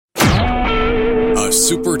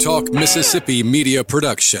SuperTalk Mississippi Media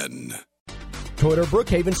production. Toyota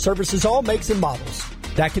Brookhaven services all makes and models.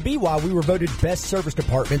 That could be why we were voted best service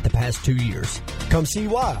department the past 2 years. Come see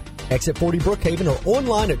why. Exit 40 Brookhaven or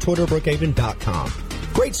online at ToyotaBrookhaven.com.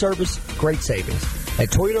 Great service, great savings. At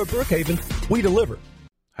Toyota Brookhaven, we deliver.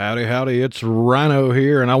 Howdy, howdy, it's Rhino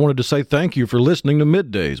here, and I wanted to say thank you for listening to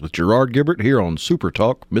Middays with Gerard Gibert here on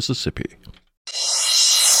SuperTalk Mississippi.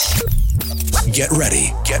 Get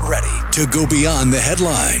ready to go beyond the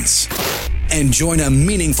headlines and join a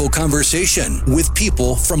meaningful conversation with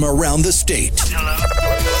people from around the state.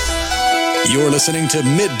 Hello. You're listening to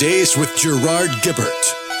Middays with Gerard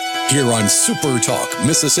Gibert here on SuperTalk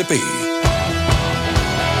Mississippi.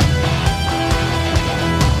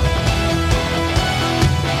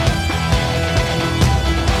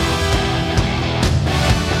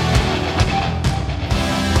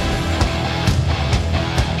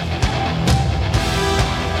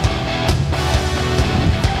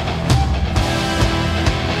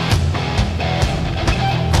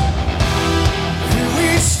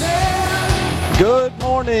 Good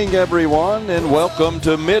morning, everyone, and welcome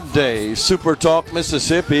to Midday SuperTalk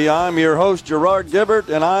Mississippi. I'm your host, Gerard Gibert,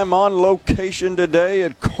 and I'm on location today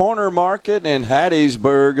at Corner Market in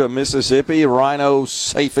Hattiesburg, Mississippi. Rhino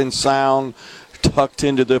safe and sound, tucked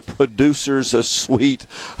into the producer's suite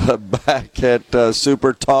back at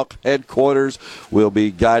SuperTalk headquarters. We'll be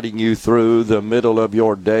guiding you through the middle of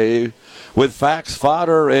your day with facts,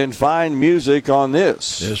 fodder, and fine music on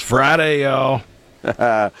this. It's Friday, y'all.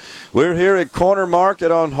 We're here at Corner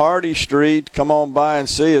Market on Hardy Street. Come on by and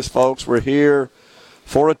see us, folks. We're here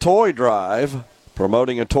for a toy drive,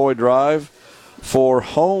 promoting a toy drive for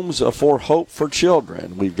Homes for Hope for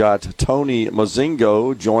Children. We've got Tony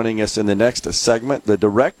Mozingo joining us in the next segment, the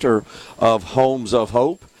director of Homes of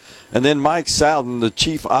Hope, and then Mike Soudan, the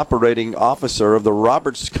chief operating officer of the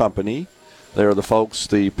Roberts Company. They're the folks,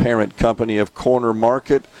 the parent company of Corner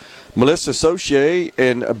Market. Melissa Saucier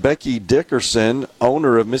and Becky Dickerson,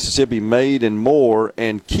 owner of Mississippi Made and More,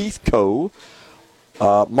 and Keith Coe,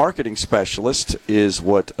 marketing specialist, is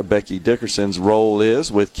what Becky Dickerson's role is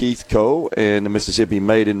with Keith Coe and Mississippi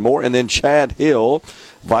Made and More. And then Chad Hill,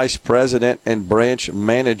 vice president and branch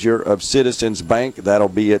manager of Citizens Bank. That'll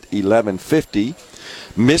be at 11:50.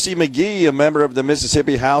 Missy McGee, a member of the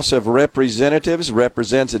Mississippi House of Representatives,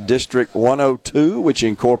 represents District 102, which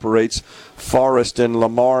incorporates Forest and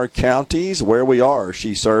Lamar counties, where we are.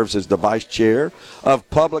 She serves as the vice chair of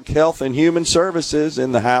Public Health and Human Services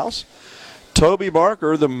in the House. Toby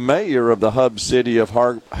Barker, the mayor of the hub city of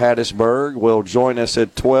Hattiesburg, will join us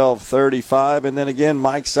at 12:35. And then again,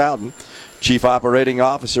 Mike Soudan, chief operating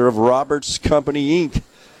officer of Roberts Company, Inc.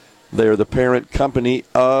 They're the parent company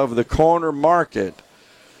of the Corner Market.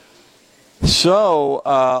 So,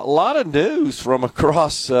 a lot of news from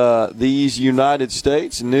across these United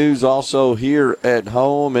States. News also here at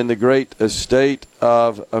home in the great state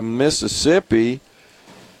of Mississippi.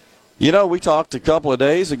 You know, we talked a couple of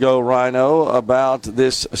days ago, Rhino, about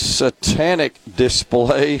this satanic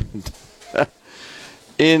display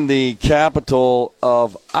in the capital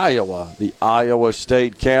of Iowa. The Iowa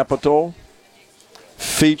State Capitol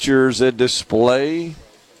features a display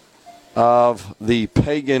of the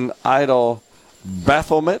pagan idol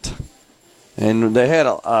Baphomet, and they had,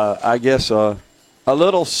 a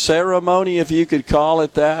little ceremony, if you could call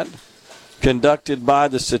it that, conducted by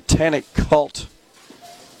the satanic cult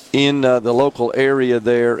in the local area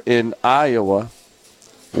there in Iowa.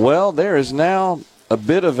 Well, there is now a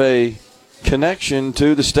bit of a connection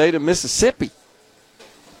to the state of Mississippi.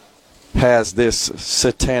 Has this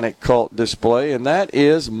satanic cult display, and that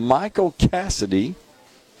is Michael Cassidy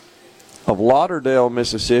of Lauderdale,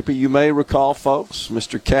 Mississippi. You may recall, folks,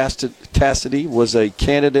 Mr. Cassidy was a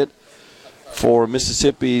candidate for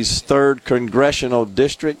Mississippi's 3rd Congressional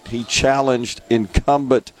District. He challenged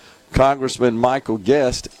incumbent Congressman Michael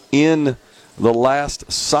Guest in the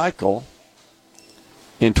last cycle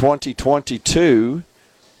in 2022.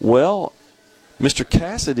 Well, Mr.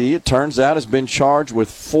 Cassidy, it turns out, has been charged with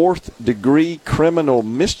 4th-degree criminal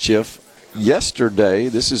mischief yesterday.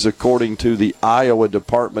 This is according to the Iowa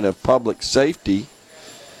Department of Public Safety,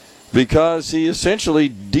 because he essentially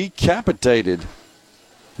decapitated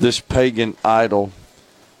this pagan idol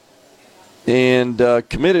and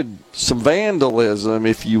committed some vandalism,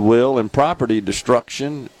 if you will, and property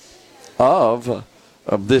destruction of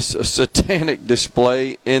this satanic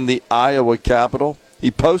display in the Iowa Capitol.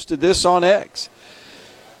 He posted this on X,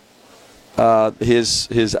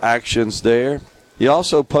 his actions there. He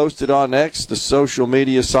also posted on X, the social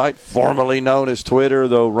media site formerly known as Twitter,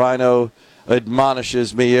 though Rhino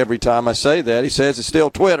admonishes me every time I say that. He says it's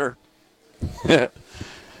still Twitter.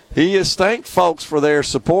 He has thanked folks for their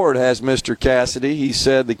support, has Mr. Cassidy. He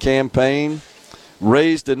said the campaign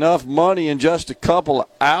raised enough money in just a couple of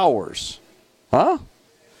hours. Huh?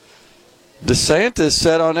 DeSantis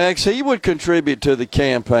said on X he would contribute to the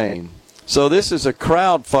campaign. So this is a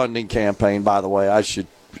crowdfunding campaign, by the way. I should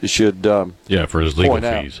for his legal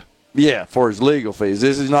fees. Yeah, for his legal fees.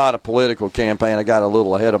 This is not a political campaign. I got a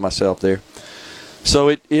little ahead of myself there. So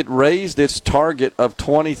it raised its target of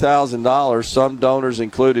 $20,000. Some donors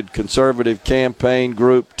included conservative campaign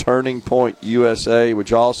group Turning Point USA,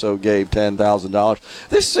 which also gave $10,000.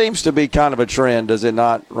 This seems to be kind of a trend, does it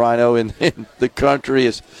not, Rhino, in the country?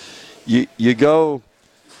 Is you go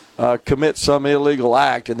commit some illegal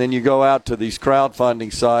act, and then you go out to these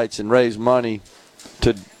crowdfunding sites and raise money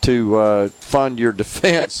to fund your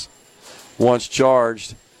defense once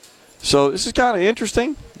charged. So this is kind of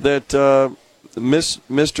interesting that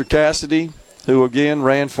Mr. Cassidy, who again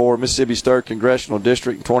ran for Mississippi's 3rd Congressional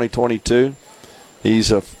District in 2022,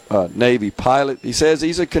 he's a Navy pilot. He says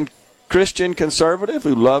he's a Christian conservative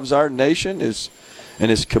who loves our nation and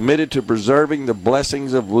is committed to preserving the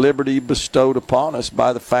blessings of liberty bestowed upon us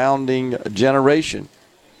by the founding generation.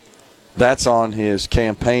 That's on his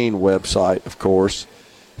campaign website, of course,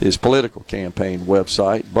 his political campaign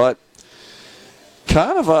website. But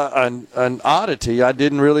kind of an oddity. I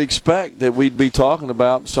didn't really expect that we'd be talking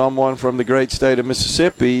about someone from the great state of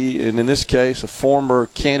Mississippi, and in this case, a former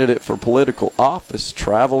candidate for political office,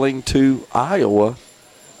 traveling to Iowa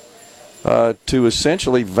to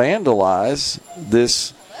essentially vandalize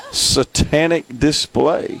this satanic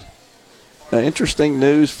display. Interesting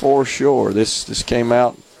news for sure. This came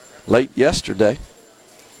out late yesterday.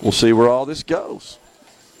 We'll see where all this goes.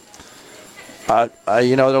 There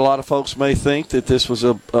a lot of folks may think that this was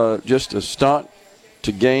just a stunt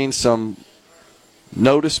to gain some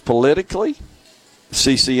notice politically.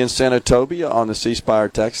 CC in Senatobia on the C Spire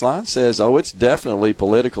text line says, it's definitely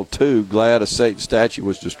political too. Glad a Satan statue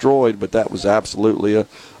was destroyed, but that was absolutely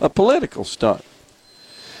a political stunt.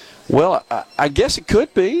 Well, I guess it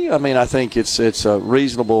could be. I mean, I think it's a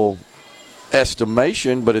reasonable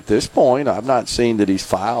estimation, but at this point, I've not seen that he's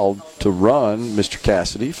filed to run, Mr.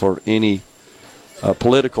 Cassidy, for any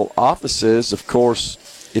political offices. Of course,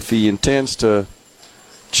 if he intends to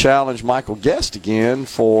challenge Michael Guest again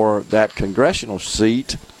for that congressional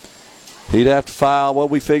seat, he'd have to file what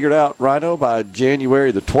we figured out, Rhino, by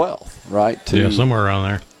January the 12th, right? Somewhere around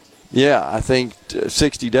there. Yeah, I think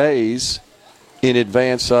 60 days in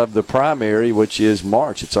advance of the primary, which is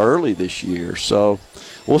March. It's early this year, so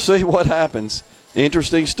we'll see what happens.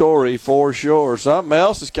 Interesting story for sure. Something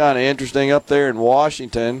else is kind of interesting up there in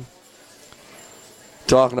Washington,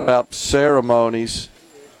 talking about ceremonies.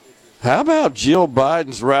 How about Jill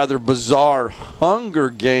Biden's rather bizarre Hunger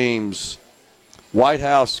Games White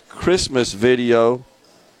House Christmas video?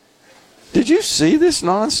 Did you see this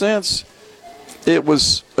nonsense? It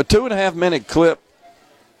was a 2.5-minute clip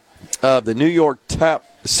of the New York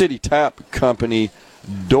City Tap Company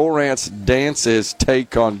Dorrance Dance's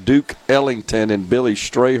take on Duke Ellington and Billy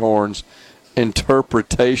Strayhorn's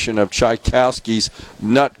interpretation of Tchaikovsky's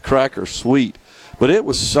Nutcracker Suite. But it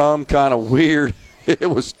was some kind of weird, it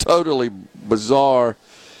was totally bizarre.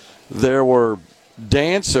 There were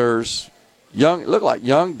dancers, looked like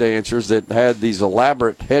young dancers that had these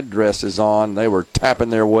elaborate headdresses on. They were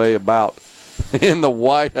tapping their way about in the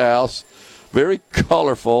White House. Very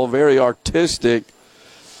colorful, very artistic.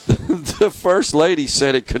 The First Lady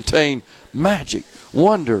said it contained magic,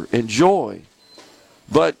 wonder, and joy.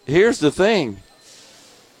 But here's the thing.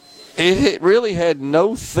 It really had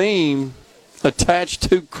no theme attached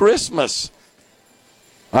to Christmas.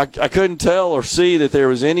 I couldn't tell or see that there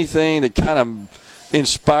was anything that kind of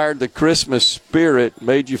inspired the Christmas spirit,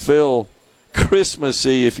 made you feel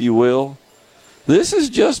Christmassy, if you will. This is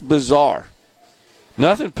just bizarre.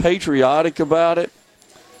 Nothing patriotic about it.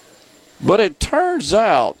 But it turns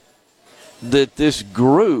out that this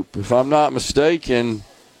group, if I'm not mistaken,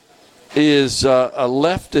 is a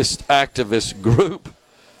leftist activist group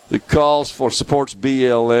that supports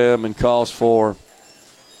BLM and calls for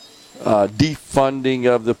defunding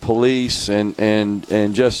of the police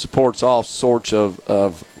and just supports all sorts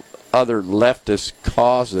of other leftist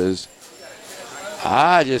causes.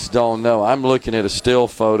 I just don't know. I'm looking at a still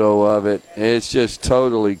photo of it. It's just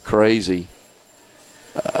totally crazy.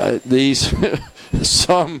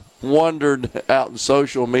 Some wondered out in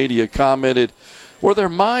social media, commented, were there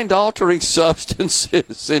mind-altering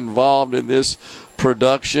substances involved in this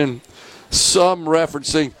production? Some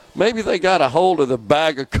referencing, maybe they got a hold of the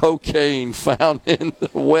bag of cocaine found in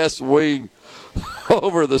the West Wing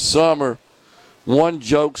over the summer. one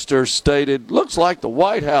jokester stated, "Looks like the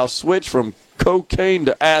White House switched from cocaine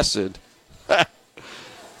to acid."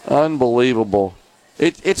 Unbelievable.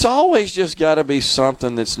 It's always just got to be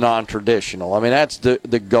something that's non-traditional. I mean, that's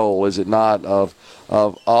the goal, is it not, of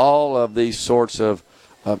all of these sorts of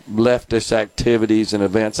leftist activities and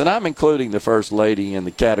events. And I'm including the First Lady in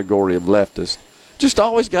the category of leftist. Just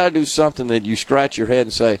always got to do something that you scratch your head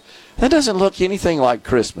and say, that doesn't look anything like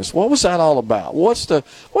Christmas. What was that all about? What's the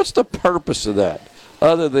purpose of that,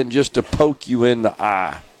 other than just to poke you in the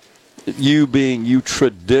eye? You being you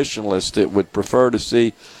traditionalists that would prefer to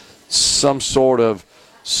see some sort of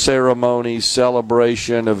ceremony,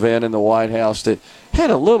 celebration, event in the White House that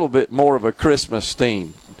had a little bit more of a Christmas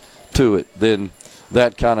theme to it than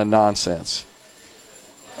that kind of nonsense.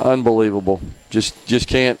 Unbelievable. Just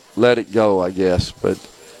can't let it go, I guess. But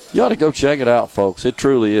you ought to go check it out, folks. It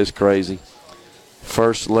truly is crazy.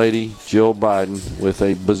 First Lady Jill Biden with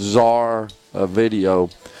a bizarre video.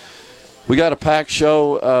 We got a packed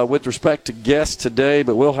show with respect to guests today,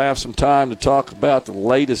 but we'll have some time to talk about the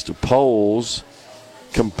latest polls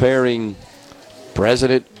comparing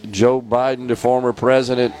President Joe Biden to former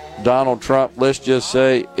President Donald Trump. Let's just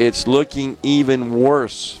say it's looking even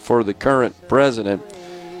worse for the current president.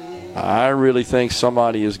 I really think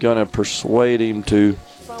somebody is going to persuade him to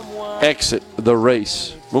exit the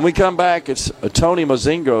race. When we come back, it's Tony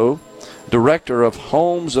Mozingo, Director of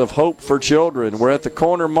Homes of Hope for Children. We're at the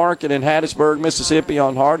Corner Market in Hattiesburg, Mississippi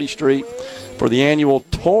on Hardy Street for the annual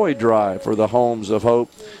toy drive for the Homes of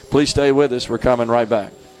Hope. Please stay with us. We're coming right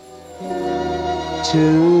back. To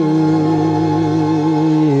you.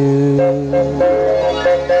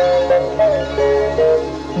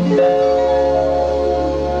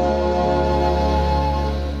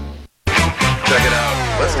 Check it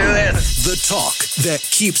out. Let's do this. The talk that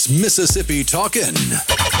keeps Mississippi talking.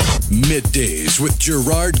 Middays with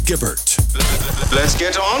Gerard Gibert. Let's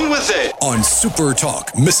get on with it. On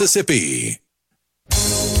SuperTalk Mississippi.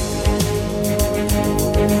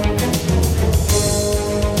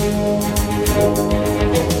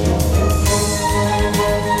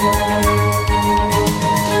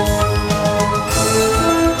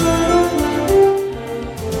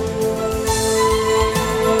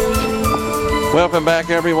 Welcome back,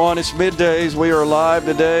 everyone. It's Middays. We are live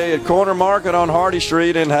today at Corner Market on Hardy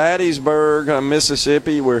Street in Hattiesburg,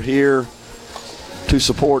 Mississippi. We're here to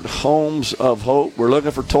support Homes of Hope. We're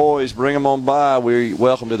looking for toys. Bring them on by. We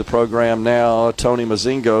welcome to the program now Tony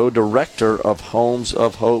Mozingo, Director of Homes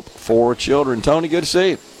of Hope for Children. Tony, good to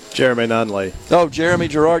see you. Jeremy Nunley. Oh, Jeremy,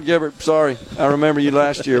 Gerard Gibert. Sorry. I remember you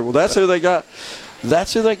last year. Well, that's who they got.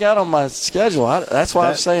 That's who they got on my schedule. That's why I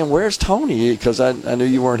was saying, where's Tony? Because I knew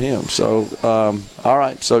you weren't him. So, all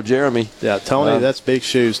right. So, Jeremy. Yeah, Tony, that's big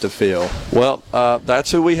shoes to fill. Well,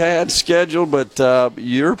 that's who we had scheduled, but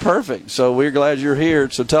you're perfect. So we're glad you're here.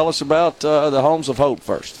 So tell us about the Homes of Hope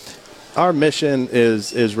first. Our mission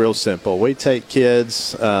is real simple. We take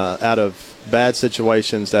kids out of bad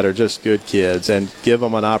situations that are just good kids and give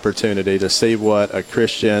them an opportunity to see what a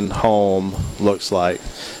Christian home looks like.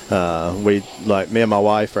 Me and my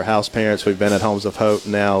wife are house parents. We've been at Homes of Hope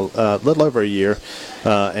now a little over a year,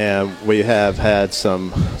 and we have had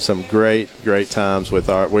some great times with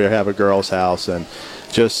we have a girls' house, and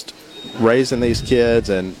just raising these kids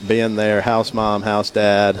and being their house mom, house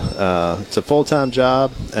dad. It's a full-time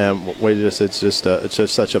job, and it's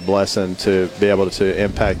just such a blessing to be able to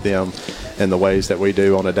impact them in the ways that we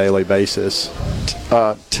do on a daily basis.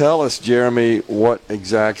 Tell us, Jeremy, what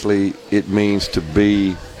exactly it means to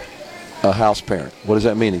be a house parent. What does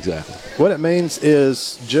that mean exactly? What it means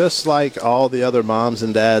is, just like all the other moms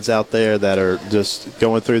and dads out there that are just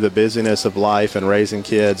going through the busyness of life and raising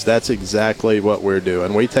kids, that's exactly what we're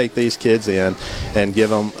doing. We take these kids in and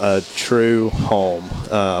give them a true home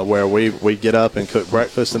where we get up and cook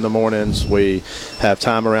breakfast in the mornings. We have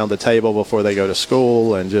time around the table before they go to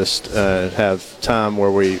school, and just have time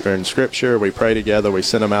where we are in Scripture. We pray together. We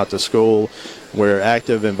send them out to school. We're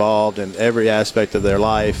active, involved in every aspect of their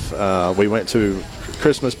life. We went to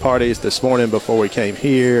Christmas parties this morning before we came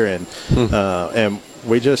here, and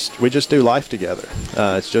we just do life together.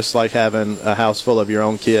 It's just like having a house full of your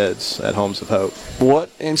own kids at Homes of Hope. What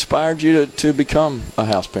inspired you to become a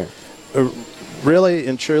house parent? Really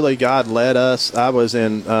and truly, God led us. I was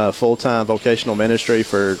in full-time vocational ministry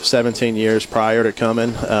for 17 years prior to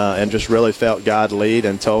coming, and just really felt God lead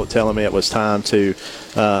and telling me it was time to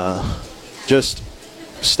just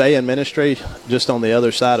stay in ministry, just on the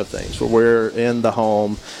other side of things, where we're in the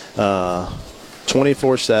home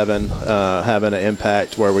 24/7, having an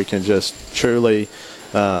impact where we can just truly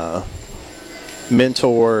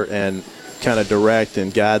mentor and kind of direct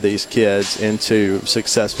and guide these kids into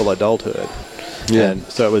successful adulthood. Yeah. And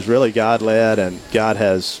so it was really God-led, and God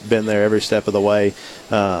has been there every step of the way.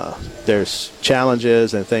 There's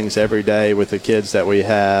challenges and things every day with the kids that we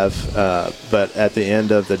have, but at the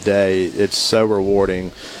end of the day, it's so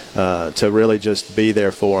rewarding to really just be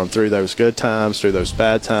there for them through those good times, through those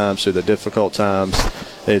bad times, through the difficult times.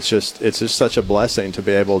 It's just such a blessing to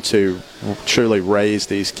be able to truly raise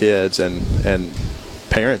these kids and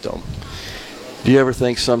parent them. Do you ever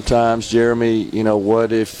think sometimes, Jeremy,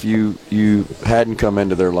 what if you hadn't come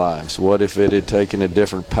into their lives? What if it had taken a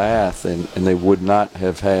different path and they would not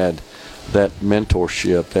have had that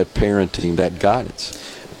mentorship, that parenting, that guidance?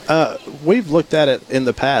 We've looked at it in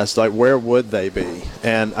the past, like where would they be?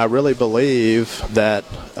 And I really believe that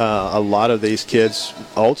a lot of these kids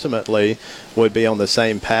ultimately would be on the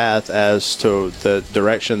same path as to the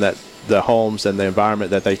direction that the homes and the environment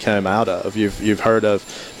that they came out of. You've heard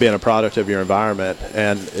of being a product of your environment,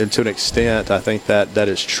 and to an extent, I think that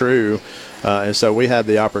is true. And so we have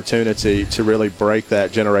the opportunity to really break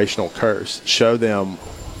that generational curse, show them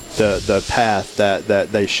the path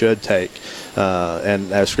that they should take.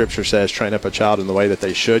 And as Scripture says, train up a child in the way that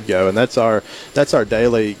they should go. And that's our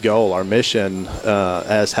daily goal. Our mission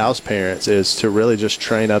as house parents is to really just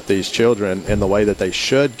train up these children in the way that they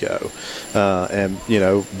should go, and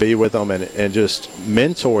be with them and just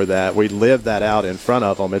mentor that. We live that out in front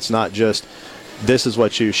of them. It's not just, this is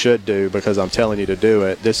what you should do because I'm telling you to do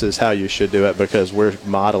it. This is how you should do it because we're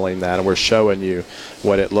modeling that and we're showing you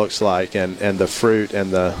what it looks like and the fruit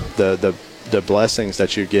and the blessings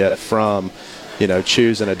that you get from,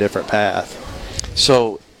 choosing a different path.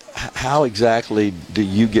 So how exactly do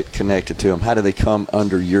you get connected to them? How do they come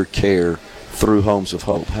under your care through Homes of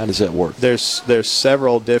Hope? How does that work? There's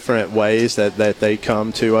several different ways that they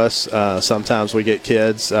come to us. Sometimes we get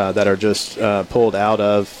kids that are just pulled out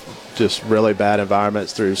of just really bad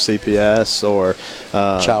environments through CPS or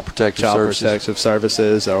Child Protective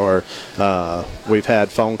Services, or we've had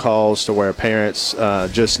phone calls to where parents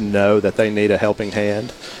just know that they need a helping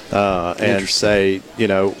hand and say,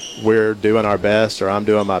 we're doing our best, or I'm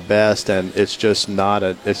doing my best, and it's just not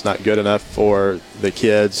good enough for the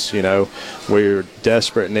kids. We're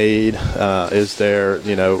desperate need. Is there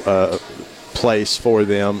place for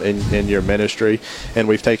them in your ministry? And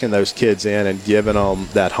we've taken those kids in and given them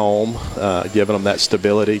that home, given them that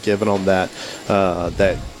stability, given them that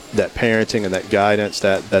parenting and that guidance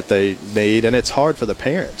that they need. And it's hard for the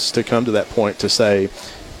parents to come to that point to say,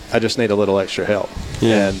 I just need a little extra help.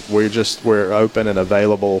 Yeah. And we're open and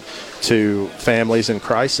available to families in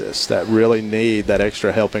crisis that really need that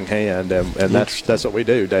extra helping hand, and that's what we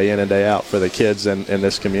do day in and day out for the kids in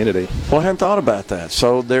this community. Well, I hadn't thought about that.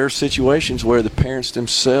 So there are situations where the parents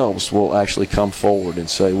themselves will actually come forward and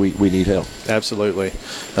say, we need help. Absolutely.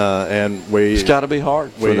 And it's got to be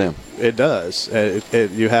hard for them. It does.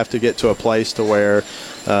 You have to get to a place to where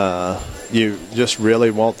you just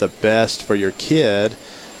really want the best for your kid,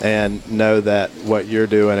 and know that what you're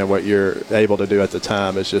doing and what you're able to do at the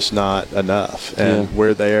time is just not enough. And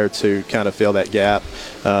we're there to kind of fill that gap.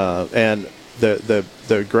 And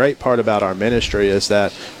the great part about our ministry is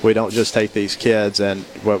that we don't just take these kids, and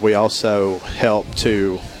what we also help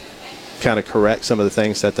to kind of correct some of the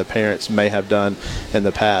things that the parents may have done in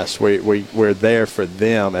the past. We're there for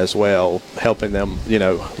them as well, helping them,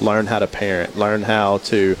 learn how to parent, learn how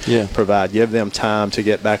to provide, give them time to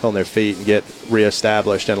get back on their feet and get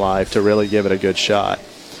reestablished in life, to really give it a good shot.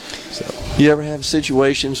 So, you ever have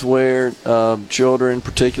situations where children,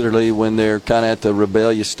 particularly when they're kind of at the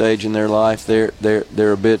rebellious stage in their life, they're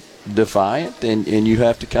a bit defiant, and you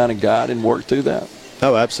have to kind of guide and work through that?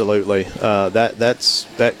 Oh, absolutely.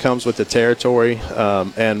 That comes with the territory,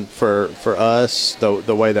 and for us,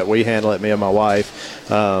 the way that we handle it, me and my wife,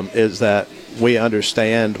 is that we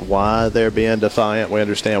understand why they're being defiant. We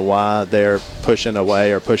understand why they're pushing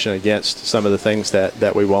away or pushing against some of the things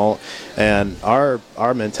that we want, and our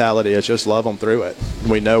mentality is just love them through it.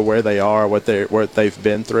 We know where they are, what they've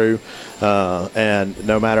been through, and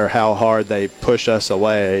no matter how hard they push us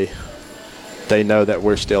away, they know that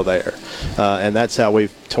we're still there. And that's how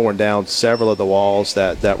we've torn down several of the walls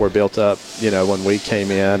that were built up, when we came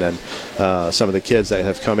in, and some of the kids that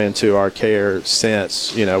have come into our care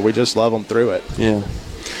since, we just love them through it. Yeah.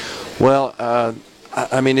 Well,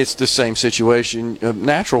 I mean, it's the same situation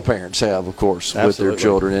natural parents have, of course, Absolutely. with their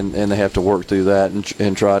children, and they have to work through that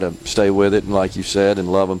and try to stay with it, and like you said, and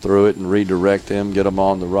love them through it and redirect them, get them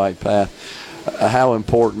on the right path. How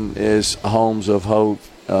important is Homes of Hope,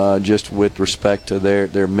 just with respect to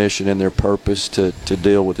their mission and their purpose to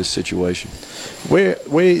deal with this situation? We're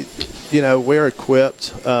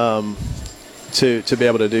equipped to be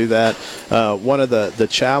able to do that. One of the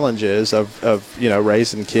challenges of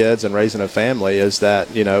raising kids and raising a family is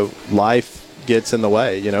that life gets in the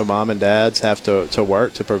way. Mom and dads have to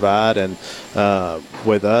work to provide, and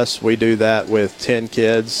with us, we do that with 10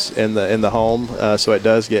 kids in the home, so it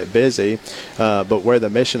does get busy. But where the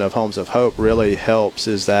mission of Homes of Hope really helps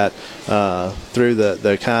is that through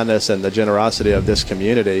the kindness and the generosity of this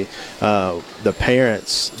community, the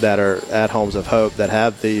parents that are at Homes of Hope that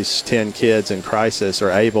have these 10 kids in crisis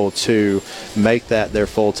are able to make that their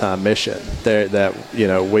full-time mission.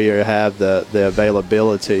 We have the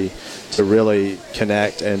availability to really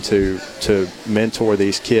connect and to mentor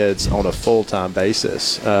these kids on a full-time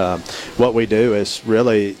basis. What we do is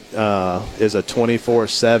really is a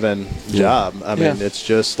 24/7 job. I mean, it's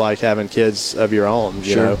just like having kids of your own.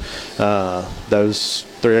 You know, those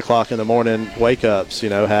 3 o'clock in the morning wake-ups,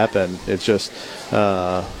 happen. It's just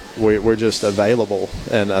we're just available,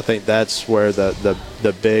 and I think that's where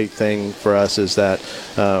the big thing for us is that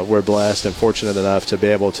we're blessed and fortunate enough to be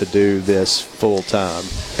able to do this full time.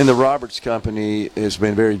 And the Roberts Company has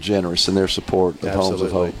been very generous in their support of Homes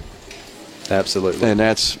of Hope. Absolutely. And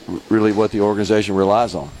that's really what the organization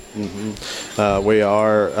relies on. Mm-hmm.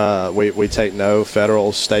 We take no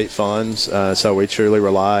federal, state funds, so we truly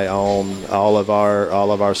rely on all of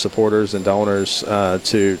our supporters and donors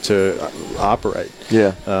to operate.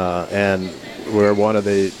 Yeah, and we're one of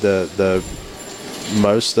the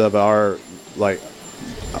most of our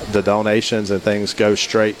the donations and things go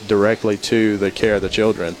straight directly to the care of the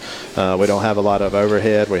children. We don't have a lot of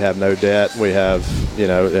overhead. We have no debt. We have,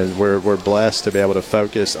 and we're blessed to be able to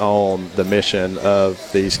focus on the mission of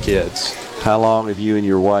these kids. How long have you and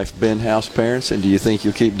your wife been house parents, and do you think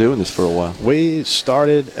you'll keep doing this for a while? We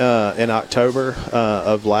started in October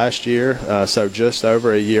of last year, so just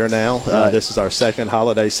over a year now. This is our second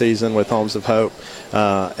holiday season with Homes of Hope,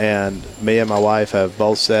 and me and my wife have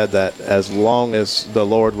both said that as long as the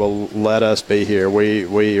Lord will let us be here,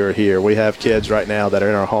 we are here. We have kids right now that are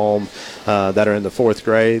in our home that are in the 4th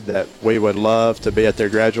grade that we would love to be at their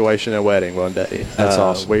graduation and wedding one day. That's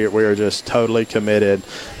awesome. We are just totally committed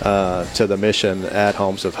to the mission at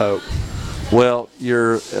Homes of Hope. Well,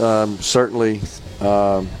 you're certainly,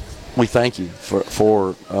 we thank you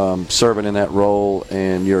for serving in that role,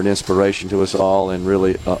 and you're an inspiration to us all and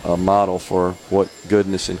really a model for what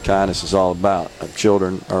goodness and kindness is all about.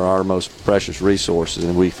 Children are our most precious resources,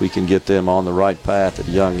 and if we can get them on the right path at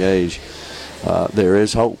a young age, there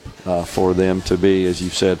is hope for them to be, as you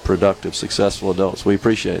said, productive, successful adults. We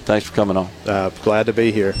appreciate it. Thanks for coming on. Glad to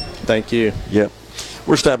be here. Thank you. Yep.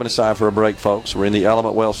 We're stepping aside for a break, folks. We're in the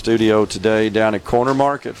Element Well studio today down at Corner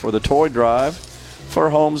Market for the toy drive for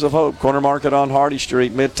Homes of Hope. Corner Market on Hardy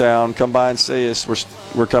Street, Midtown. Come by and see us.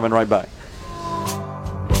 We're coming right back.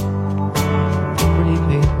 Pretty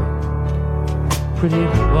paper, pretty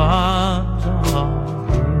ones are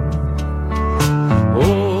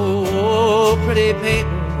oh, pretty paper,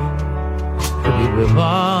 pretty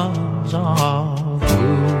ribbons are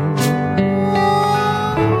blue.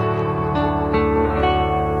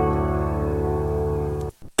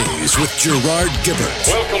 With Gerard Gibert.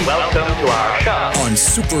 Welcome to our shop on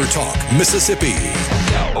SuperTalk Mississippi.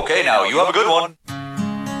 Okay, now you have a good one.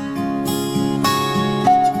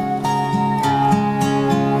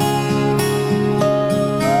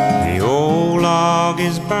 The old log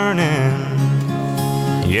is burning,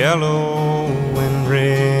 yellow and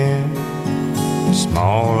red.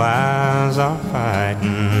 Small eyes are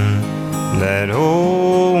fighting that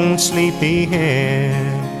old sleepy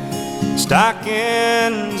head.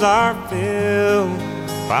 Stockings are filled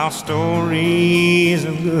while stories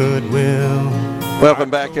of goodwill. Welcome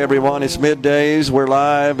back, everyone. It's Middays. We're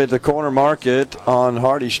live at the Corner Market on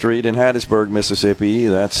Hardy Street in Hattiesburg, Mississippi.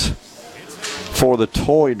 That's for the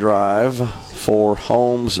toy drive for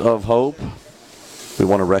Homes of Hope. We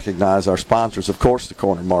want to recognize our sponsors, of course, the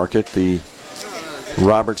Corner Market, the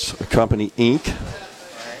Roberts Company, Inc.,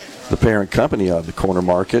 the parent company of the Corner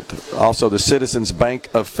Market. Also the Citizens Bank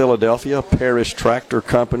of Philadelphia, Parish Tractor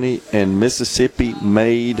Company, and Mississippi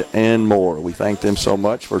Made and more. We thank them so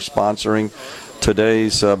much for sponsoring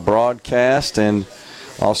today's broadcast and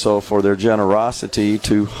also for their generosity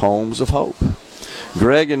to Homes of Hope.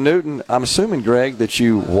 Greg and Newton, I'm assuming, Greg, that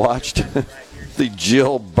you watched the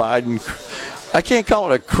Jill Biden, I can't call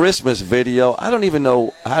it a Christmas video. I don't even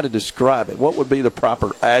know how to describe it. What would be the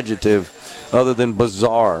proper adjective other than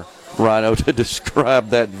bizarre, Rhino, to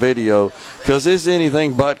describe that video? Because it's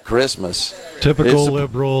anything but Christmas. Typical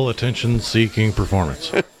liberal attention-seeking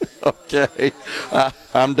performance. Okay,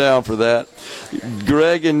 I'm down for that.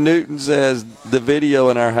 Greg and Newton says the video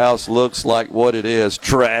in our house looks like what it is,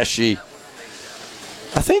 trashy.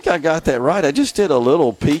 I think I got that right. I just did a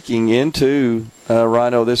little peeking into,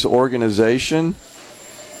 Rhino, this organization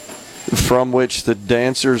from which the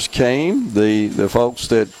dancers came, the folks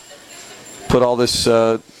that put all this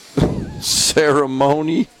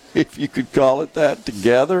ceremony, if you could call it that,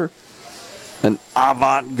 together. An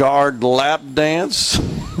avant-garde lap dance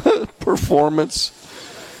performance.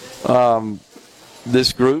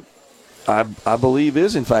 This group, I believe,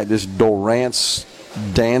 is, in fact, this Dorrance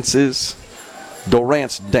Dance.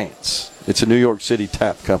 It's a New York City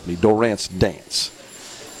tap company, Dorrance Dance.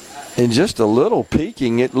 And just a little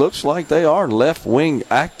peeking, it looks like they are left-wing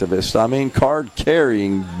activists. I mean,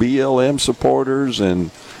 card-carrying BLM supporters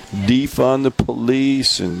and defund the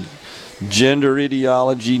police and gender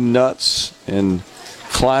ideology nuts and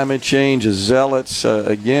climate change zealots.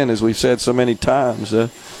 Again, as we've said so many times,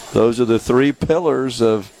 those are the three pillars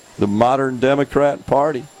of the modern Democrat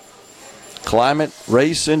Party. Climate,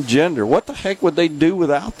 race, and gender. What the heck would they do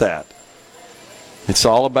without that? It's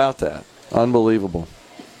all about that. Unbelievable.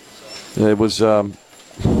 It was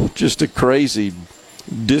just a crazy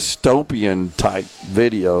dystopian type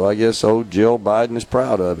video. I guess old Jill Biden is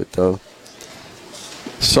proud of it, though.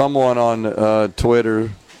 Someone on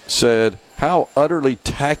Twitter said, how utterly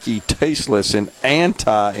tacky, tasteless, and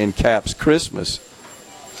in caps Christmas.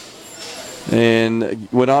 And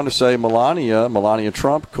went on to say Melania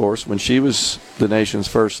Trump, of course, when she was the nation's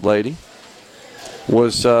first lady,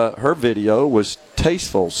 was her video was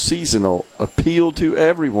tasteful, seasonal, appealed to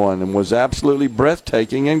everyone, and was absolutely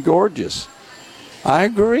breathtaking and gorgeous. I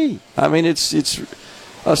agree. I mean, it's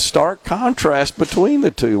a stark contrast between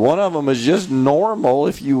the two. One of them is just normal,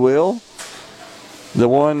 if you will. The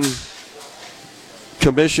one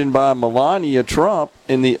commissioned by Melania Trump,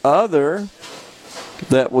 and the other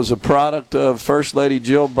that was a product of First Lady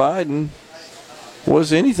Jill Biden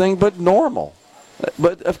was anything but normal.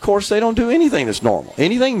 But, of course, they don't do anything that's normal.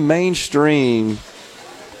 Anything mainstream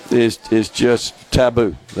is just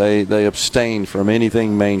taboo. They abstain from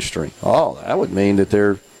anything mainstream. Oh, that would mean that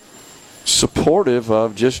they're supportive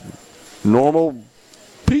of just normal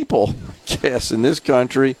people, I guess, in this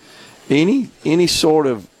country. Any sort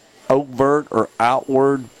of overt or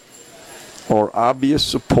outward or obvious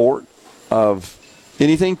support of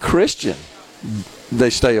anything Christian, they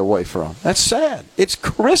stay away from. That's sad. It's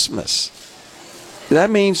Christmas. That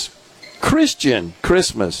means Christian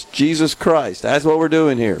Christmas, Jesus Christ. That's what we're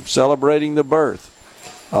doing here, celebrating the birth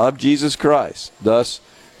of Jesus Christ. Thus,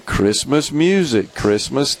 Christmas music,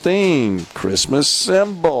 Christmas theme, Christmas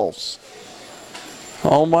symbols.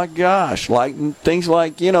 Oh my gosh, like things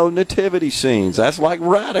like, nativity scenes. That's like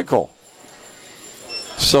radical.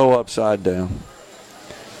 So upside down.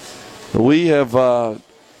 We have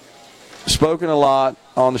spoken a lot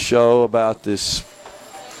on the show about this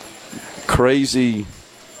crazy,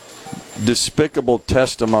 despicable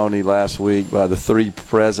testimony last week by the three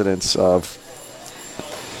presidents of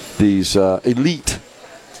these elite,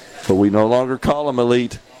 but we no longer call them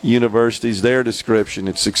elite universities. Their description,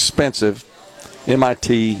 it's expensive.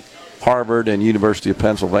 MIT, Harvard, and University of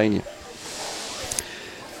Pennsylvania.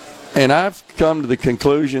 And I've come to the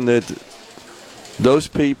conclusion that those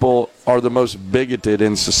people are the most bigoted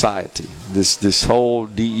in society. This whole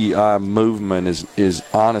DEI movement is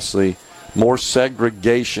honestly more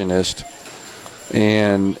segregationist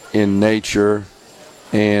and in nature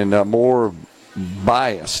and more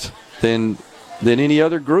biased than any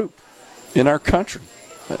other group in our country.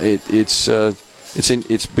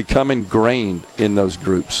 It's become ingrained in those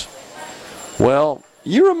groups. Well,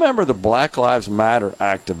 you remember the Black Lives Matter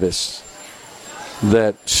activists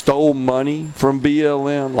that stole money from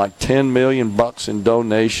BLM, like $10 million in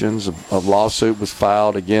donations. A lawsuit was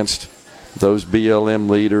filed against those BLM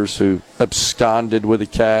leaders who absconded with the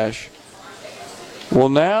cash. Well,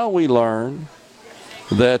 now we learn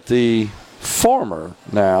that the former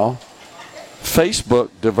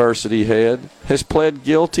Facebook diversity head has pled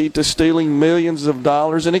guilty to stealing millions of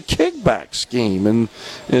dollars in a kickback scheme and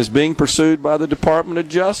is being pursued by the Department of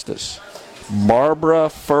Justice. Barbara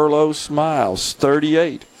Furlow Smiles,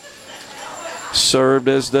 38, served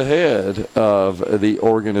as the head of the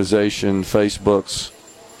organization Facebook's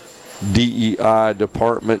DEI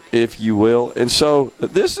department, if you will. And so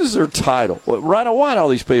this is their title. Why do all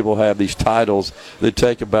these people have these titles that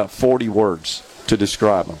take about 40 words to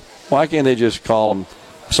describe them? Why can't they just call them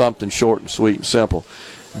something short and sweet and simple?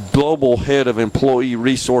 Global Head of Employee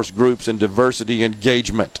Resource Groups and Diversity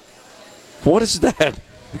Engagement. What does that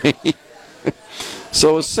mean?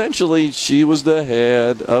 So essentially, she was the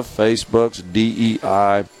head of Facebook's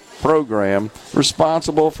DEI program,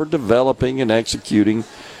 responsible for developing and executing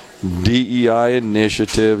DEI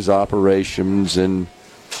initiatives, operations, and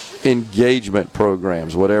engagement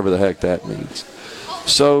programs, whatever the heck that means.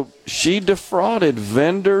 So she defrauded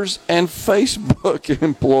vendors and Facebook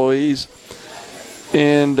employees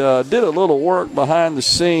and did a little work behind the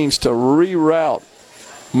scenes to reroute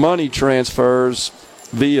money transfers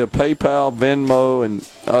via PayPal, Venmo, and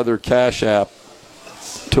other Cash App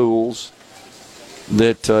tools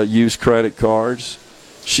that use credit cards.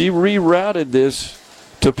 She rerouted this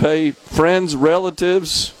to pay friends,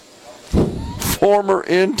 relatives, former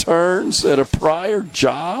interns at a prior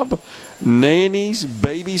job, nannies,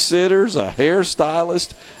 babysitters, a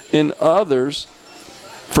hairstylist, and others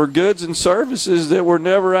for goods and services that were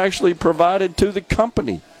never actually provided to the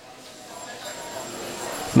company.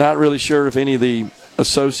 Not really sure if any of the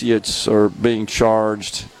associates are being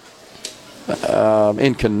charged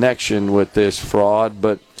in connection with this fraud,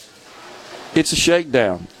 but it's a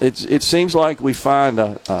shakedown. It seems like we find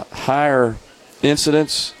a higher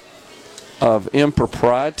incidence of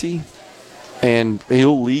impropriety and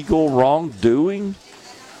illegal wrongdoing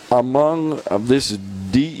among this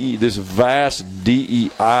vast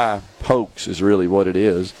DEI hoax is really what it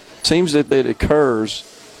is. Seems that it occurs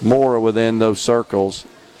more within those circles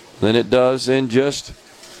than it does in just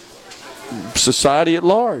society at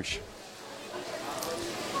large.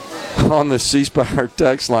 On the C-Spire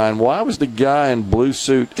text line, why was the guy in blue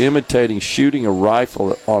suit imitating shooting a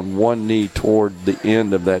rifle on one knee toward the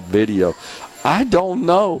end of that video? I don't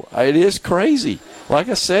know. It is crazy. Like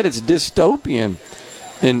I said, it's dystopian.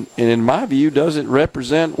 And in my view, doesn't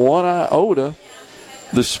represent one iota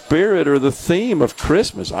the spirit or the theme of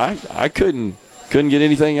Christmas. I couldn't get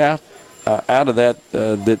anything out of that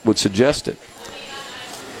that would suggest it.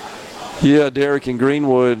 Yeah, Derek in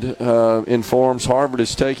Greenwood informs Harvard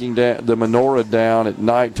is taking the menorah down at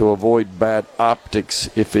night to avoid bad optics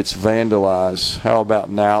if it's vandalized. How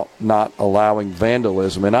about now not allowing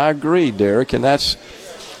vandalism? And I agree, Derek, and that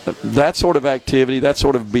sort of activity, that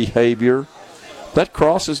sort of behavior, that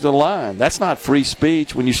crosses the line. That's not free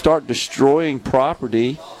speech. When you start destroying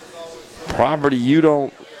property you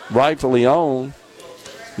don't rightfully own,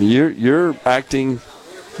 you're acting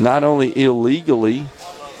not only illegally,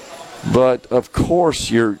 but of course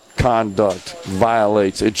your conduct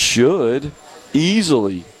violates. It should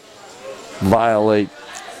easily violate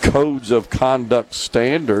codes of conduct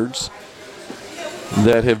standards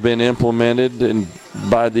that have been implemented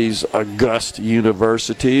by these august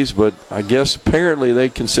universities, but I guess apparently they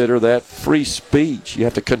consider that free speech. You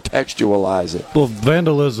have to contextualize it. Well,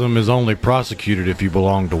 vandalism is only prosecuted if you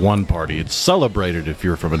belong to one party. It's celebrated if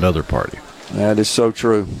you're from another party. That is so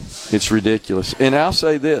true. It's ridiculous. And I'll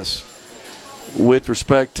say this, with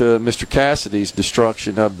respect to Mr. Cassidy's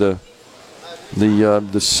destruction of the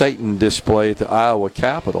Satan display at the Iowa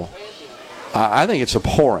Capitol, I think it's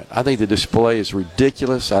abhorrent. I think the display is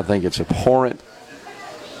ridiculous. I think it's abhorrent.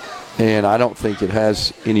 And I don't think it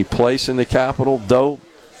has any place in the Capitol, though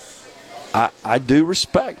I do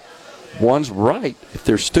respect one's right, if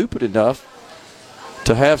they're stupid enough,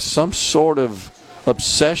 to have some sort of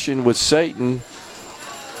obsession with Satan.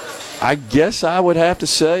 I guess I would have to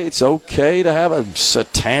say it's okay to have a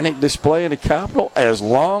satanic display in the Capitol as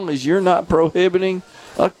long as you're not prohibiting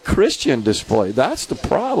a Christian display. That's the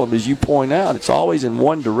problem, as you point out. It's always in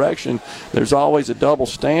one direction. There's always a double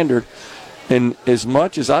standard. And as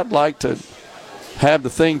much as I'd like to have the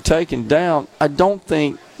thing taken down, I don't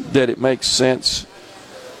think that it makes sense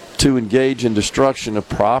to engage in destruction of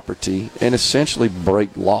property and essentially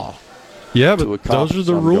break law. Yeah, but those are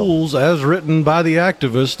the rules as written by the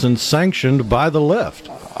activists and sanctioned by the left.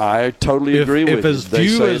 I totally agree with you. If as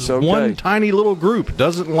few as one tiny little group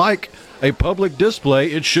doesn't like a public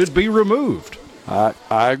display, it should be removed. I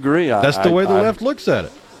agree. That's the way the left looks at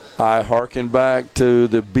it. I hearken back to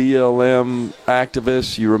the BLM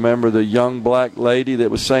activists. You remember the young black lady that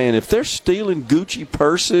was saying, if they're stealing Gucci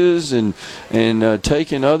purses and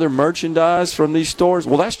taking other merchandise from these stores,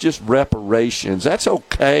 well, that's just reparations. That's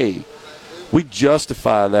okay. We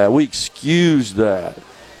justify that. We excuse that.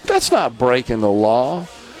 That's not breaking the law.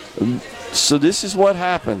 So this is what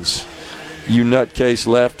happens, you nutcase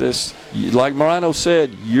leftists. Like Morano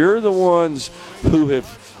said, you're the ones who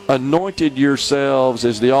have anointed yourselves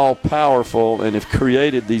as the all-powerful and have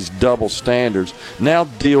created these double standards. Now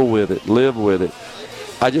deal with it. Live with it.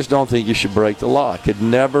 I just don't think you should break the law. I could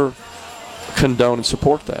never condone and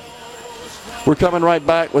support that. We're coming right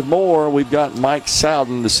back with more. We've got Mike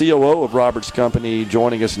Sowden, the COO of Roberts Company,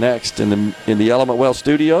 joining us next in the Element Well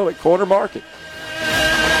studio at Corner Market.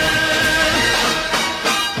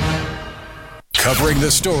 Covering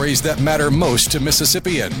the stories that matter most to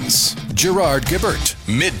Mississippians. Gerard Gibert,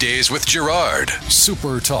 Middays with Gerard,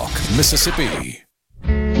 SuperTalk Mississippi.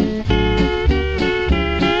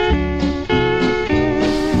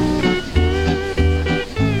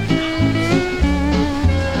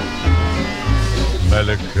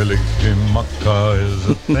 Kalikimaka is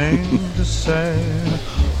a thing to say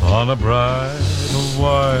on a bright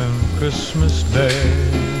Hawaiian Christmas day.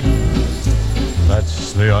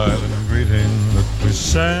 That's the island greeting that we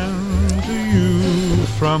send to you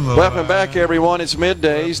from the Welcome back, everyone. It's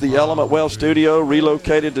Middays, the Element Well Studio,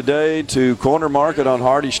 relocated today to Corner Market on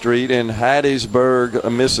Hardy Street in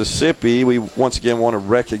Hattiesburg, Mississippi. We once again want to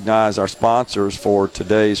recognize our sponsors for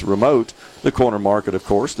today's remote. The Corner Market, of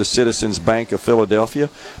course, the Citizens Bank of Philadelphia,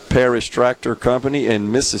 Parish Tractor Company,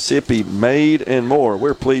 and Mississippi Made and more.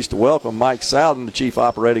 We're pleased to welcome Mike Soudan, the Chief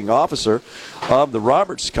Operating Officer of the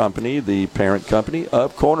Roberts Company, the parent company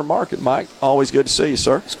of Corner Market. Mike, always good to see you,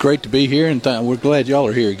 sir. It's great to be here, and we're glad y'all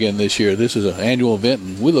are here again this year. This is an annual event,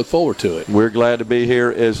 and we look forward to it. We're glad to be here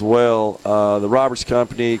as well. The Roberts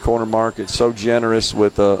Company, Corner Market, so generous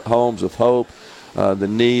with Homes of Hope. The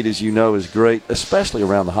need, as you know, is great, especially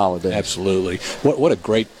around the holidays. Absolutely. What a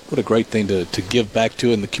great thing to give back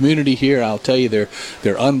to. And the community here, I'll tell you,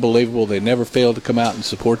 they're unbelievable. They never fail to come out and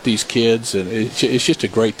support these kids, and it's just a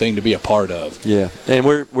great thing to be a part of. Yeah, and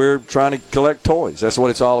we're trying to collect toys. That's what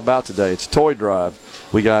it's all about today. It's a toy drive.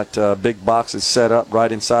 We got big boxes set up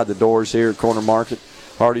right inside the doors here at Corner Market,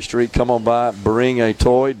 Hardy Street. Come on by, bring a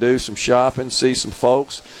toy, do some shopping, see some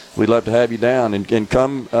folks. We'd love to have you down and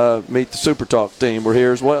come meet the SuperTalk team. We're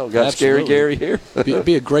here as well. Got Absolutely. Scary Gary here. It'd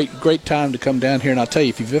be a great time to come down here. And I'll tell you,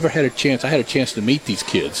 if you've ever had a chance, I had a chance to meet these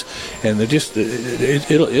kids, and they're just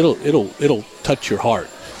it'll touch your heart.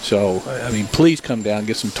 So I mean, please come down and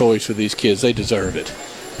get some toys for these kids. They deserve it.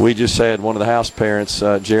 We just had one of the house parents,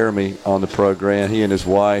 Jeremy, on the program, he and his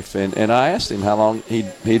wife, and I asked him how long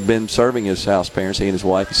he'd been serving his house parents, he and his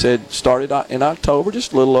wife. He said started in October,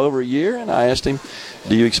 just a little over a year, and I asked him,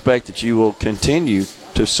 do you expect that you will continue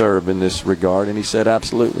to serve in this regard? And he said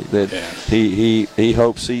absolutely, that he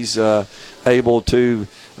hopes he's able to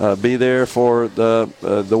be there for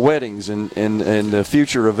the weddings and the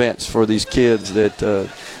future events for these kids that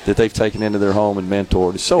they've taken into their home and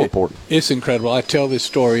mentored. It's so important. It's incredible. I tell this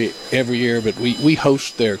story every year, but we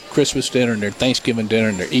host their Christmas dinner and their Thanksgiving dinner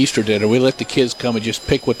and their Easter dinner. We let the kids come and just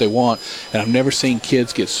pick what they want, and I've never seen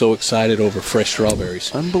kids get so excited over fresh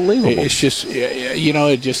strawberries. Unbelievable. It's just,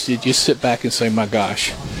 you just sit back and say, my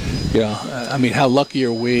gosh, I mean, how lucky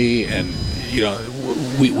are we? And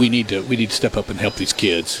we need to step up and help these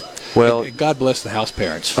kids. Well, God bless the house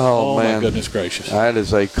parents. Oh man, my goodness gracious, that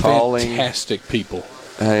is a calling. Fantastic people.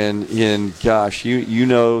 And gosh, you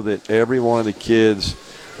know that every one of the kids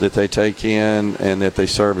that they take in and that they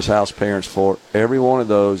serve as house parents for, every one of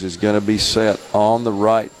those is going to be set on the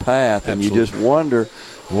right path. Absolutely. And you just wonder,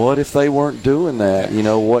 what if they weren't doing that?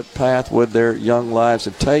 What path would their young lives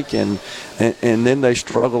have taken? And then they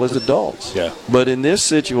struggle as adults. Yeah. But in this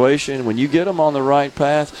situation, when you get them on the right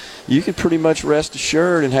path, you can pretty much rest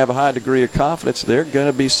assured and have a high degree of confidence they're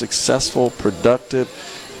going to be successful, productive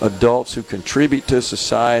adults who contribute to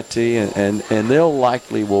society, and they'll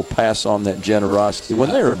likely will pass on that generosity when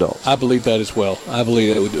they're adults. I believe that as well. I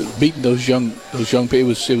believe that beating those young people,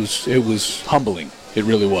 it was humbling. It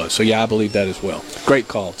really was. So yeah, I believe that as well. Great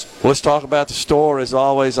calls. Well, let's talk about the store. As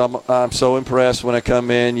always, I'm so impressed when I come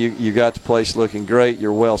in. You got the place looking great.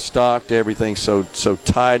 You're well stocked. Everything's so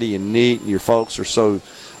tidy and neat. And your folks are so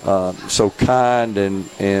kind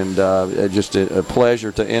and just a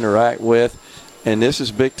pleasure to interact with. And this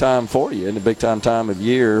is big time for you, and a big time of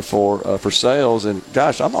year for sales. And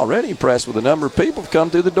gosh, I'm already impressed with the number of people who've come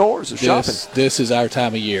through the doors of shopping. This is our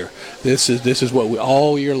time of year. This is what we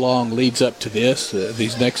all year long leads up to this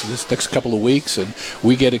next couple of weeks, and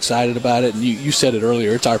we get excited about it. And you said it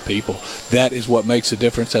earlier, it's our people. That is what makes a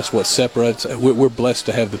difference. That's what separates. We're blessed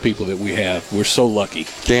to have the people that we have. We're so lucky.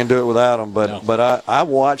 Can't do it without them. But I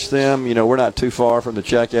watch them. We're not too far from the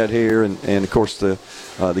checkout here, and of course the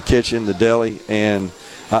kitchen, the deli, and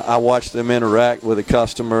I watch them interact with the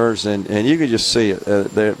customers, and you can just see it.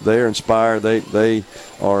 They're inspired. They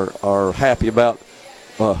are happy about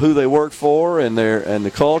who they work for and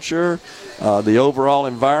the culture, the overall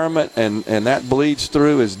environment, and that bleeds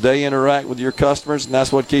through as they interact with your customers, and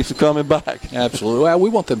that's what keeps them coming back. Absolutely. Well, we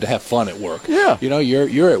want them to have fun at work. Yeah.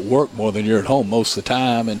 You're at work more than you're at home most of the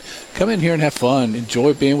time, and come in here and have fun.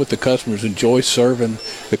 Enjoy being with the customers. Enjoy serving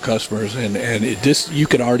the customers, and you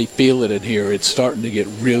can already feel it in here. It's starting to get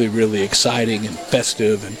really, really exciting and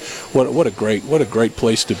festive, and what a great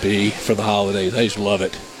place to be for the holidays. I just love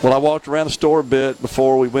it. Well, I walked around the store a bit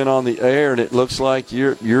before we went on the air, and it looks like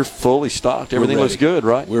you're fully stocked. Everything looks good,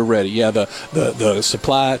 right? We're ready. Yeah, the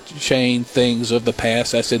supply chain things of the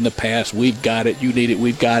past, that's in the past. We've got it. You need it.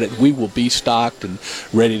 We've got it. We will be stocked and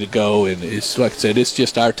ready to go. And it's like I said, it's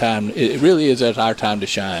just our time. It really is our time to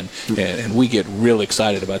shine, and we get real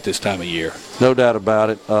excited about this time of year. No doubt about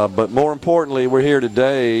it. But more importantly, we're here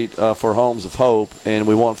today for Homes of Hope, and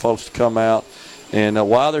we want folks to come out. And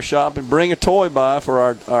while they're shopping, bring a toy by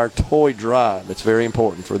for our toy drive. It's very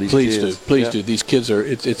important for these kids. Please do. These kids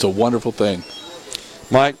it's a wonderful thing.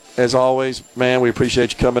 Mike, as always, man, we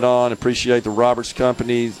appreciate you coming on. Appreciate the Roberts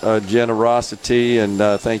Company's generosity, and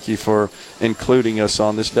thank you for including us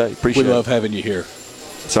on this day. Appreciate it. We love having you here.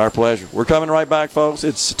 It's our pleasure. We're coming right back, folks.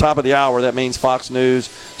 It's the top of the hour. That means Fox News,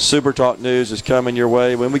 SuperTalk News is coming your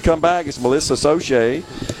way. When we come back, it's Melissa Soche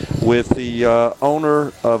with the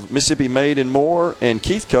owner of Mississippi Made and More and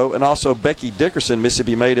Keith Co., and also Becky Dickerson,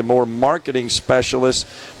 Mississippi Made and More marketing specialist.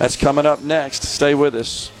 That's coming up next. Stay with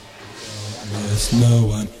us. There's no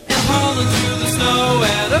one. Rolling through the snow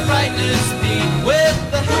at a frightening speed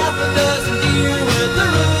with a half a dozen deer with a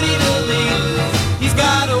Rudy to lead. He's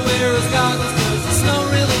got to wear his goggles because the snow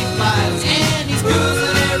really flies, and he's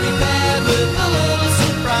cruising every pad with a little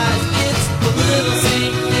surprise. It's the little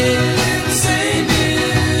Saint Nick.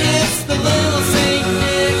 It's the little Saint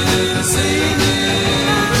Nick. Saint Nick.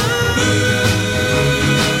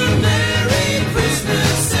 Merry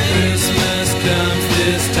Christmas. Christmas comes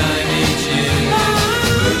this time each year.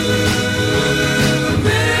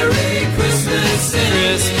 Merry Christmas.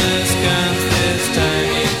 Christmas comes this time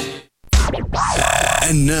each year.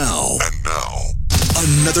 And now,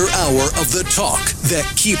 another hour of the talk that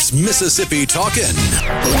keeps Mississippi talking.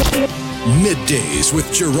 Middays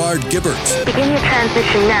with Gerard Gibert. Begin your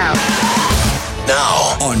transition now.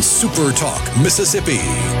 Now on SuperTalk Mississippi.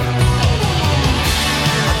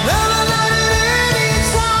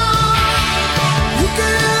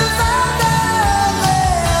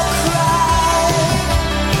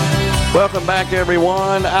 Welcome back,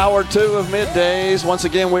 everyone. Hour 2 of Middays. Once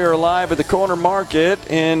again, we are live at the Corner Market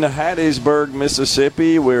in Hattiesburg,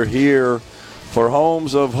 Mississippi. We're here for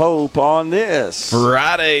Homes of Hope on this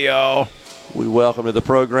Friday, y'all. We welcome to the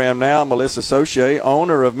program now Melissa Soche,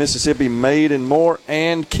 owner of Mississippi Made and More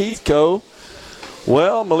and Keith Co.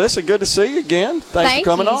 Well, Melissa, good to see you again. Thanks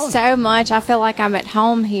for coming on. Thank you so much. I feel like I'm at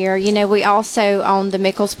home here. You know, we also own the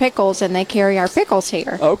Mickles Pickles, and they carry our pickles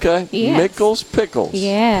here. Okay. Yes. Mickles Pickles.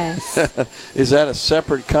 Yes. Is that a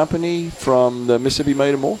separate company from the Mississippi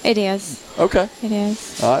Made and More? It is. Okay. It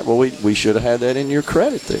is. All right. Well, we should have had that in your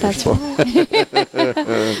credit there. That's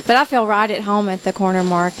right. But I feel right at home at the Corner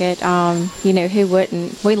Market. You know, who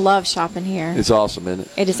wouldn't? We love shopping here. It's awesome, isn't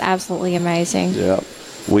it? It is absolutely amazing. Yeah.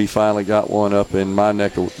 We finally got one up in my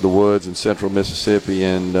neck of the woods in central Mississippi,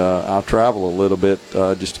 and I'll travel a little bit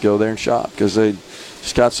just to go there and shop because they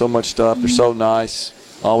just got so much stuff. They're so nice,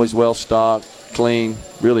 always well-stocked, clean,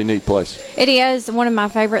 really neat place. It is. One of my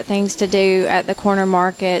favorite things to do at the Corner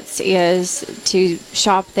Markets is to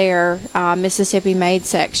shop their Mississippi-made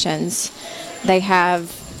sections. They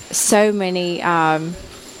have so many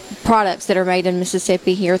products that are made in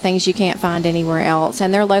Mississippi here, things you can't find anywhere else,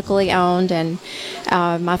 and they're locally owned. And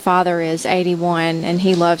my father is 81, and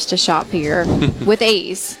he loves to shop here with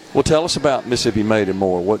ease. Well, tell us about Mississippi Made and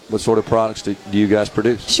More. What sort of products do you guys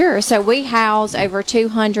produce? Sure. So we house over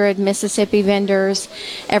 200 Mississippi vendors,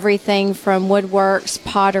 everything from woodworks,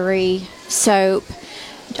 pottery, soap,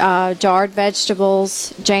 jarred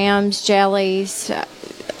vegetables, jams, jellies,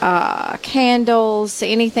 candles,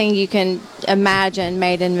 anything you can imagine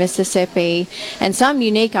made in Mississippi, and some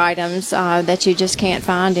unique items that you just can't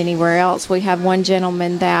find anywhere else. We have one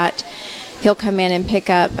gentleman that he'll come in and pick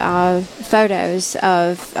up photos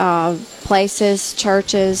of places,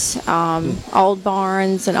 churches, old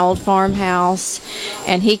barns, an old farmhouse,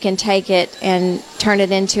 and he can take it and turn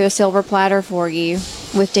it into a silver platter for you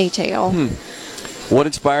with detail. What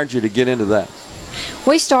inspired you to get into that?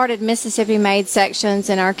 We started Mississippi-made sections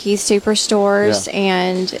in our Keith Superstores,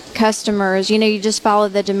 and customers, you know, you just follow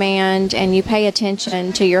the demand and you pay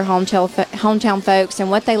attention to your hometown folks and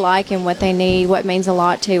what they like and what they need, what means a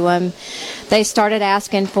lot to them. They started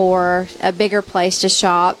asking for a bigger place to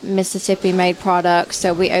shop Mississippi-made products,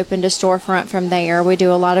 so we opened a storefront from there. We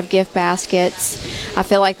do a lot of gift baskets. I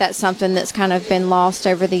feel like that's something that's kind of been lost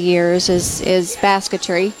over the years is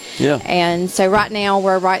basketry. Yeah. And so right now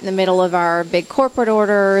we're right in the middle of our big corporate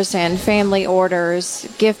orders and family orders,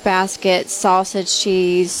 gift baskets, sausage,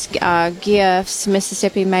 cheese, gifts,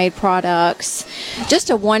 Mississippi-made products. Just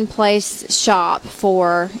a one-place shop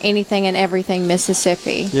for anything and everything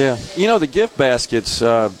Mississippi. Yeah. You know, the gift baskets,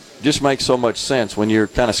 just makes so much sense when you're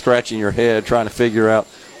kind of scratching your head trying to figure out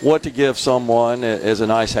what to give someone as a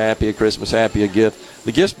nice happy, a Christmas happy, a gift.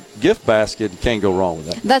 The gift basket, can't go wrong with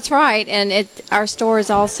that. That's right, and our store is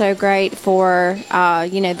also great for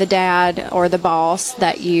the dad or the boss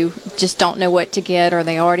that you just don't know what to get, or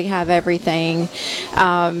they already have everything.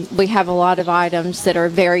 We have a lot of items that are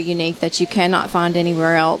very unique that you cannot find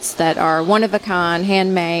anywhere else, that are one of a kind,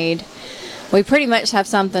 handmade. We pretty much have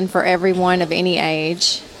something for everyone of any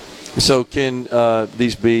age. So can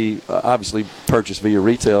these be obviously purchased via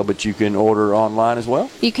retail, but you can order online as well?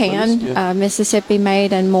 You can. Mississippi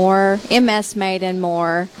Made and More,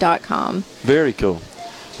 msmadeandmore.com. Very cool.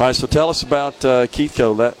 All right, so tell us about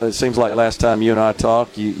Keithco. It seems like last time you and I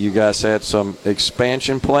talked, you guys had some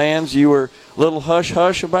expansion plans. You were a little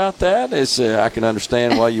hush-hush about that. I can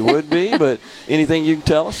understand why you would be, but anything you can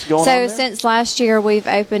tell us going on there? So since last year, we've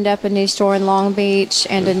opened up a new store in Long Beach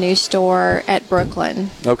and a new store at Brooklyn.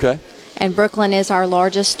 Okay. And Brooklyn is our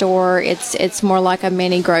largest store. It's more like a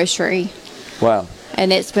mini grocery. Wow.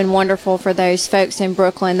 And it's been wonderful for those folks in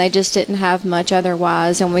Brooklyn. They just didn't have much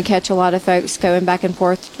otherwise, and we catch a lot of folks going back and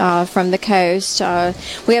forth from the coast.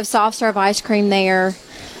 We have soft serve ice cream there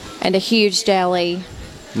and a huge deli.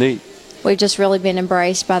 Neat. We've just really been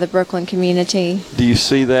embraced by the Brooklyn community. Do you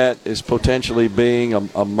see that as potentially being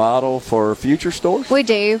a model for future stores? We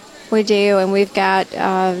do, and we've got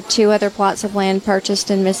 2 other plots of land purchased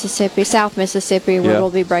in Mississippi, South Mississippi, where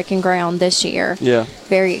we'll be breaking ground this year. Yeah.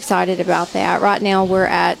 Very excited about that. Right now we're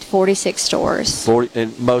at 46 stores. 40,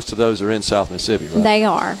 and most of those are in South Mississippi, right? They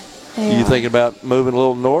are. You thinking about moving a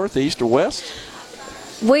little north, east, or west?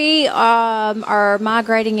 We are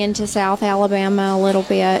migrating into South Alabama a little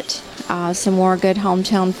bit. Some more good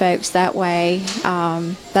hometown folks that way.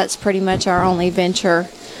 That's pretty much our only venture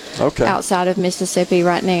outside of Mississippi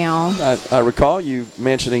right now. I recall you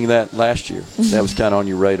mentioning that last year. Mm-hmm. That was kind of on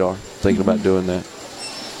your radar, thinking about doing that.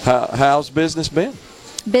 How's business been?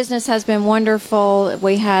 Business has been wonderful.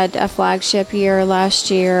 We had a flagship year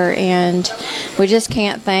last year, and we just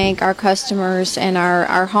can't thank our customers and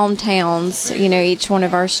our hometowns. Each one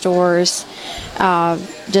of our stores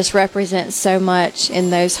just represents so much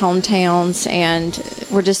in those hometowns, and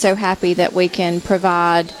we're just so happy that we can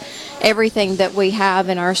provide everything that we have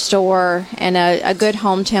in our store and a good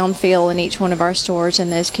hometown feel in each one of our stores in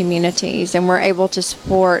those communities. And we're able to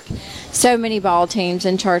support so many ball teams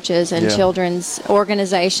and churches and children's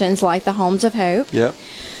organizations like the Homes of Hope. Yep.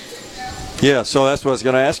 Yeah, so that's what I was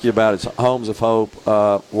going to ask you about. It's Homes of Hope.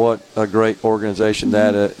 What a great organization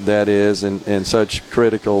that is, and such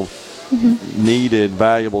critical, needed,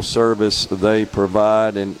 valuable service they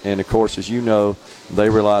provide. And of course, as you know, they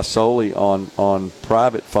rely solely on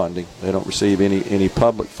private funding. They don't receive any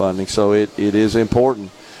public funding. So it is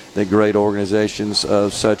important that great organizations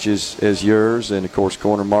such as yours, and of course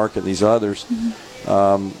Corner Market and these others,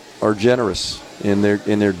 are generous in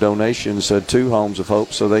their donations to Homes of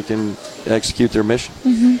Hope, so they can execute their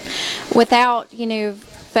mission. Without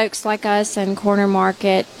folks like us and Corner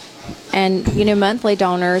Market and monthly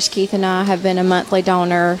donors, Keith and I have been a monthly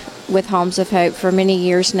donor with Homes of Hope for many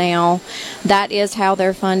years now. That is how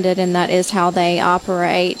they're funded, and that is how they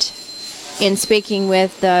operate. In speaking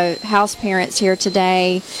with the house parents here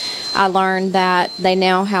today, I learned that they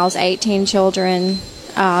now house 18 children,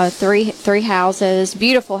 three houses,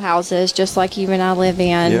 beautiful houses, just like you and I live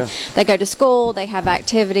in. Yeah. They go to school, they have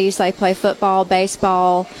activities, they play football,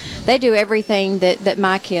 baseball. They do everything that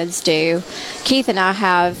my kids do. Keith and I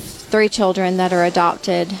have 3 children that are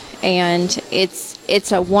adopted, and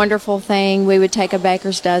it's a wonderful thing. We would take a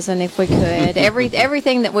baker's dozen if we could.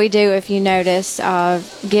 Everything that we do, if you notice,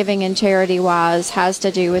 giving and charity-wise, has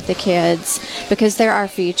to do with the kids, because they're our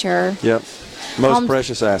future. Yep. Most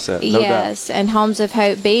precious asset, no doubt. Yes, and Homes of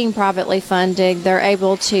Hope being privately funded, they're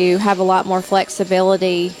able to have a lot more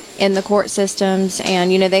flexibility in the court systems, and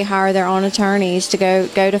they hire their own attorneys to go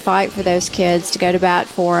to fight for those kids, to go to bat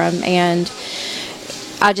for them, and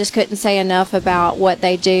I just couldn't say enough about what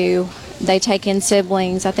they do. They take in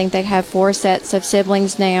siblings. I think they have 4 sets of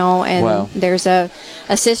siblings now, and there's a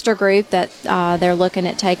sister group that they're looking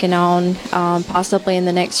at taking on possibly in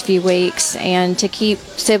the next few weeks. And to keep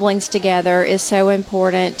siblings together is so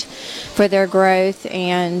important for their growth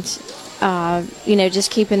and,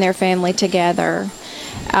 just keeping their family together.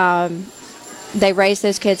 They raise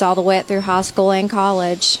those kids all the way up through high school and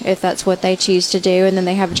college, if that's what they choose to do. And then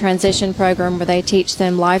they have a transition program where they teach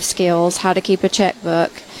them life skills, how to keep a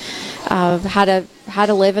checkbook, how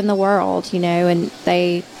to live in the world, and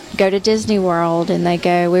they go to Disney World, and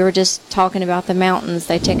we were just talking about the mountains.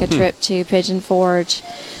 They take a trip to Pigeon Forge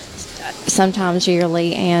sometimes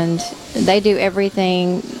yearly, and they do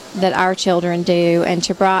everything that our children do, and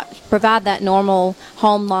to provide that normal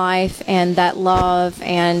home life and that love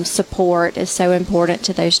and support is so important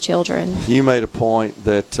to those children. You made a point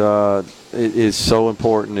that it is so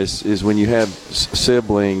important is when you have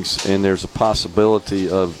siblings and there's a possibility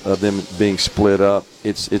of them being split up,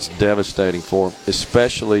 it's devastating for them,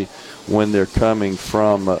 especially when they're coming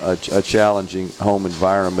from a challenging home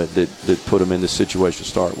environment that put them in this situation to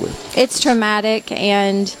start with. It's traumatic,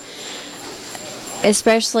 and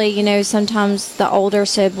especially, sometimes the older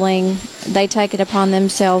sibling, they take it upon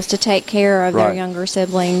themselves to take care of their younger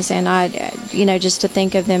siblings, and just to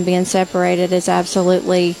think of them being separated is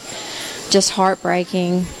absolutely just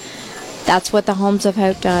heartbreaking. That's what the Homes of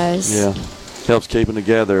Hope does. Yeah. Helps keep them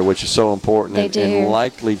together, which is so important, and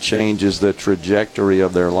likely changes the trajectory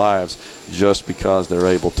of their lives just because they're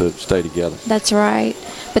able to stay together. That's right.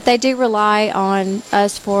 But they do rely on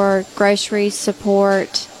us for grocery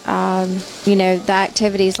support, the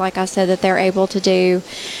activities, like I said, that they're able to do,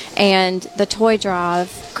 and the toy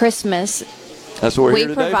drive, Christmas. That's what we're here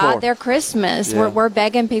today for. We provide their Christmas. Yeah. We're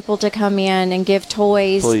begging people to come in and give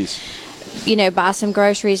toys. Please. Buy some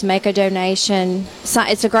groceries, make a donation.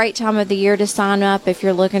 It's a great time of the year to sign up if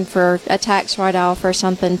you're looking for a tax write-off or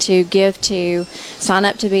something to give to. Sign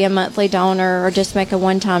up to be a monthly donor or just make a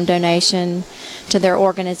one-time donation to their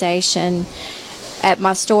organization. At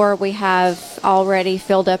my store, we have already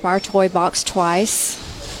filled up our toy box twice.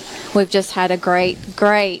 We've just had a great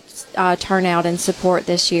turnout and support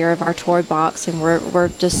this year of our toy box, and we're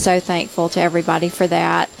just so thankful to everybody for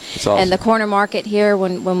that. That's awesome. And the corner market here,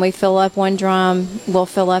 when we fill up one drum, we'll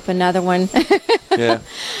fill up another one. Yeah.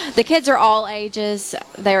 The kids are all ages.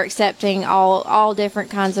 They're accepting all different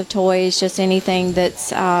kinds of toys, just anything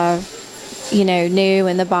that's new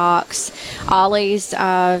in the box. Ollie's,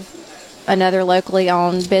 another locally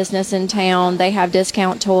owned business in town, they have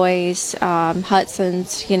discount toys.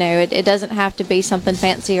 Hudson's, it doesn't have to be something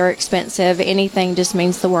fancy or expensive. Anything just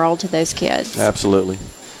means the world to those kids. Absolutely.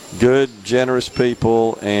 Good, generous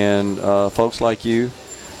people, and folks like you,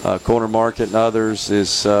 Corner Market and others,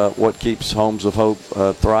 is what keeps Homes of Hope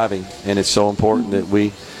thriving, and it's so important that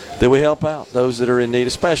we help out those that are in need,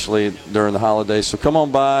 especially during the holidays. So come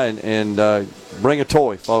on by and bring a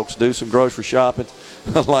toy, folks. Do some grocery shopping.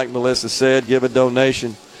 Like Melissa said, give a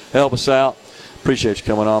donation, help us out. Appreciate you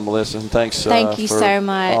coming on, Melissa, and thanks. Thank you for so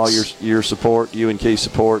much. All your support, you and Keith's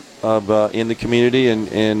support of in the community,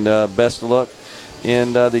 and best of luck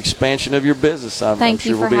in the expansion of your business. Thank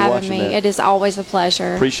you for having me. That. It is always a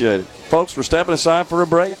pleasure. Appreciate it, folks. We're stepping aside for a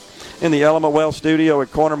break in the Element Well studio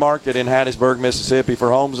at Corner Market in Hattiesburg, Mississippi, for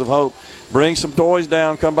Homes of Hope. Bring some toys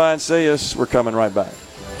down. Come by and see us. We're coming right back.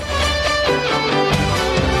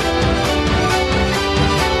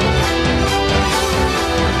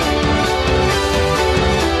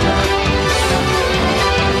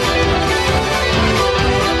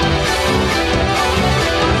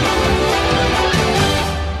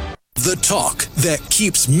 The talk that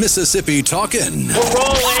keeps Mississippi talking. We're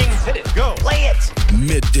rolling. Hit it. Go. Play it.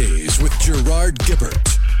 Middays with Gerard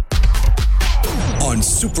Gibert on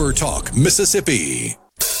SuperTalk Mississippi.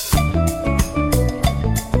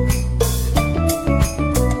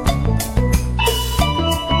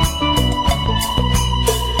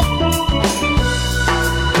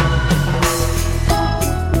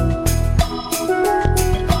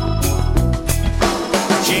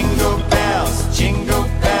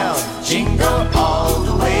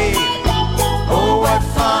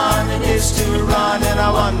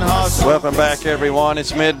 Welcome back, everyone.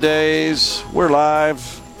 It's Middays. We're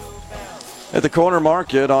live at the Corner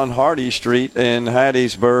Market on Hardy Street in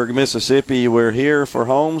Hattiesburg, Mississippi. We're here for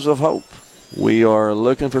Homes of Hope. We are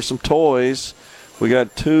looking for some toys. We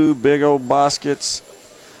got two big old boxes,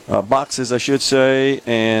 I should say,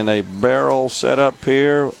 and a barrel set up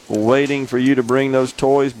here waiting for you to bring those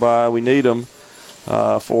toys by. We need them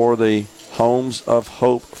for the Homes of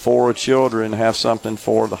Hope for children. Have something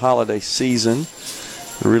for the holiday season.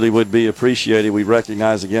 Really would be appreciated. We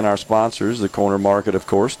recognize again our sponsors, the Corner Market, of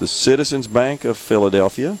course, the Citizens Bank of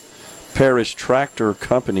Philadelphia, Parish Tractor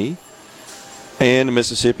Company, and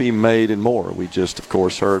Mississippi Made and More. We just, of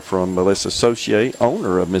course, heard from Melissa Saucier,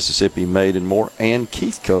 owner of Mississippi Made and More, and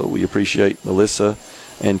Keith Co. We appreciate Melissa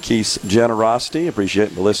and Keith's generosity.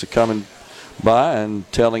 Appreciate Melissa coming by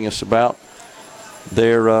and telling us about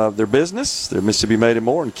their business, their Mississippi Made and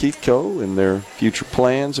More, and Keith Co. and their future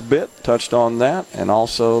plans a bit. Touched on that, and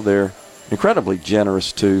also they're incredibly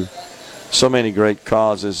generous to so many great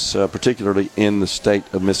causes, particularly in the state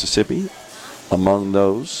of Mississippi. Among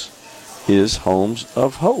those is Homes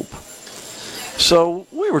of Hope. So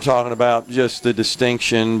we were talking about just the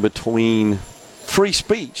distinction between free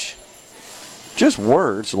speech just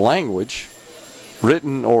words, language,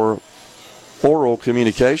 written or oral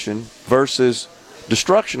communication versus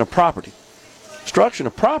destruction of property. Destruction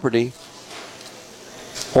of property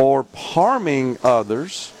or harming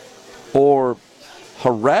others or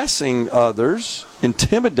harassing others,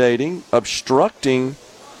 intimidating, obstructing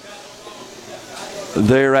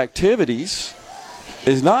their activities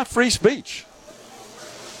is not free speech.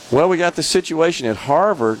 Well, we got the situation at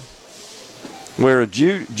Harvard where a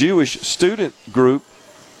Jewish student group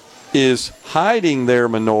is hiding their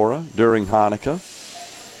menorah during Hanukkah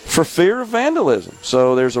for fear of vandalism.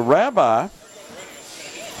 So there's a rabbi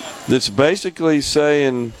that's basically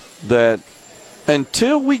saying that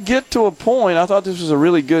until we get to a point, I thought this was a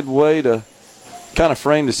really good way to kind of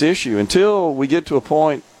frame this issue, until we get to a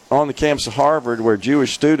point on the campus of Harvard where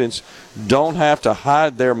Jewish students don't have to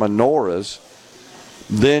hide their menorahs,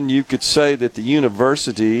 then you could say that the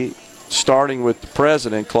university, starting with the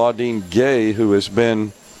president, Claudine Gay, who has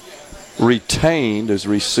been retained, has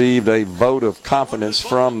received a vote of confidence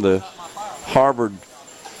from the Harvard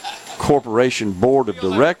Corporation Board of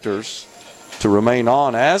Directors to remain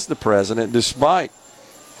on as the president, despite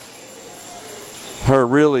her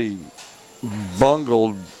really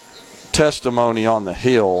bungled testimony on the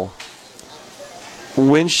Hill.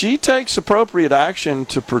 When she takes appropriate action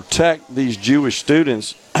to protect these Jewish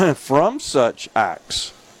students from such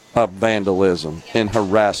acts of vandalism and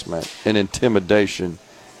harassment and intimidation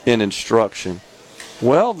and instruction,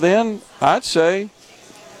 well, then I'd say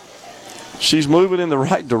she's moving in the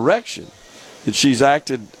right direction, that she's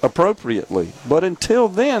acted appropriately. But until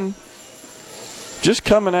then, just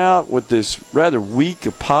coming out with this rather weak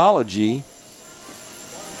apology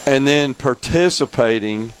and then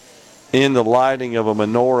participating in the lighting of a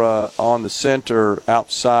menorah on the center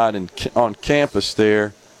outside and on campus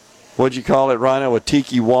there, what'd you call it, Rhino, a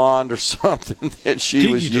tiki wand or something that she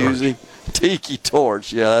was using? Tiki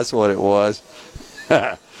torch, yeah, that's what it was.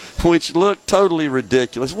 Which looked totally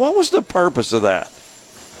ridiculous. What was the purpose of that?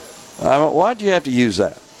 Why'd you have to use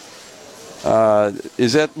that?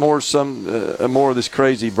 Is that more of this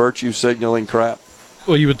crazy virtue signaling crap?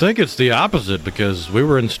 Well, you would think it's the opposite, because we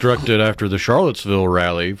were instructed after the Charlottesville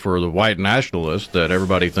rally for the white nationalists that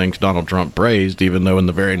everybody thinks Donald Trump praised, even though in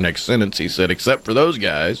the very next sentence he said, except for those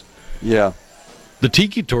guys. Yeah. The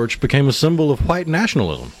tiki torch became a symbol of white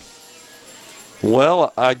nationalism.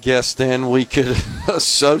 Well, I guess then we could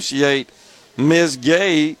associate Ms.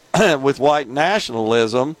 Gay with white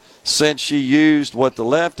nationalism, since she used what the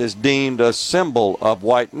left has deemed a symbol of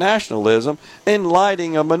white nationalism in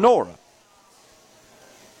lighting a menorah.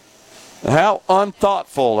 How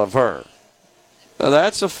unthoughtful of her.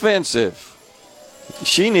 That's offensive.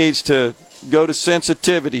 She needs to go to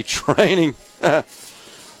sensitivity training.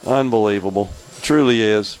 Unbelievable. Truly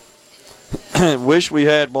is. Wish we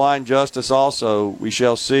had blind justice also. We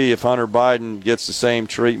shall see if Hunter Biden gets the same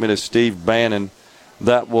treatment as Steve Bannon.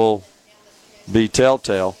 That will be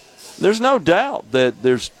telltale. There's no doubt that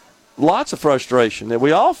there's lots of frustration that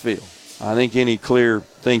we all feel. I think any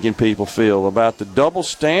clear-thinking people feel about the double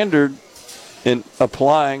standard in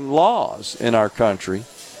applying laws in our country.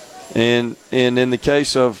 And in the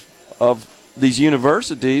case of these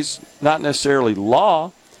universities, not necessarily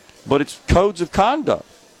law, but it's codes of conduct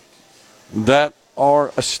that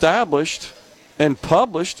are established and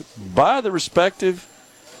published by the respective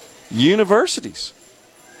universities.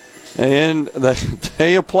 And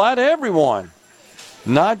they apply to everyone,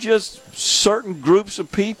 not just certain groups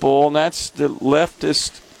of people, and that's the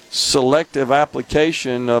leftist selective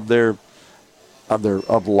application of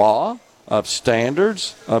of law, of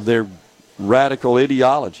standards, of their radical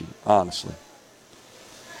ideology, honestly.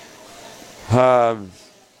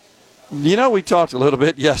 We talked a little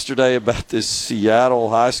bit yesterday about this Seattle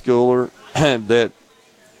high schooler that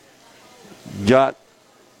got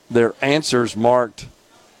their answers marked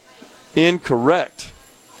incorrect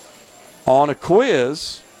on a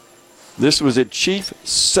quiz. This was at Chief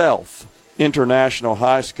Sealth International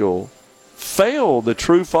High School. Failed the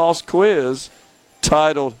true-false quiz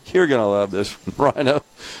titled, you're going to love this one, Rhino,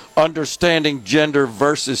 Understanding Gender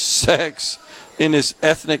versus Sex in his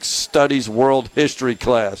Ethnic Studies World History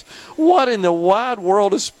class. What in the wide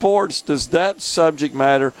world of sports does that subject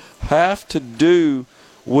matter have to do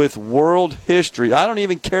with world history? I don't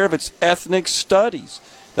even care if it's ethnic studies.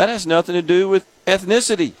 That has nothing to do with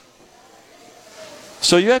ethnicity.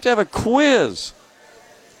 So you have to have a quiz.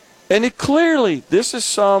 And this is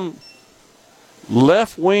some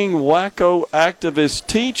left-wing wacko activist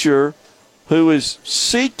teacher who is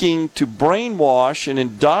seeking to brainwash and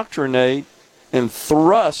indoctrinate and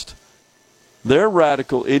thrust their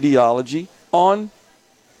radical ideology on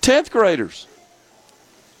 10th graders.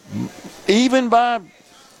 even by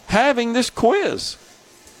having this quiz.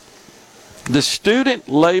 The student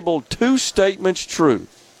labeled 2 statements true.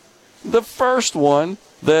 The first one,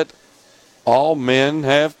 that all men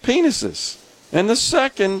have penises. And the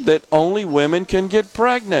second, that only women can get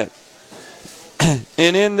pregnant.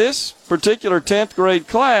 And in this particular 10th grade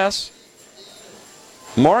class,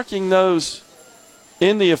 marking those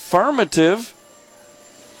in the affirmative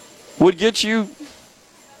would get you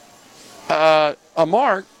a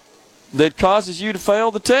mark that causes you to fail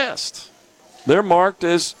the test. They're marked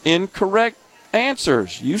as incorrect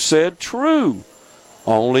answers. You said true.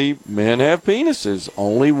 Only men have penises.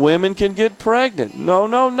 Only women can get pregnant. No,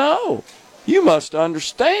 no, no. You must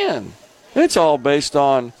understand. It's all based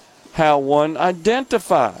on how one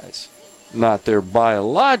identifies, not their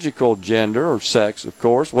biological gender or sex, of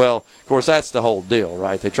course. Well, of course, that's the whole deal,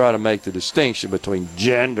 right? They try to make the distinction between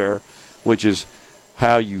gender, which is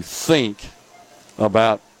how you think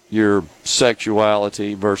about your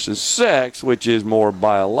sexuality, versus sex, which is more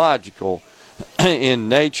biological in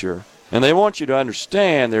nature. And they want you to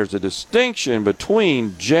understand there's a distinction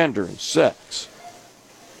between gender and sex.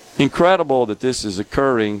 Incredible that this is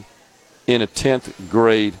occurring in a 10th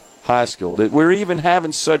grade high school, that we're even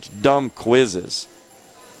having such dumb quizzes.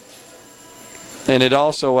 And it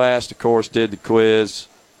also asked, of course, did the quiz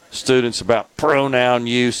students about pronoun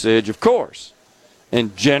usage, of course,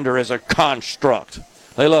 and gender as a construct.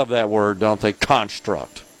 They love that word, don't they?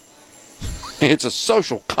 Construct. It's a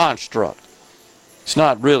social construct. It's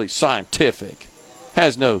not really scientific.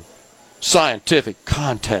 Has no scientific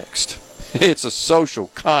context. It's a social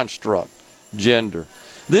construct, gender.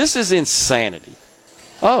 This is insanity.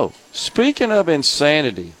 Oh, speaking of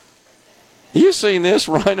insanity, you seen this,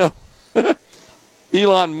 Rhino?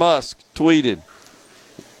 Elon Musk tweeted.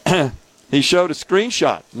 He showed a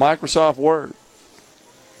screenshot, Microsoft Word.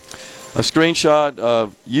 A screenshot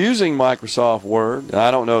of using Microsoft Word.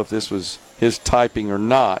 I don't know if this was his typing or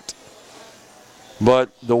not, but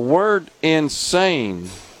the word insane,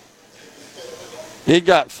 it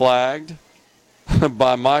got flagged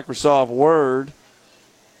by Microsoft Word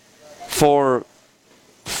for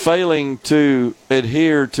failing to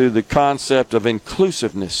adhere to the concept of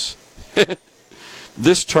inclusiveness.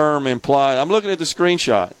 This term implies, I'm looking at the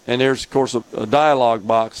screenshot, and there's, of course, a dialog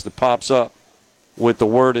box that pops up with the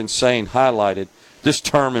word insane highlighted. This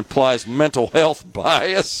term implies mental health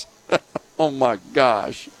bias. Oh, my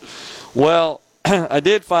gosh. Well, I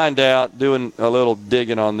did find out, doing a little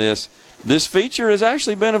digging on this, this feature has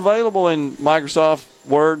actually been available in Microsoft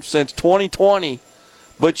Word since 2020,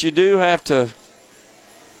 but you do have to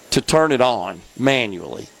turn it on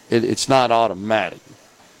manually. It's not automatic.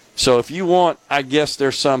 So if you want, I guess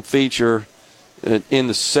there's some feature in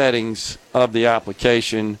the settings of the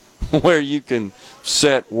application where you can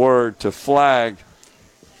set Word to flag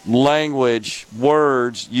language,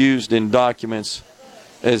 words used in documents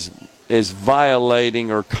as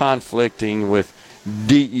violating or conflicting with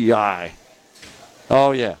DEI.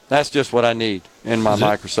 Oh, yeah, that's just what I need in my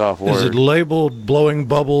Microsoft Word. Is it labeled blowing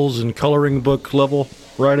bubbles and coloring book level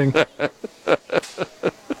writing?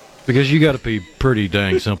 Because you got to be pretty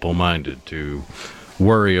dang simple-minded to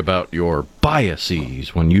worry about your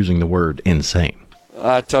biases when using the word insane.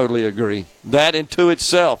 I totally agree. That into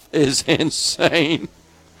itself is insane.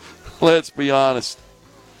 Let's be honest.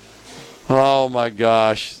 Oh, my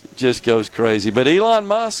gosh. It just goes crazy. But Elon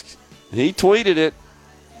Musk, he tweeted it.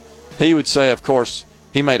 He would say, of course,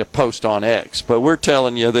 he made a post on X, but we're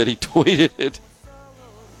telling you that he tweeted it.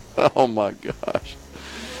 Oh, my gosh.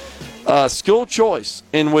 School choice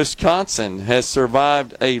in Wisconsin has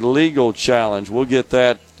survived a legal challenge. We'll get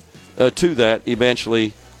that to that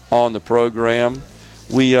eventually on the program.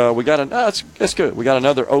 We got that's good. We got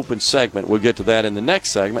another open segment. We'll get to that in the next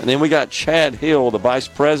segment. And then we got Chad Hill, the vice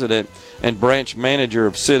president and branch manager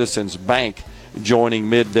of Citizens Bank, joining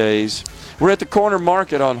Middays. We're at the corner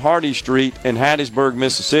market on Hardy Street in Hattiesburg,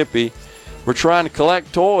 Mississippi. We're trying to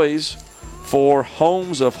collect toys for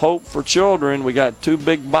Homes of Hope for Children. We got 2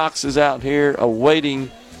 big boxes out here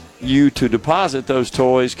awaiting you to deposit those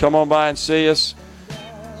toys. Come on by and see us.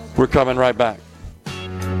 We're coming right back.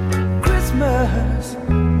 Christmas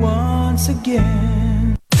once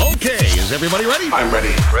again. Okay, is everybody ready? I'm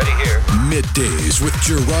ready. Ready here. Middays with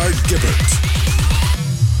Gerard Gibert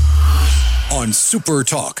on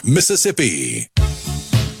SuperTalk Mississippi.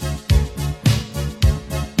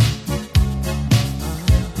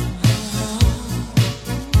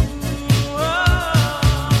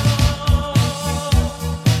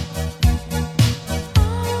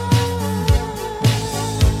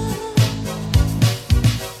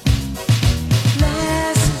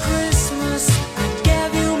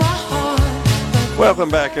 Welcome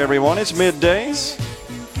back, everyone. It's Middays.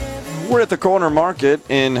 We're at the corner market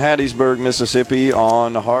in Hattiesburg, Mississippi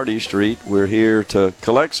on Hardy Street. We're here to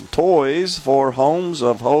collect some toys for Homes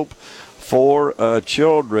of Hope for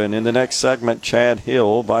Children. In the next segment, Chad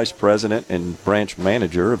Hill, Vice President and Branch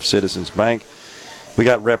Manager of Citizens Bank. We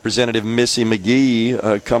got Representative Missy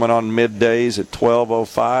McGee coming on Middays at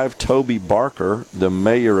 12:05. Toby Barker, the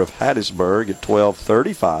Mayor of Hattiesburg, at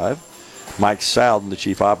 12:35. Mike Sowden, the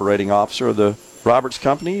Chief Operating Officer of the Roberts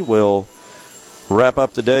Company, will wrap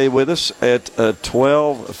up the day with us at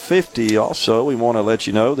 12:50. Also, we want to let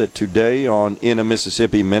you know that today on In a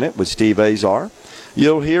Mississippi Minute with Steve Azar,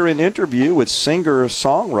 you'll hear an interview with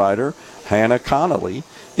singer-songwriter Hannah Connolly.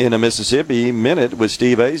 In a Mississippi Minute with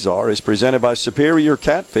Steve Azar is presented by Superior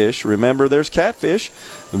Catfish. Remember, there's catfish,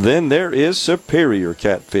 then there is Superior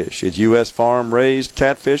Catfish. It's U.S. farm-raised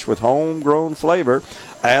catfish with homegrown flavor.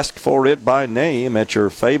 Ask for it by name at your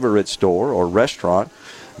favorite store or restaurant.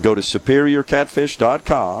 Go to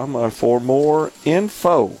superiorcatfish.com for more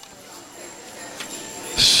info.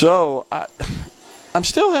 So, I'm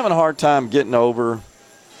still having a hard time getting over,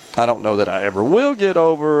 I don't know that I ever will get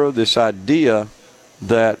over, this idea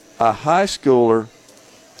that a high schooler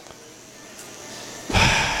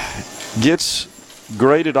gets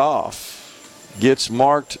graded off, gets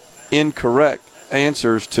marked incorrect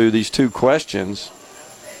answers to these two questions,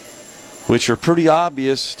 which are pretty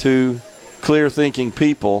obvious to clear-thinking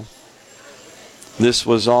people. This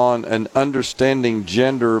was on an understanding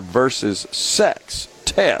gender versus sex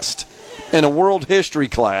test in a world history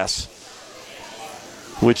class,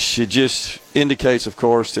 which it just indicates, of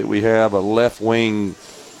course, that we have a left-wing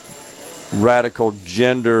radical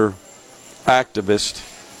gender activist.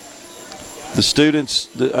 The students,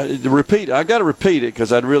 I got to repeat it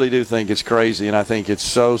because I really do think it's crazy, and I think it's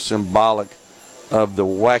so symbolic of the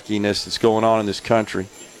wackiness that's going on in this country.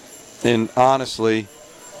 And honestly,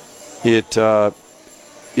 it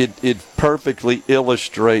perfectly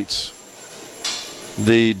illustrates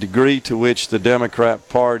the degree to which the Democrat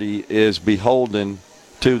Party is beholden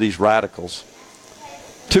to these radicals.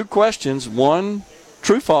 Two questions, one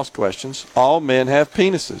true-false questions. All men have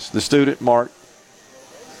penises. The student marked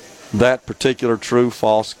that particular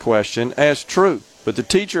true-false question as true. But the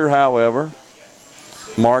teacher, however,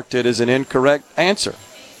 marked it as an incorrect answer.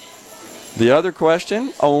 The other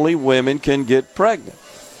question, only women can get pregnant.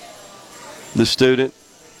 The student,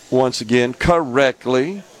 once again,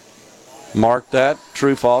 correctly marked that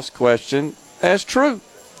true-false question as true.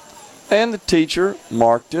 And the teacher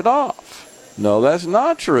marked it off. No, that's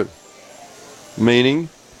not true. Meaning,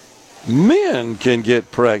 men can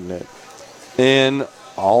get pregnant. And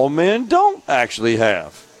all men don't actually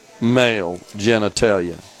have male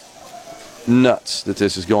genitalia. Nuts that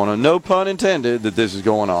this is going on. No pun intended that this is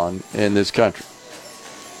going on in this country.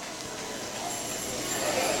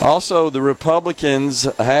 Also, the Republicans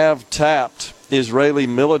have tapped Israeli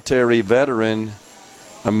military veteran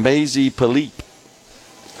Mazi Pilip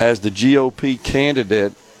as the GOP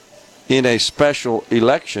candidate in a special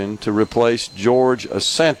election to replace George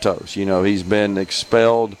Santos. You know, he's been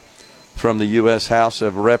expelled from the U.S. House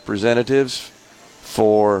of Representatives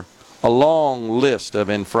for a long list of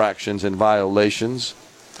infractions and violations.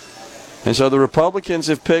 And so the Republicans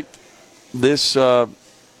have picked this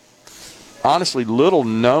honestly little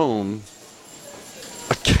known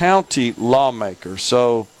a county lawmaker.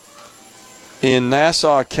 So in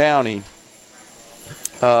Nassau County,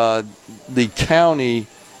 the county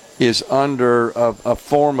is under a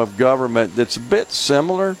form of government that's a bit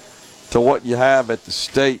similar to what you have at the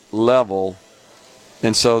state level.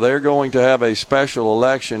 And so they're going to have a special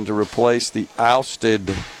election to replace the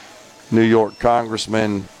ousted New York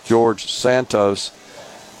Congressman George Santos.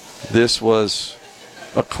 This was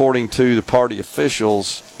according to the party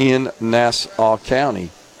officials in Nassau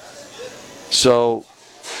County. So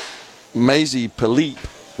Mazi Pilip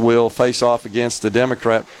will face off against the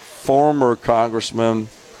Democrat former Congressman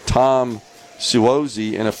Tom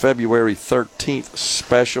Suozzi in a February 13th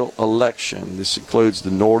special election. This includes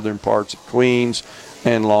the northern parts of Queens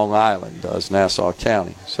and Long Island, does Nassau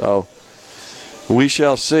County. So we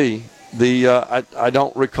shall see. I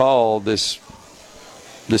don't recall this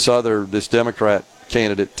Democrat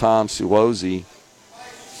candidate, Tom Suozzi.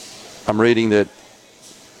 I'm reading that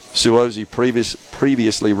Suozzi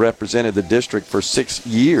previously represented the district for 6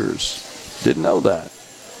 years. Didn't know that.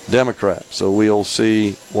 Democrat. So we'll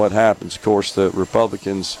see what happens. Of course, the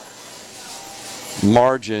Republicans'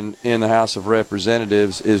 margin in the House of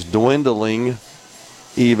Representatives is dwindling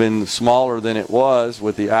even smaller than it was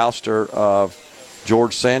with the ouster of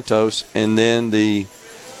George Santos and then the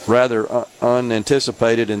rather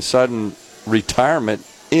unanticipated and sudden retirement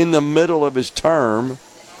in the middle of his term,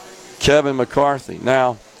 Kevin McCarthy.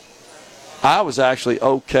 Now, I was actually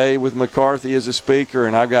okay with McCarthy as a speaker,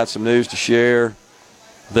 and I've got some news to share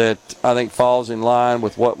that I think falls in line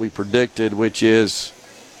with what we predicted, which is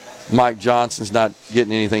Mike Johnson's not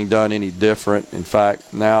getting anything done any different. In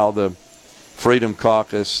fact, now the Freedom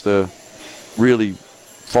Caucus, the really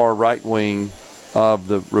far right wing of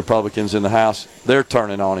the Republicans in the House, they're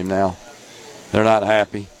turning on him now. They're not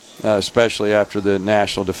happy, especially after the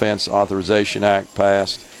National Defense Authorization Act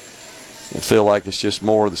passed. I feel like it's just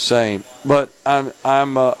more of the same. But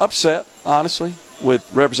I'm upset, honestly, with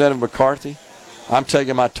Representative McCarthy. I'm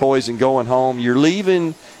taking my toys and going home. You're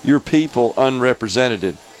leaving your people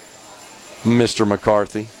unrepresented, Mr.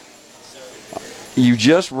 McCarthy. You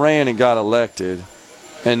just ran and got elected,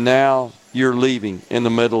 and now you're leaving in the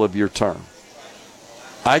middle of your term.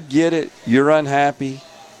 I get it. You're unhappy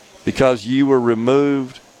because you were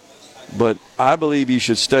removed, but I believe you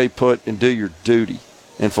should stay put and do your duty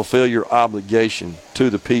and fulfill your obligation to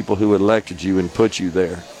the people who elected you and put you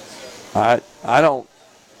there. I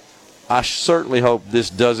certainly hope this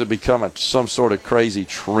doesn't become some sort of crazy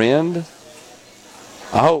trend.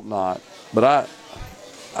 I hope not, but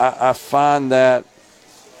I find that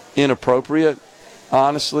inappropriate,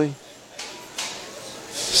 honestly.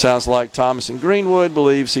 Sounds like Thomas in Greenwood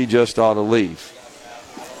believes he just ought to leave.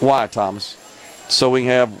 Why, Thomas? So we can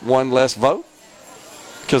have one less vote?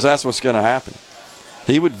 Because that's what's going to happen.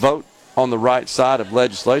 He would vote on the right side of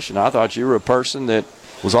legislation. I thought you were a person that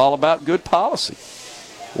was all about good policy.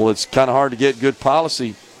 Well, it's kind of hard to get good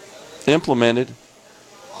policy implemented,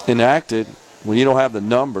 enacted, when you don't have the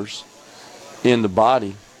numbers in the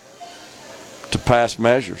body to pass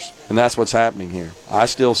measures. And that's what's happening here. I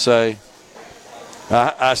still say,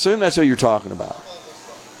 I assume that's who you're talking about.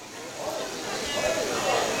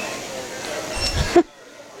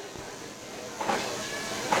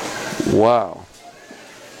 Wow.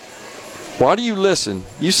 Why do you listen?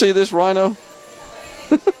 You see this, Rhino?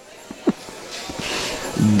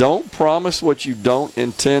 Don't promise what you don't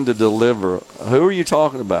intend to deliver. Who are you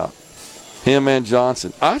talking about? Him and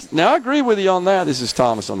Johnson. Now, I agree with you on that. This is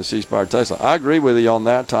Thomas on the C Spire Tesla. I agree with you on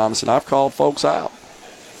that, Thomas, and I've called folks out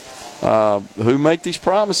who make these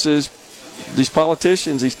promises, these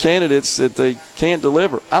politicians, these candidates that they can't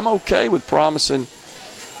deliver. I'm okay with promising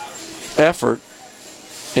effort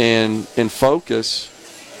and focus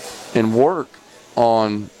and work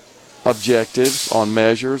on objectives, on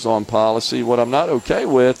measures, on policy. What I'm not okay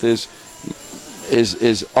with is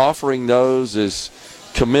offering those as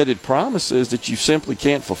committed promises that you simply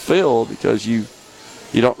can't fulfill because you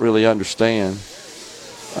don't really understand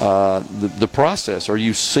the process, or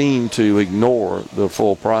you seem to ignore the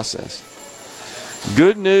full process.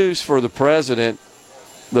 Good news for the president,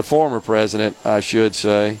 the former president, I should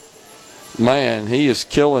say. Man, he is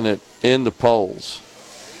killing it in the polls.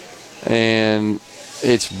 And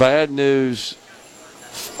it's bad news,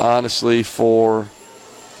 honestly, for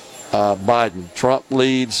Biden. Trump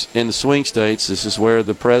leads in the swing states. This is where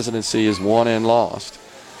the presidency is won and lost.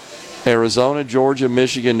 Arizona, Georgia,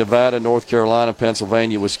 Michigan, Nevada, North Carolina,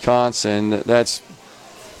 Pennsylvania, Wisconsin. That's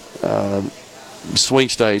swing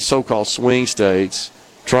states, so-called swing states.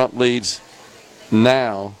 Trump leads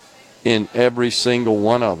now in every single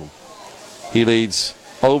one of them. He leads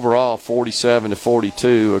overall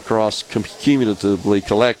 47-42 across cumulatively,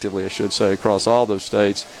 collectively, I should say, across all those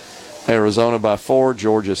states. Arizona by 4,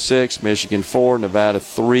 Georgia 6, Michigan 4, Nevada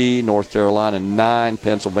 3, North Carolina 9,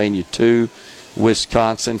 Pennsylvania 2,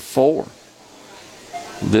 Wisconsin 4.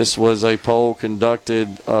 This was a poll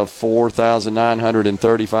conducted of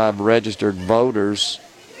 4,935 registered voters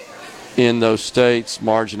in those states.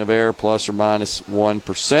 Margin of error plus or minus 1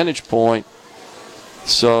 percentage point.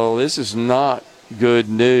 So this is not good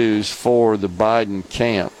news for the Biden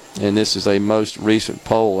camp. And this is a most recent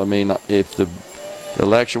poll. I mean, if the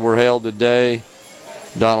election were held today,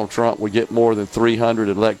 Donald Trump would get more than 300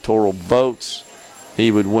 electoral votes. He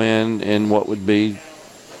would win in what would be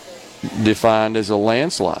defined as a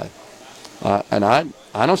landslide. And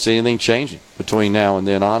I don't see anything changing between now and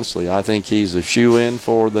then, honestly. I think he's a shoo-in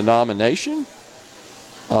for the nomination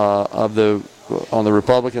on the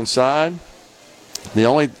Republican side.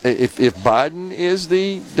 If Biden is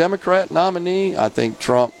the Democrat nominee, I think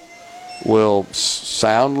Trump will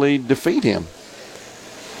soundly defeat him.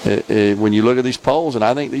 When you look at these polls, and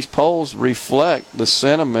I think these polls reflect the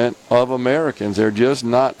sentiment of Americans. They're just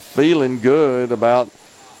not feeling good about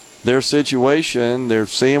their situation. They're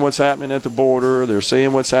seeing what's happening at the border. They're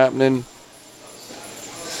seeing what's happening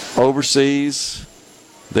overseas.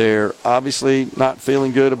 They're obviously not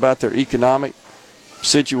feeling good about their economic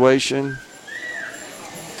situation.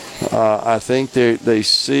 I think they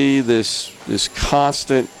see this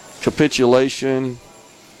constant capitulation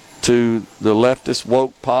to the leftist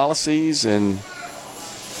woke policies, and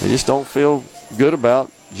they just don't feel good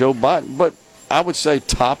about Joe Biden. But I would say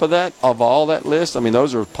top of all that list, I mean,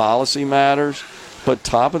 those are policy matters, but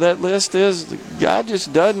top of that list is the guy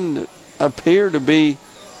just doesn't appear to be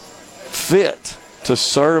fit to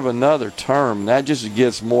serve another term. That just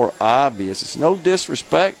gets more obvious. It's no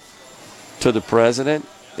disrespect to the president.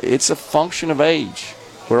 It's a function of age.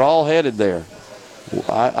 We're all headed there.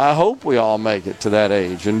 I hope we all make it to that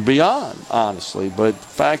age and beyond, honestly. But the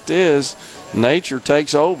fact is, nature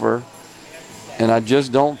takes over, and I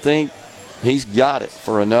just don't think he's got it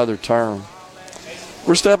for another term.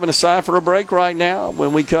 We're stepping aside for a break right now.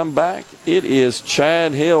 When we come back, it is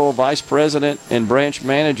Chad Hill, Vice President and Branch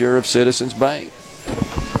Manager of Citizens Bank.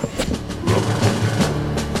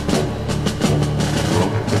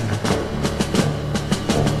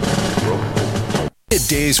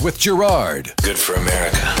 Middays with Gerard. Good for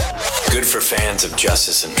America. Good for fans of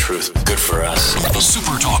justice and truth. Good for us.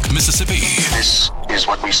 SuperTalk Mississippi. This is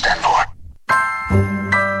what we stand for.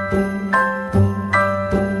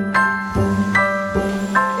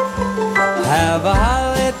 Have a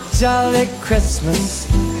holly jolly Christmas.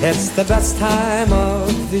 It's the best time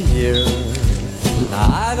of the year. Now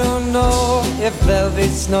I don't know if there'll be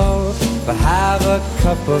snow, but have a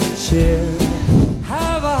cup of cheer.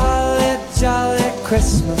 Have a holly jolly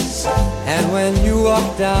Christmas, and when you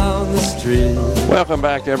walk down the street. Welcome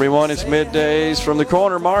back, everyone. It's Middays from the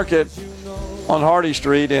Corner Market on Hardy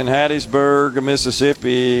Street in Hattiesburg,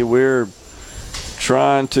 Mississippi. We're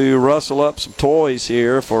trying to rustle up some toys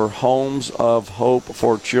here for Homes of Hope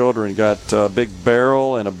for Children. Got a big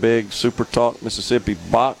barrel and a big SuperTalk Mississippi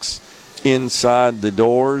box inside the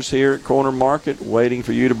doors here at Corner Market, waiting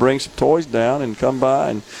for you to bring some toys down and come by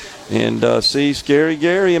and see Scary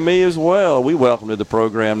Gary and me as well. We welcome to the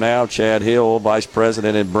program now Chad Hill, Vice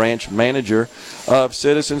President and Branch Manager of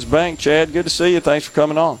Citizens Bank. Chad, good to see you. Thanks for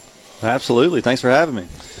coming on. Absolutely. Thanks for having me.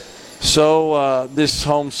 So this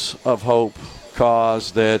Homes of Hope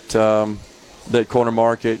cause that that Corner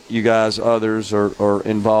Market, you guys, others are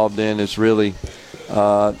involved in, is really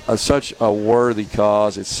such a worthy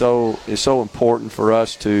cause. It's so important for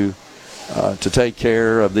us to take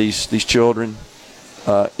care of these children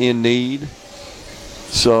in need.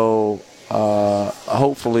 So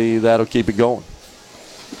hopefully that'll keep it going.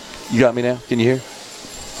 You got me now? Can you hear?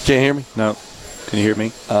 Can't hear me? No. Can you hear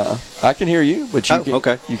me? I can hear you, but you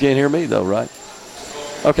okay. You can't hear me though, right?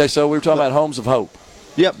 Okay, so we were talking about Homes of Hope.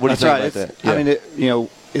 Yep, what do you think about that? Yeah. I mean,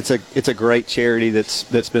 it's a great charity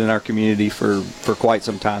that's been in our community for quite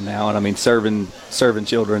some time now, and I mean serving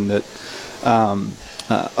children that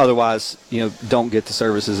otherwise don't get the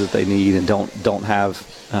services that they need and don't have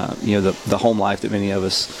the home life that many of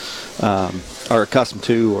us are accustomed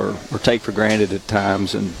to or take for granted at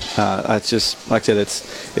times. And it's just, like I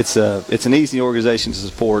said, it's an easy organization to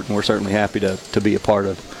support, and we're certainly happy to be a part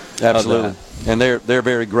of. Absolutely. Of that. And they're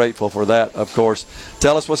very grateful for that, of course.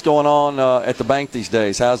 Tell us what's going on at the bank these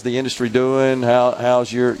days. How's the industry doing?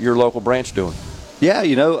 How's your local branch doing? Yeah,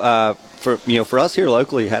 for us here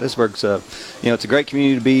locally, Hattiesburg's it's a great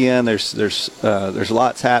community to be in. There's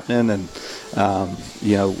lots happening, and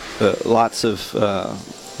lots of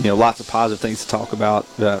positive things to talk about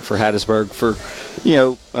for Hattiesburg.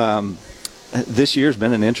 This year's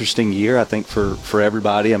been an interesting year, I think, for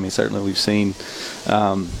everybody. I mean, certainly we've seen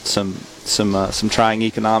some trying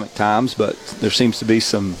economic times, but there seems to be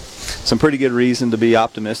some pretty good reason to be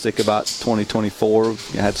optimistic about 2024. We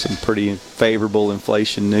had some pretty favorable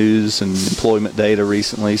inflation news and employment data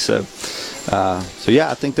recently, so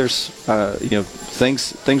yeah, I think there's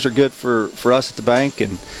things are good for us at the bank,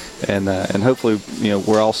 and hopefully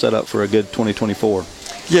we're all set up for a good 2024.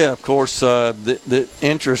 Yeah, of course, the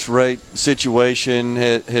interest rate situation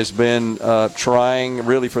has been trying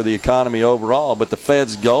really for the economy overall, but the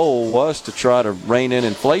Fed's goal was to try to rein in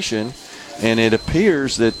inflation, and it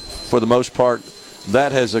appears that for the most part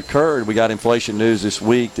that has occurred. We got inflation news this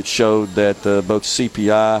week that showed that both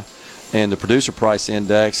CPI and the producer price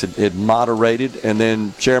index had moderated, and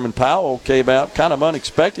then Chairman Powell came out kind of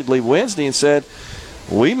unexpectedly Wednesday and said,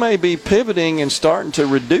 we may be pivoting and starting to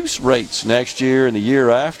reduce rates next year and the year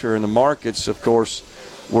after, and the markets, of course,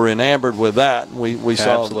 were enamored with that. We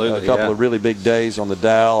saw a couple of really big days on the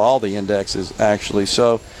Dow, all the indexes actually.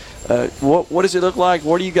 So what does it look like?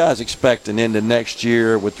 What are you guys expecting into next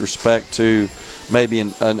year with respect to maybe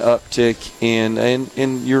an uptick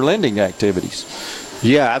in your lending activities?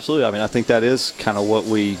 Yeah, absolutely. I mean, I think that is kind of what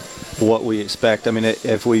we expect. I mean,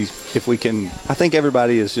 if we can, I think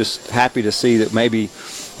everybody is just happy to see that maybe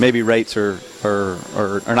maybe rates are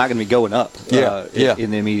not going to be going up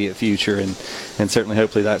in the immediate future, and certainly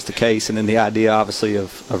hopefully that's the case. And then the idea obviously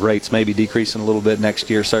of rates maybe decreasing a little bit next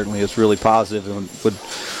year certainly is really positive and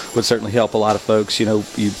would certainly help a lot of folks. You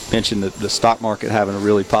mentioned the stock market having a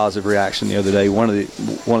really positive reaction the other day. One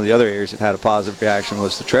of the other areas that had a positive reaction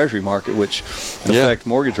was the Treasury market, which affect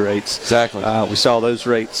mortgage rates. Exactly. We saw those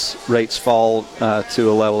rates fall to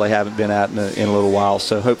a level they haven't been at in a little while.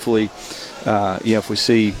 So hopefully, if we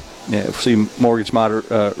see mortgage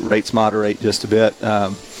rates moderate just a bit,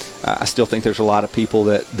 I still think there's a lot of people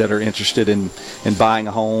that are interested in buying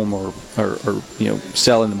a home or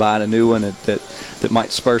selling and buying a new one that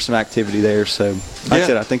might spur some activity there. So like I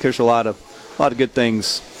said, I think there's a lot of good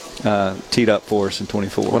things teed up for us in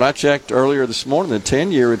 24. When I checked earlier this morning, the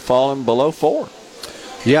 10-year had fallen below 4.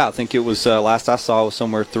 Yeah, I think it was last I saw was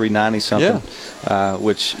somewhere 390 something,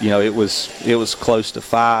 which it was close to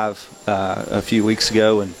 5 a few weeks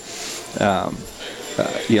ago, and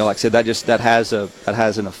like I said, that has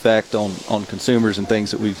an effect on consumers and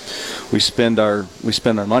things that we spend our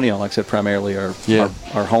money on. Like I said, primarily our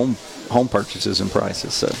home purchases and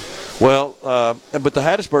prices. So. Well, but the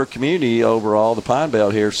Hattiesburg community overall, the Pine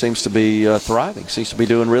Belt here, seems to be thriving. Seems to be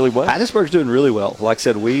doing really well. Hattiesburg's doing really well. Like I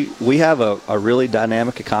said, we have a really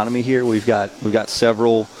dynamic economy here. We've got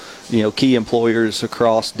several key employers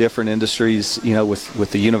across different industries.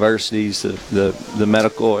 With the universities, the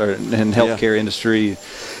medical and healthcare industry,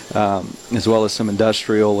 as well as some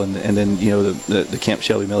industrial, and then the Camp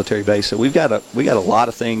Shelby military base. So we got a lot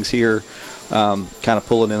of things here, kind of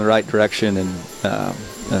pulling in the right direction, and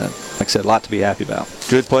like I said, a lot to be happy about.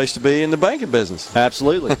 Good place to be in the banking business.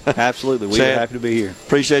 Absolutely. We are happy to be here.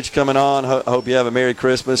 Appreciate you coming on. Hope you have a Merry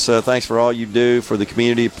Christmas. Thanks for all you do for the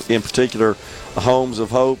community, in particular, Homes of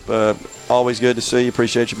Hope. Always good to see you.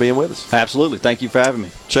 Appreciate you being with us. Absolutely. Thank you for having me.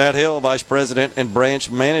 Chad Hill, Vice President and Branch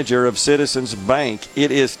Manager of Citizens Bank.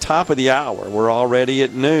 It is top of the hour. We're already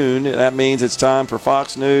at noon. That means it's time for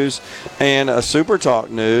Fox News and SuperTalk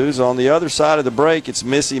News. On the other side of the break, it's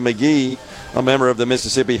Missy McGee, a member of the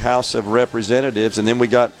Mississippi House of Representatives. And then we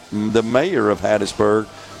got the mayor of Hattiesburg,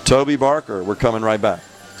 Toby Barker. We're coming right back.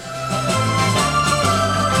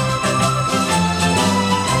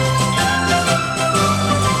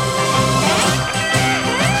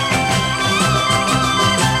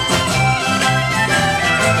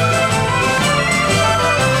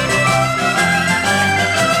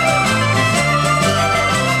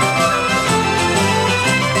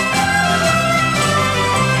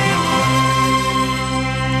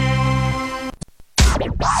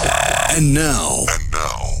 And now,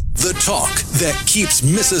 the talk that keeps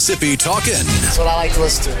Mississippi talking. That's what I like to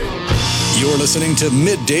listen to. You're listening to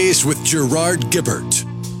Middays with Gerard Gibert.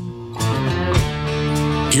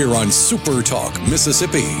 Here on SuperTalk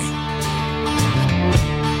Mississippi.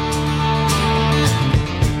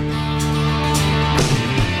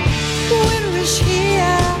 Winter is here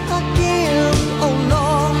again, oh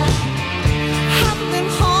Lord. Haven't been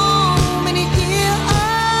home in a year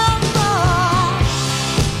or more.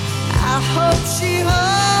 I hope she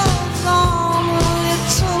holds on a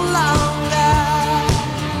little longer.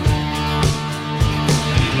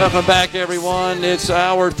 Welcome back, everyone. It's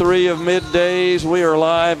hour 3 of Middays. We are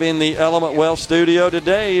live in the Element Wealth studio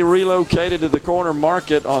today, relocated to the corner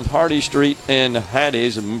market on Hardy Street in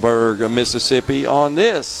Hattiesburg, Mississippi on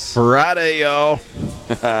this Friday, y'all.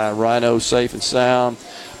 Rhino safe and sound.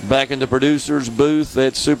 Back in the producer's booth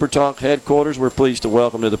at SuperTalk headquarters. We're pleased to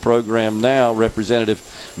welcome to the program now Representative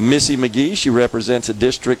Missy McGee. She represents a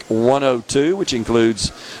District 102, which includes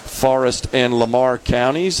Forest and Lamar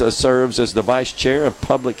counties, serves as the Vice Chair of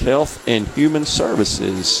Public Health and Human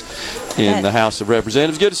Services in the House of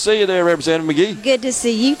Representatives. Good to see you there, Representative McGee. Good to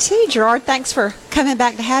see you too, Gerard. Thanks for coming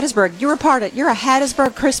back to Hattiesburg. You're a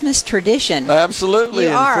Hattiesburg Christmas tradition. Absolutely,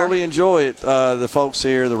 you are. Fully enjoy it. The folks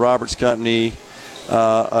here, the Roberts Company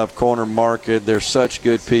of Corner Market, they're such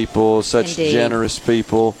good people, such generous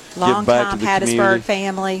people. Long Give back time to the Hattiesburg community.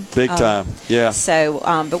 family. Big time, yeah. So,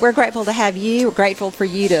 but we're grateful to have you. We're grateful for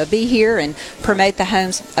you to be here and promote the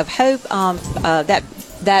Homes of Hope.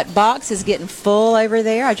 That box is getting full over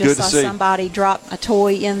there. I just saw somebody drop a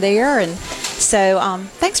toy in there, and so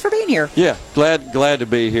thanks for being here. Yeah, glad to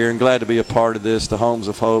be here and glad to be a part of this. The Homes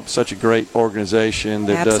of Hope, such a great organization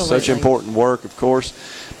that does such important work, of course.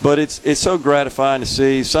 But it's so gratifying to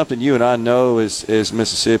see something you and I know as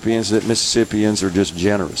Mississippians, that Mississippians are just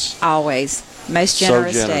generous. Always. Most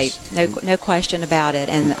generous state, no question about it.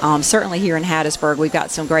 And certainly here in Hattiesburg, we've got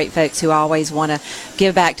some great folks who always want to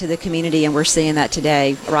give back to the community, and we're seeing that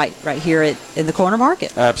today right here in the corner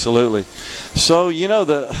market. Absolutely. So,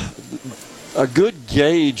 a good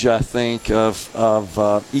gauge, I think, of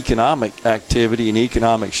economic activity and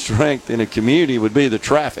economic strength in a community would be the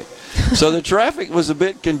traffic. So the traffic was a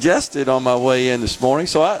bit congested on my way in this morning,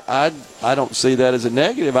 so I don't see that as a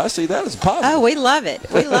negative. I see that as a positive. Oh, we love it.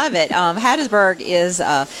 We love it. Hattiesburg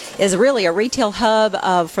is really a retail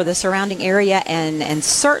hub for the surrounding area, and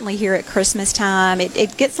certainly here at Christmas time,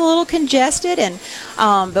 it gets a little congested, and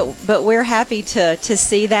but we're happy to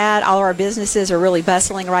see that. All our businesses are really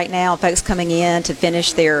bustling right now. Folks coming in to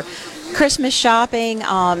finish their Christmas shopping,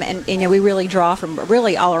 and we really draw from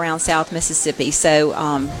really all around South Mississippi.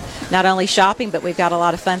 So not only shopping, but we've got a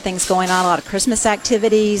lot of fun things going on, a lot of Christmas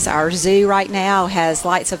activities. Our zoo right now has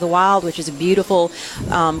Lights of the Wild, which is a beautiful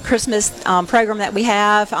Christmas program that we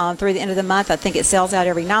have through the end of the month. I think it sells out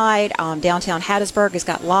every night. Downtown Hattiesburg has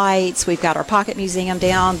got lights. We've got our Pocket Museum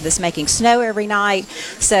down that's making snow every night.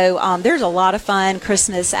 So there's a lot of fun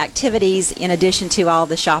Christmas activities in addition to all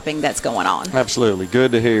the shopping that's going on. Absolutely.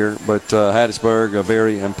 Good to hear. But Hattiesburg, a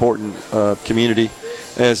very important community,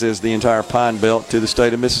 as is the entire Pine Belt to the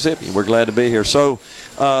state of Mississippi. We're glad to be here. So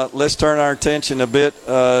let's turn our attention a bit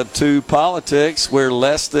to politics. We're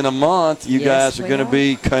less than a month. You guys are going to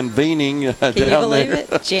be convening down there. Can you believe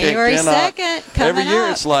it? January 2nd, coming Every year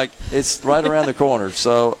up. it's like it's right around the corner.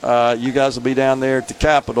 So you guys will be down there at the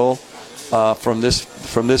Capitol. From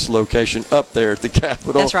this location up there at the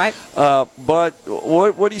Capitol. That's right. But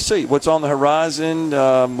what do you see? What's on the horizon?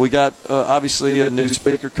 We got obviously a new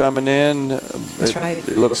speaker coming in. That's right.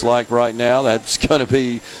 It looks like right now that's going to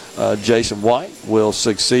be Jason White will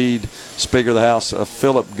succeed Speaker of the House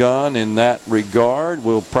Philip Gunn in that regard.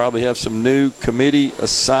 We'll probably have some new committee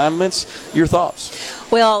assignments. Your thoughts?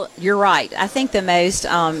 Well, you're right. I think the most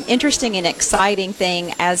interesting and exciting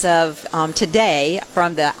thing as of today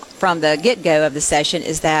from the get-go of the session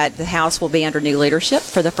is that the House will be under new leadership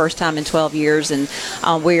for the first time in 12 years. And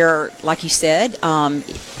we're, like you said,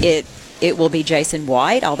 it will be Jason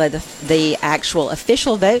White, although the actual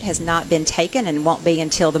official vote has not been taken and won't be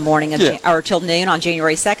until the morning of or till noon on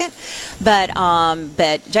January 2nd.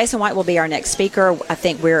 But Jason White will be our next speaker. I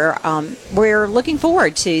think we're looking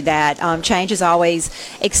forward to that. Change is always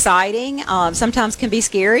exciting. Sometimes can be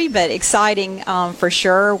scary, but exciting for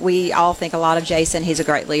sure. We all think a lot of Jason. He's a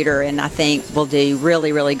great leader, and I think will do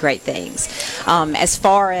really, really great things. As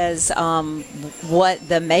far as what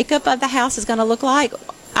the makeup of the House is going to look like,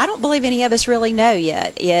 I don't believe any of us really know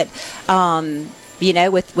yet.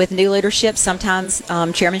 With new leadership, sometimes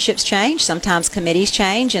chairmanships change, sometimes committees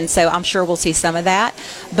change, and so I'm sure we'll see some of that.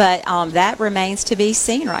 But that remains to be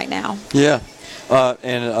seen right now. Yeah.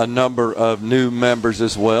 And a number of new members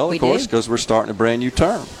as well, of course, because we're starting a brand new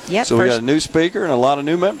term. Yep, so we got a new speaker and a lot of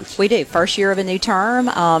new members. We do. First year of a new term.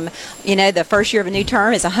 The first year of a new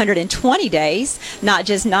term is 120 days, not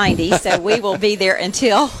just 90. So we will be there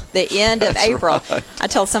until the end of April. Right. I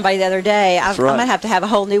told somebody the other day, I'm going to have a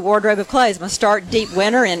whole new wardrobe of clothes. I'm going to start deep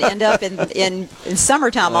winter and end up in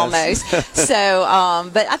summertime almost. So,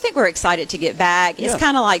 but I think we're excited to get back. It's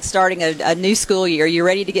kind of like starting a new school year. You're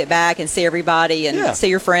ready to get back and see everybody and see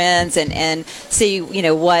your friends and see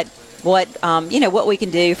what we can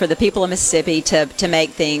do for the people of Mississippi to make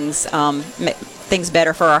things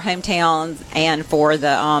better for our hometowns and for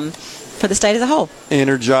the state as a whole.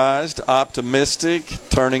 Energized, optimistic,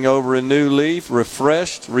 turning over a new leaf,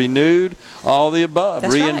 refreshed, renewed, all the above,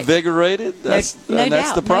 that's reinvigorated. Right.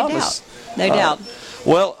 That's the promise. No doubt.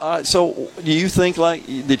 Well, so do you think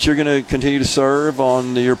that you're going to continue to serve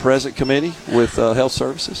on your present committee with health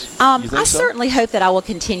services? I certainly hope that I will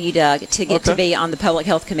continue to get to be on the public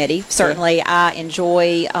health committee. Certainly, I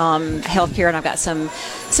enjoy health care, and I've got some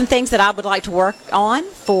things that I would like to work on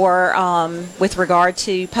with regard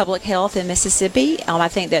to public health in Mississippi. I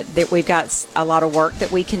think that we've got a lot of work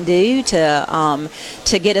that we can do to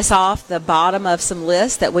get us off the bottom of some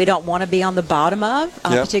lists that we don't want to be on the bottom of,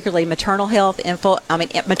 particularly maternal health,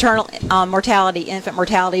 maternal mortality, infant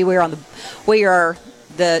mortality. We are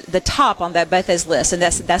the top on both those lists, and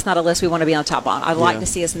that's not a list we want to be on top on. I'd like to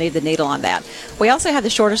see us move the needle on that. We also have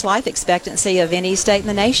the shortest life expectancy of any state in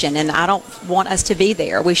the nation, and I don't want us to be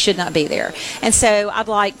there. We should not be there. And so I'd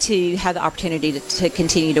like to have the opportunity to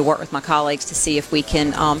continue to work with my colleagues to see if we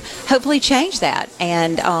can hopefully change that.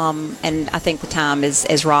 And I think the time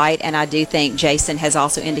is right, and I do think Jason has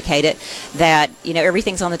also indicated that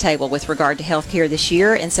everything's on the table with regard to health care this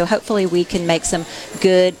year, and so hopefully we can make some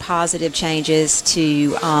good, positive changes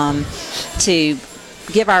to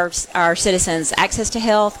give our citizens access to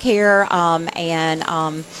health care,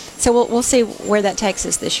 so we'll see where that takes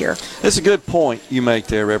us this year. It's a good point you make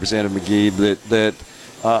there, Representative McGee, that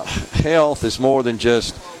health is more than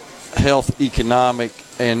just health economic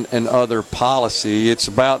and other policy. It's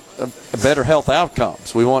about better health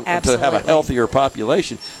outcomes. We want to have a healthier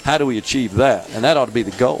population. How do we achieve that? And that ought to be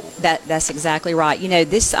the goal. That's exactly right.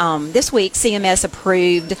 This week CMS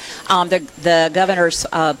approved the governor's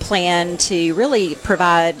plan to really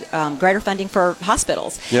provide greater funding for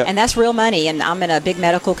hospitals, and that's real money. And I'm in a big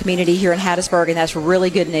medical community here in Hattiesburg, and that's really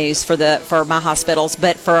good news for my hospitals,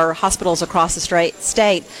 but for hospitals across the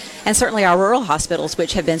state, and certainly our rural hospitals,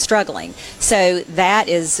 which have been struggling. So that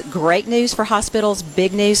is great news for hospitals,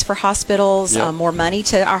 big news for hospitals, more money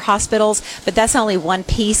to our hospitals, but that's only one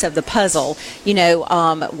piece of the puzzle.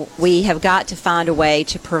 We have got to find a way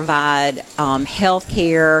to provide health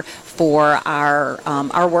care for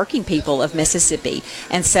our working people of Mississippi.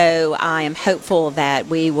 And so I am hopeful that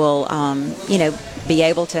we will, be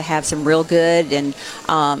able to have some real good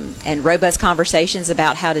and robust conversations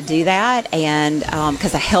about how to do that, and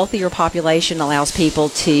because a healthier population allows people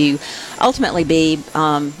to ultimately be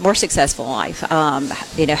more successful in life.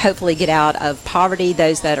 Hopefully get out of poverty,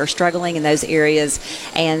 those that are struggling in those areas,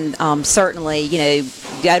 and certainly,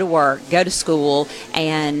 go to work, go to school,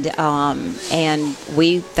 and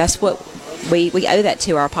that's what we owe that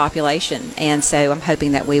to our population. And so I'm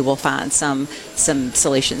hoping that we will find some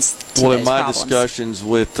solutions to those in my problems. discussions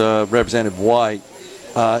with Representative White,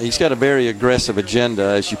 he's got a very aggressive agenda,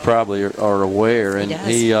 as you probably are aware, and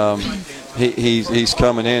he's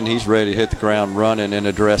coming in. He's ready to hit the ground running and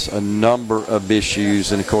address a number of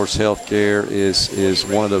issues, and of course, health care is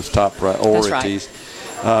one of those top priorities. That's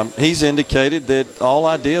right. He's indicated that all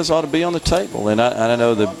ideas ought to be on the table, and I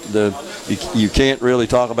know you can't really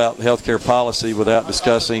talk about healthcare policy without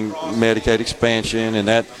discussing Medicaid expansion, and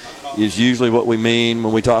that is usually what we mean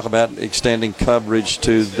when we talk about extending coverage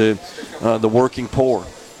to the working poor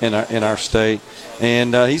in our state.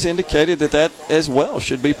 And he's indicated that as well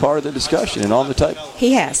should be part of the discussion and on the table.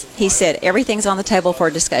 He has. He said everything's on the table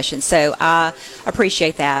for discussion. So I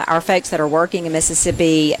appreciate that. Our folks that are working in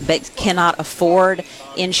Mississippi but cannot afford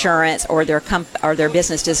insurance, or their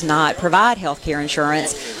business does not provide health care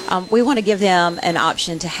insurance, we want to give them an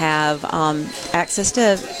option to have access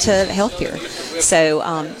to health care. So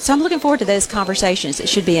I'm looking forward to those conversations. It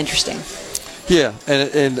should be interesting. Yeah,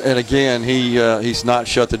 and again, he's not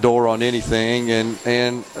shut the door on anything,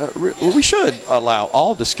 and we should allow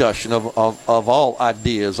all discussion of all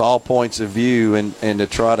ideas, all points of view, and to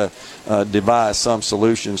try to devise some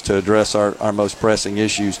solutions to address our most pressing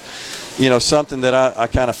issues. Something that I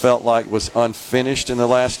kind of felt like was unfinished in the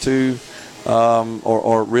last two,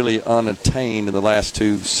 or really unattained in the last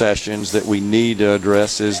two sessions that we need to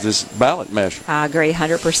address is this ballot measure. I agree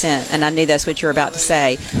 100%, and I knew that's what you were about to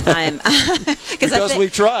say. Because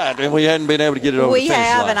we've tried, and we hadn't been able to get it over the finish line. We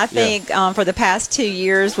have, and I think for the past 2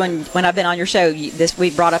 years when I've been on your show, we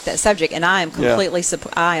brought up that subject, and I am completely,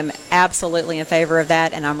 I am absolutely in favor of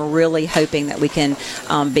that, and I'm really hoping that we can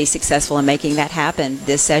be successful in making that happen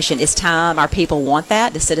this session. It's time. Our people want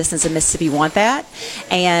that. The citizens of Mississippi want that,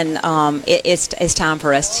 and it's time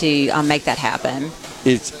for us to make that happen.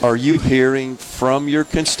 Are you hearing from your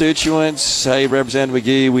constituents, hey, Representative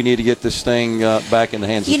McGee, we need to get this thing back in the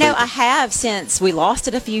hands of people? I have since we lost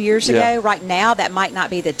it a few years ago. Right now, that might not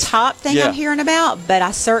be the top thing I'm hearing about, but I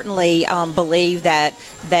certainly believe that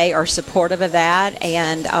they are supportive of that,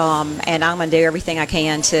 and I'm going to do everything I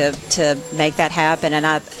can to make that happen. And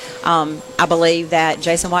I believe that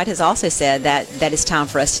Jason White has also said that it's time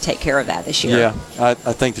for us to take care of that this year. Yeah, I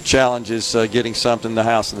think the challenge is getting something the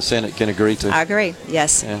House and the Senate can agree to. I agree.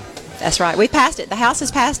 Yes. Yeah. That's right. We passed it. The House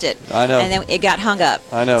has passed it. I know. And then it got hung up.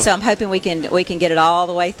 I know. So I'm hoping we can get it all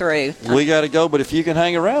the way through. We got to go, but if you can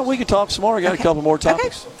hang around, we can talk some more. I got a couple more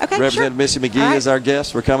topics. Okay. Representative Missy McGee is our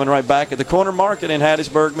guest. We're coming right back at the Corner Market in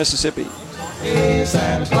Hattiesburg, Mississippi. Hey,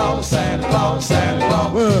 Santa Claus, Santa Claus, Santa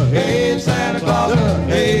Claus. Hey, Santa Claus,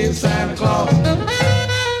 hey, Santa Claus.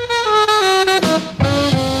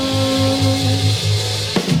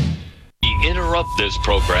 We interrupt this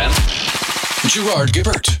program. Gerard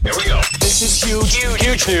Gibert. Here we go. This is huge news.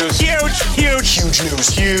 Huge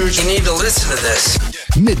news. You need to listen to this.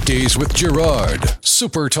 MidDays with Gerard.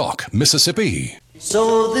 SuperTalk Mississippi.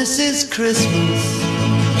 So this is Christmas,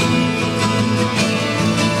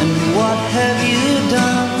 and what have you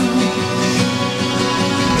done?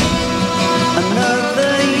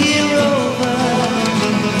 Another year over,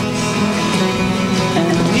 and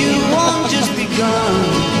you won't just be gone.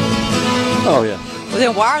 Oh, yeah. Well,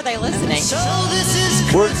 then why are they listening?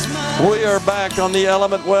 We are back on the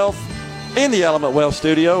Element Wealth, in the Element Wealth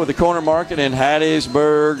studio with the Corner Market in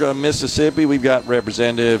Hattiesburg, Mississippi. We've got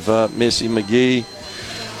Representative Missy McGee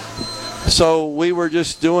So we were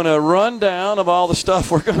just doing a rundown of all the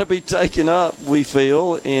stuff we're going to be taking up, we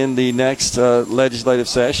feel, in the next legislative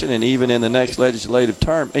session and even in the next legislative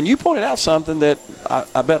term. And you pointed out something that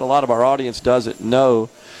I bet a lot of our audience doesn't know.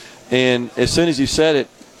 And as soon as you said it,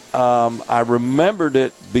 I remembered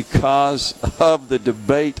it because of the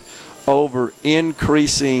debate over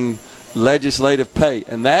increasing legislative pay.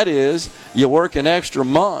 And that is, you work an extra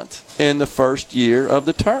month in the first year of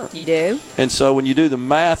the term. You do. And so when you do the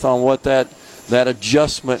math on what that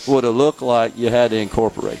adjustment would have looked like, you had to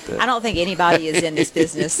incorporate that. I don't think anybody is in this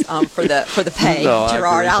business for the pay, no,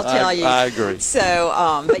 Gerard. I'll tell you. I agree.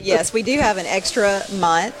 So, but yes, we do have an extra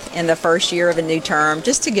month in the first year of a new term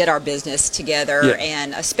just to get our business together,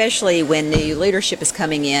 and especially when new leadership is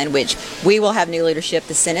coming in, which we will have new leadership.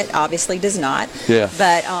 The Senate obviously does not. Yeah.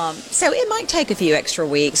 But so it might take a few extra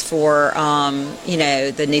weeks for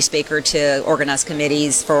the new speaker to organize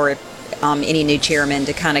committees, for any new chairman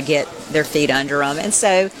to kind of get their feet under them. And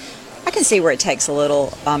so I can see where it takes a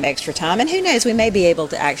little extra time. And who knows, we may be able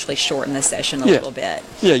to actually shorten the session a little bit.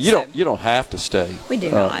 Yeah, you don't have to stay we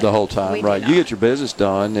do not. The whole time, right? You get your business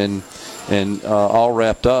done and all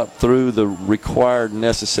wrapped up through the required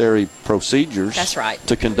necessary procedures. That's right.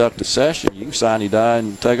 To conduct a session. You can sign, die,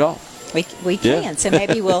 and take off. We can. So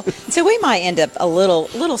maybe so we might end up a little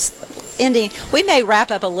ending. We may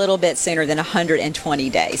wrap up a little bit sooner than 120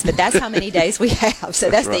 days, but that's how many days we have. So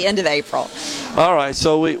that's the end of April. All right.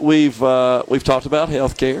 So we've talked about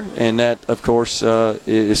health care, and that, of course,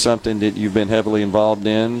 is something that you've been heavily involved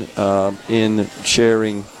in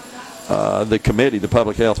chairing the committee, the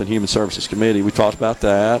Public Health and Human Services Committee. We talked about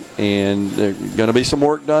that, and there's going to be some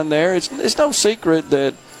work done there. It's no secret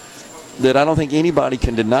that I don't think anybody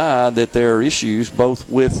can deny that there are issues both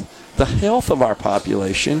with the health of our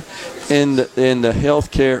population and the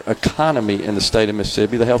healthcare economy in the state of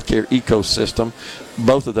Mississippi, the healthcare ecosystem.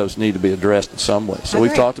 Both of those need to be addressed in some way. So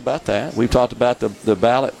we've talked about that. We've talked about the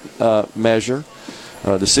ballot measure,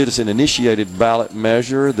 the citizen-initiated ballot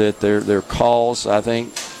measure, that there are calls, I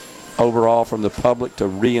think, overall from the public to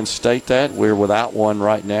reinstate that. We're without one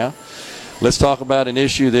right now. Let's talk about an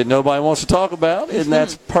issue that nobody wants to talk about, and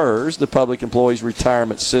that's PERS, the Public Employees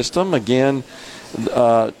Retirement System. Again,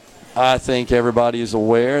 I think everybody is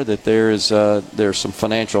aware that there's some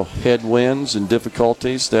financial headwinds and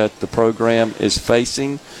difficulties that the program is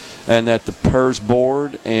facing, and that the PERS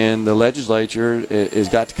board and the legislature has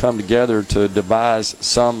got to come together to devise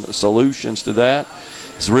some solutions to that.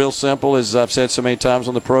 It's real simple, as I've said so many times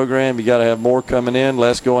on the program. You got to have more coming in,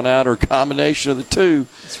 less going out, or a combination of the two.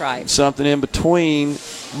 That's right. Something in between.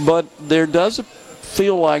 But there does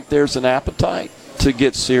feel like there's an appetite to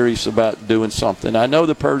get serious about doing something. I know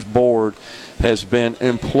the PERS board has been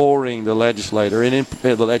imploring the legislature, in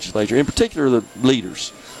particular the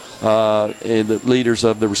leaders, and the leaders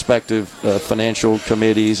of the respective financial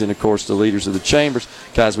committees, and of course the leaders of the chambers.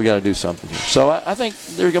 Guys, we got to do something here. So I think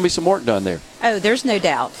there's going to be some work done there. Oh, there's no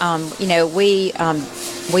doubt. We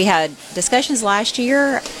had discussions last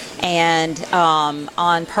year and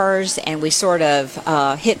on PERS, and we sort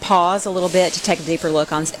of hit pause a little bit to take a deeper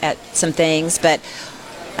look at some things. But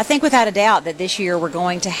I think without a doubt that this year we're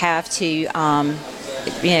going to have to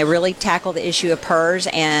really tackle the issue of PERS,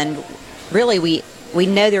 and really we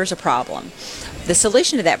know there's a problem. The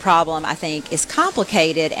solution to that problem, I think, is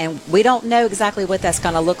complicated, and we don't know exactly what that's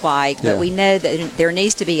going to look like, but we know that there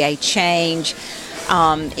needs to be a change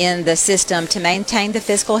in the system to maintain the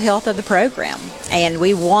fiscal health of the program. And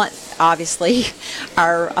we want, obviously,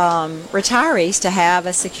 our retirees to have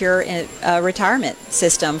a secure retirement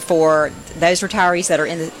system for those retirees that are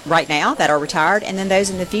right now, that are retired, and then those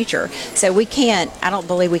in the future. So I don't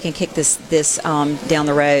believe we can kick this down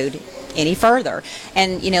the road any further.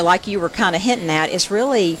 And like you were kind of hinting at,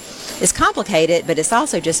 it's complicated, but it's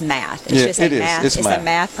also just math. It's a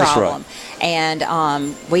math problem. Right. And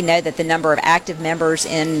we know that the number of active members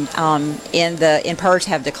in PERS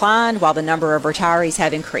have declined, while the number of retirees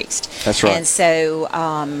have increased. That's right. And so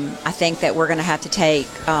I think that we're going to have to take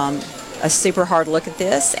a super hard look at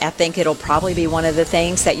this. I think it'll probably be one of the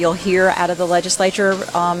things that you'll hear out of the legislature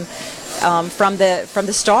from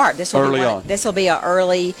the start. This will be an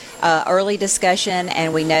early discussion,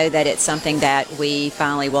 and we know that it's something that we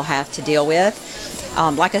finally will have to deal with.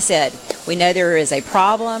 Like I said, we know there is a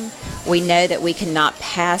problem. We know that we cannot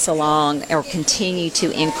pass along or continue to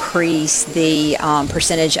increase the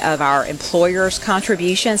percentage of our employers'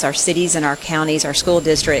 contributions, our cities and our counties, our school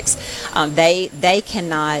districts. They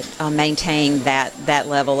cannot maintain that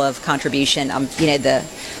level of contribution. I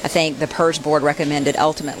think the PERS board recommended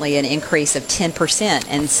ultimately an increase of 10%,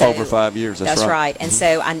 and so over 5 years. That's right. And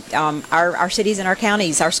so our cities and our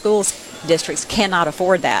counties, our schools districts cannot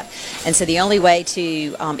afford that. And so the only way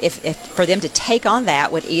to, if for them to take on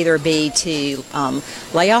that would either be to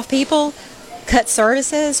lay off people, cut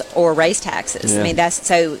services, or raise taxes. Yeah. I mean,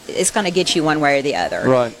 so it's going to get you one way or the other.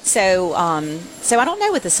 Right. So so I don't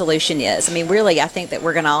know what the solution is. I mean, really, I think that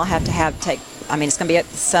we're going to all have to take. I mean, it's going to be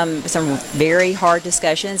some very hard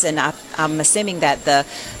discussions, and I'm assuming that the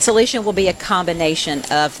solution will be a combination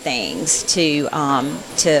of things to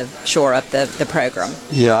shore up the program.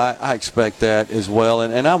 Yeah, I expect that as well.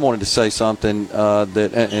 And I wanted to say something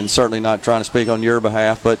that, and certainly not trying to speak on your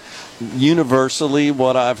behalf, but universally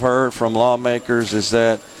what I've heard from lawmakers is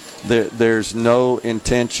that there's no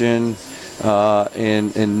intention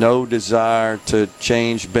and no desire to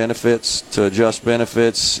change benefits, to adjust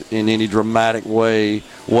benefits in any dramatic way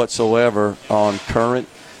whatsoever on current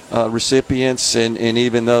recipients and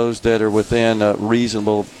even those that are within a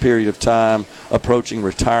reasonable period of time approaching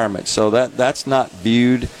retirement. So that's not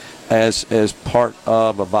viewed as part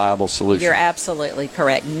of a viable solution. You're absolutely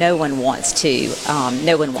correct. No one wants to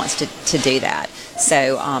do that.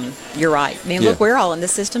 So you're right. I mean, look, we're all in the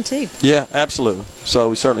system too. Yeah, absolutely. So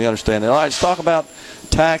we certainly understand that. All right, let's talk about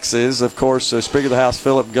taxes. Of course, Speaker of the House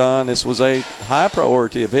Philip Gunn, this was a high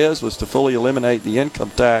priority of his, was to fully eliminate the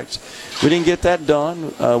income tax. We didn't get that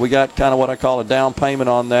done. We got kind of what I call a down payment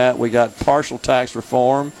on that. We got partial tax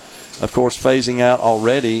reform, of course, phasing out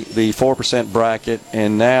already the 4% bracket,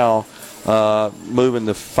 and now moving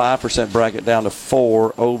the 5% bracket down to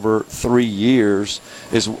 4 over 3 years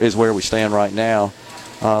is where we stand right now.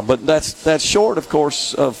 But that's short, of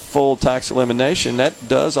course, of full tax elimination. That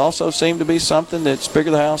does also seem to be something that Speaker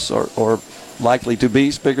of the House or likely to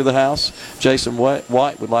be Speaker of the House, Jason White,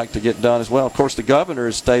 would like to get done as well. Of course, the governor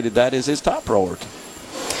has stated that is his top priority.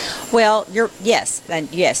 Well, yes,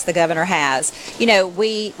 the governor has. You know,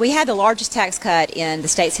 we had the largest tax cut in the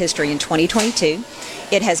state's history in 2022.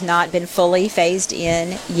 It has not been fully phased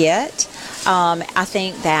in yet. I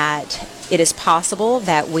think that it is possible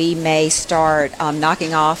that we may start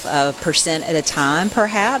knocking off a percent at a time,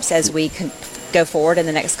 perhaps, as we can go forward in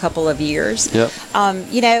the next couple of years. Yep.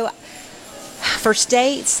 You know, for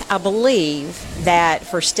states, I believe that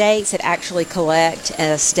for states that actually collect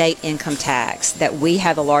a state income tax, that we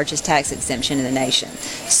have the largest tax exemption in the nation.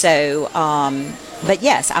 So, but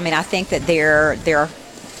yes, I mean, I think that there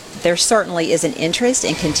certainly is an interest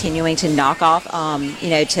in continuing to knock off,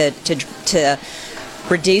 to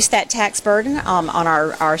reduce that tax burden on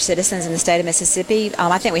our citizens in the state of Mississippi.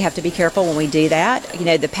 I think we have to be careful when we do that. You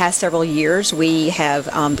know, the past several years, we have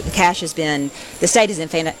the state is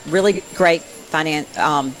in a really great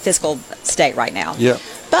fiscal state right now. Yeah.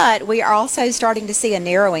 But we are also starting to see a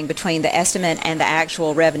narrowing between the estimate and the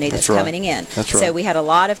actual revenue that's coming in. That's right. So we had a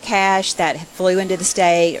lot of cash that flew into the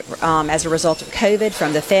state as a result of COVID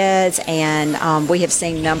from the feds, and we have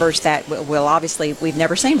seen numbers that obviously we've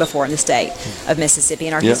never seen before in the state of Mississippi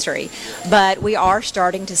in our history. But we are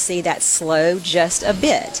starting to see that slow just a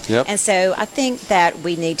bit. Yep. And so I think that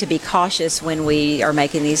we need to be cautious when we are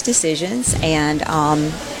making these decisions, and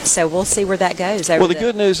so we'll see where that goes. Well, the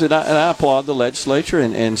good news, and I applaud the legislature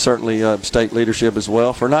and certainly state leadership as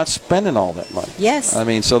well for not spending all that money. Yes. I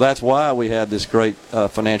mean, so that's why we had this great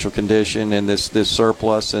financial condition and this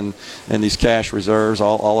surplus and these cash reserves.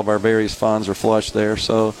 All of our various funds are flush there.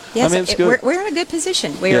 So, yes, I mean, it's good. We're in a good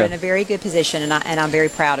position. We're in a very good position, and I'm very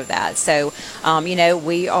proud of that. So,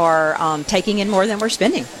 we are taking in more than we're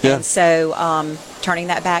spending. Yeah. And so, turning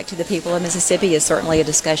that back to the people of Mississippi is certainly a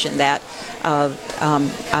discussion that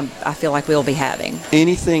I feel like we'll be having.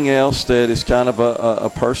 Anything else that is kind of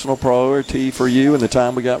a personal priority for you in the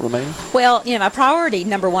time we got remaining? Well, my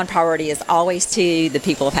number one priority is always to the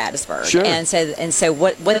people of Hattiesburg. Sure. And so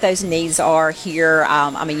what those needs are here.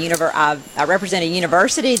 I represent a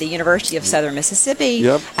university, the University of Southern Mississippi.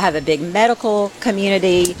 Yep. I have a big medical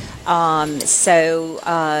community. So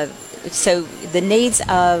the needs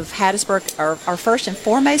of Hattiesburg are first and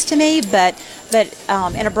foremost to me, but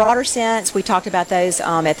in a broader sense, we talked about those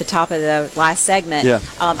at the top of the last segment. Yeah.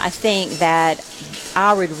 I think that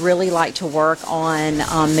I would really like to work on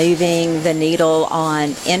moving the needle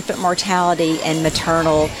on infant mortality and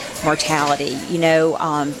maternal mortality.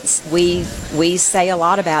 We say a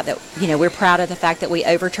lot about that. We're proud of the fact that we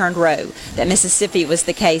overturned Roe, that Mississippi was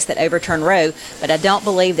the case that overturned Roe, but I don't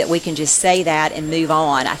believe that we can just say that and move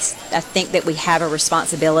on. I think that we have a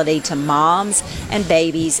responsibility to moms and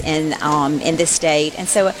babies in this state, and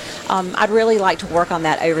so I'd really like to work on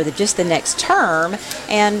that over just the next term,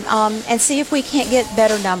 and see if we can't get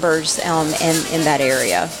better numbers in that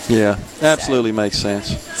area. Yeah, absolutely makes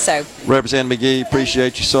sense. So, Representative McGee,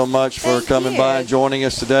 appreciate you so much for coming by and joining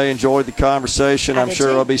us today. Enjoyed the conversation. I'm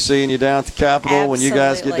sure I'll be seeing you down at the Capitol when you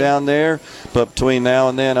guys get down there. But between now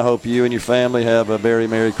and then, I hope you and your family have a very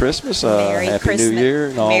Merry Christmas, Happy New Year.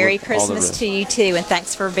 And Merry Christmas to you, too. And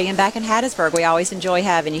thanks for being back in Hattiesburg. We always enjoy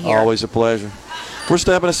having you here. Always a pleasure. We're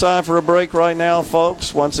stepping aside for a break right now,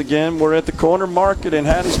 folks. Once again, we're at the Corner Market in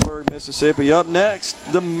Hattiesburg, Mississippi. Up next,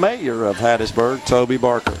 the mayor of Hattiesburg, Toby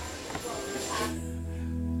Barker.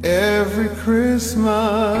 Every Christmas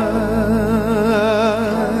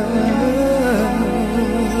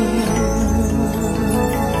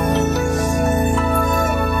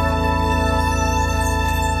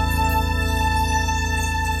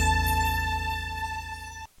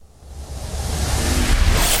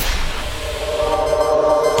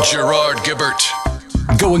Gerard Gibert.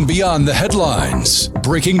 Going beyond the headlines,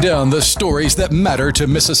 breaking down the stories that matter to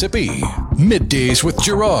Mississippi. Middays with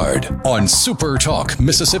Gerard on SuperTalk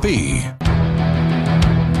Mississippi.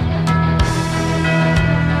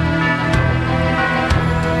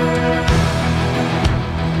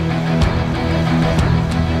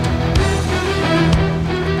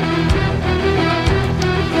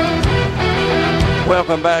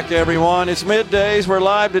 Welcome back, everyone. It's Middays. We're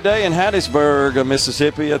live today in Hattiesburg,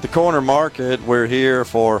 Mississippi, at the Corner Market. We're here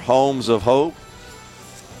for Homes of Hope.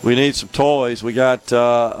 We need some toys. We got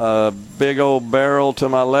a big old barrel to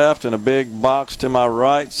my left and a big box to my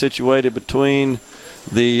right, situated between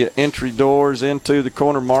the entry doors into the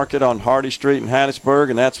Corner Market on Hardy Street in Hattiesburg,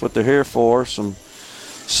 and that's what they're here for. Some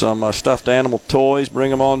stuffed animal toys. Bring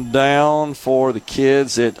them on down for the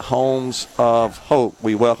kids at Homes of Hope.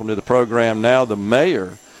 We welcome to the program now the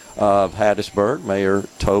mayor of Hattiesburg, Mayor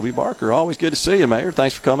Toby Barker. Always good to see you, Mayor.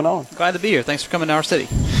 Thanks for coming on. Glad to be here. Thanks for coming to our city.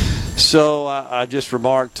 So I just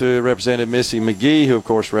remarked to Representative Missy McGee, who of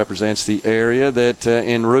course represents the area, that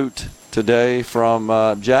en route today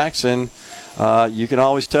from Jackson, you can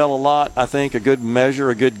always tell a lot. I think a good measure,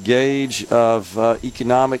 a good gauge of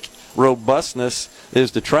economic robustness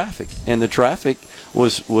is the traffic, and the traffic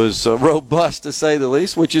was robust, to say the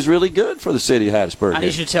least, which is really good for the city of Hattiesburg. I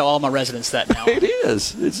need you to tell all my residents that now. It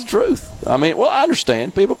is. It's the truth. I mean, well, I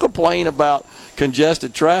understand. People complain about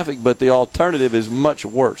congested traffic, but the alternative is much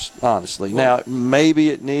worse, honestly. Now,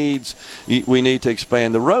 maybe we need to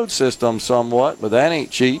expand the road system somewhat, but that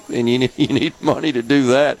ain't cheap, and you need money to do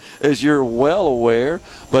that, as you're well aware.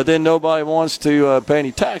 But then nobody wants to pay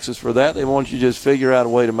any taxes for that. They want you to just figure out a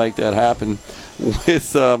way to make that happen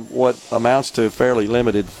with what amounts to fairly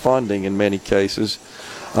limited funding in many cases.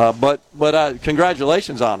 But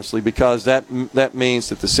congratulations, honestly, because that means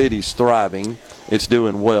that the city's thriving. It's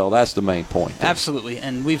doing well. That's the main point. Absolutely,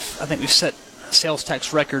 and I think we've set sales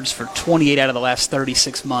tax records for 28 out of the last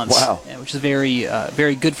 36 months. Wow, which is very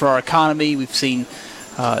very good for our economy. We've seen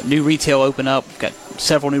new retail open up. We've got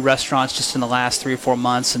several new restaurants just in the last 3 or 4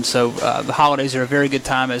 months, and so the holidays are a very good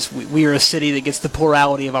time, as we are a city that gets the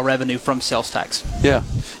plurality of our revenue from sales tax. Yeah.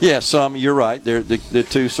 You're right. They're the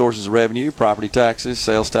two sources of revenue: property taxes,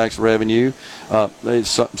 sales tax revenue.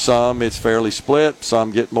 Some it's fairly split.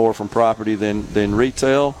 Some get more from property than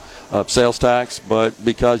retail sales tax. But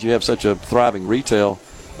because you have such a thriving retail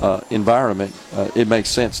environment, it makes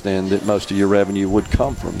sense then that most of your revenue would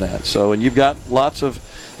come from that. So, and you've got lots of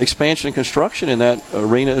expansion and construction in that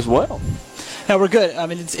arena as well. No, we're good. I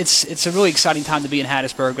mean, it's a really exciting time to be in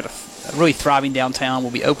Hattiesburg. We've got a really thriving downtown.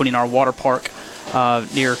 We'll be opening our water park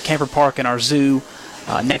near Camper Park and our zoo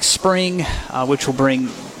next spring, which will bring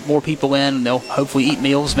more people in, and they'll hopefully eat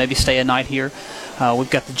meals, maybe stay a night here. We've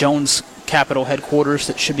got the Jones Capitol headquarters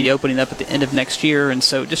that should be opening up at the end of next year, and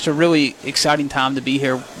so just a really exciting time to be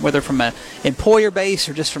here, whether from an employer base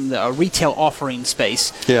or just from the retail offering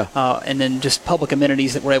space. Yeah. And then just public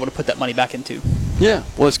amenities that we're able to put that money back into. Yeah,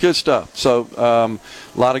 well, it's good stuff. So a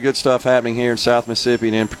lot of good stuff happening here in South Mississippi,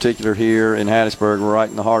 and in particular here in Hattiesburg. We're right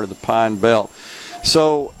in the heart of the Pine Belt.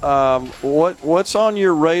 So what's on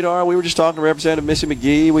your radar? We were just talking to Representative Missy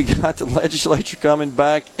McGee. We got the legislature coming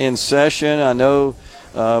back in session. I know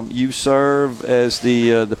you serve as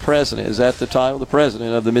the president. Is that the title? The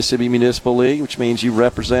president of the Mississippi Municipal League, which means you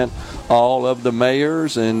represent all of the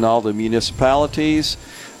mayors and all the municipalities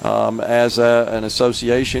as an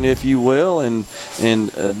association, if you will, and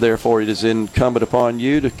therefore it is incumbent upon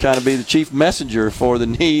you to kind of be the chief messenger for the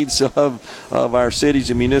needs of our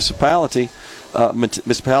cities and municipalities.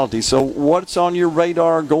 So what's on your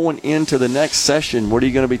radar going into the next session? What are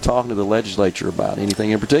you going to be talking to the legislature about?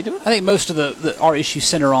 Anything in particular? I think most of our issues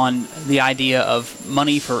center on the idea of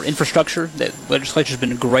money for infrastructure that the legislature has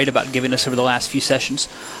been great about giving us over the last few sessions,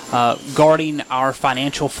 guarding our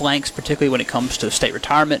financial flanks, particularly when it comes to state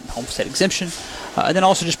retirement and homestead exemption, and then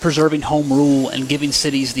also just preserving home rule and giving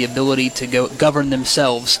cities the ability to govern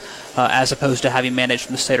themselves as opposed to having managed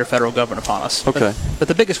from the state or federal government upon us. Okay. But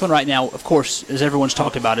the biggest one right now, of course, as everyone's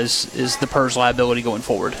talked about, is the PERS liability going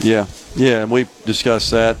forward. Yeah, and we've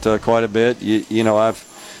discussed that quite a bit. You know, I've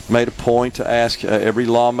made a point to ask every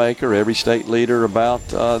lawmaker, every state leader about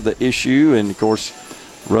the issue, and, of course,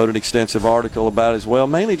 wrote an extensive article about it as well,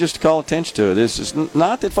 mainly just to call attention to it. This is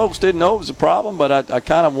not that folks didn't know it was a problem, but I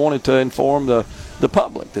kind of wanted to inform the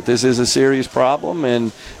public that this is a serious problem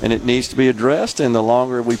and it needs to be addressed. And the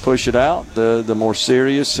longer we push it out, the more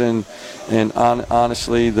serious and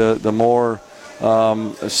honestly, the more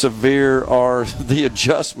severe are the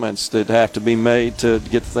adjustments that have to be made to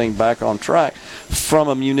get the thing back on track. From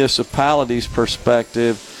a municipality's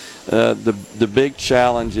perspective, the big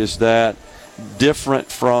challenge is that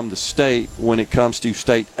different from the state when it comes to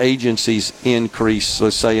state agencies increase,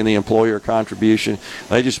 let's say in the employer contribution,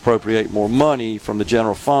 they just appropriate more money from the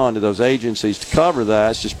general fund to those agencies to cover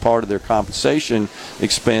that. It's just part of their compensation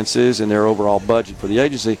expenses and their overall budget for the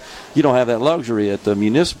agency. You don't have that luxury at the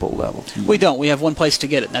municipal level. We don't. We have one place to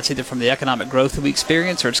get it, and that's either from the economic growth that we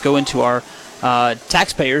experience or it's going to our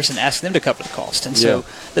taxpayers and ask them to cover the cost. And so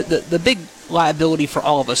the big liability for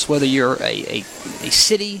all of us, whether you're a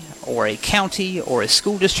city or a county or a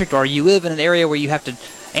school district or you live in an area where you have to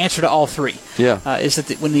answer to all three, is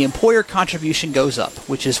that when the employer contribution goes up,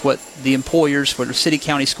 which is what the employers for the city,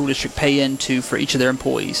 county, school district pay into for each of their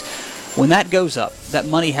employees, when that goes up, that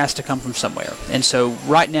money has to come from somewhere. And so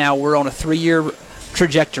right now we're on a 3-year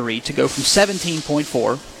trajectory to go from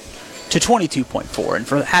 17.4 to 22.4, and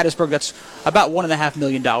for Hattiesburg that's about $1.5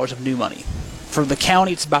 million of new money. For the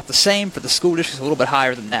county it's about the same. For the school district it's a little bit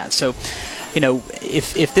higher than that. So, you know,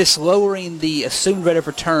 if this lowering the assumed rate of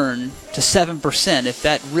return to 7%, if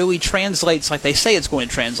that really translates like they say it's going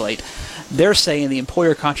to translate, they're saying the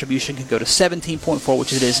employer contribution can go to 17.4,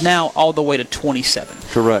 which it is now, all the way to 27.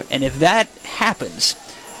 Correct. And if that happens,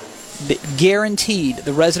 guaranteed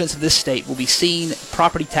the residents of this state will be seeing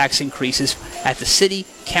property tax increases at the city,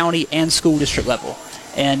 county, and school district level.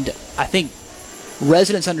 And I think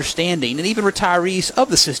residents understanding, and even retirees of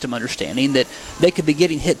the system understanding, that they could be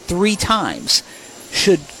getting hit 3 times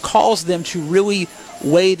should cause them to really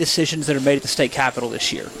weigh decisions that are made at the state capitol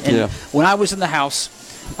this year. And when I was in the House,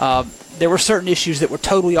 there were certain issues that were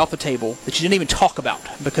totally off the table that you didn't even talk about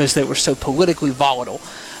because they were so politically volatile.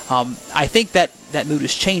 I think that mood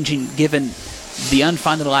is changing given the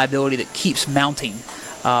unfunded liability that keeps mounting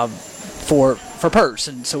for PERS.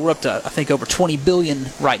 And so we're up to, I think, over $20 billion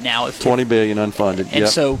right now. $20 billion unfunded. And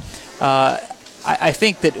so I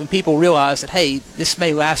think that when people realize that, hey, this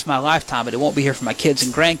may last my lifetime, but it won't be here for my kids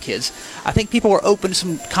and grandkids, I think people are open to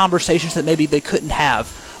some conversations that maybe they couldn't have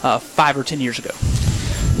 5 or 10 years ago.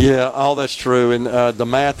 Yeah, all that's true. And the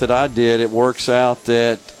math that I did, it works out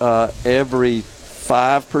that every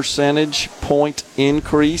 5 percentage point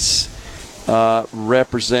increase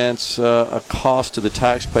represents a cost to the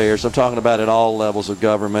taxpayers. I'm talking about at all levels of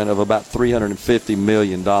government of about $350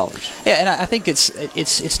 million. Yeah, and I think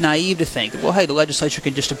it's naive to think that, well, hey, the legislature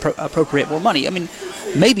can just appropriate more money. I mean,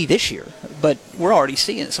 maybe this year, but we're already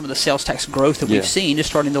seeing some of the sales tax growth that we've seen is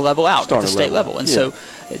starting to level out at the state level. And so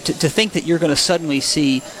to think that you're going to suddenly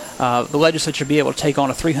see the legislature be able to take on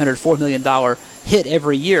a $304 million hit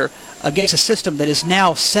every year against a system that is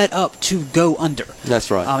now set up to go under. That's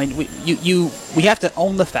right. I mean, we have to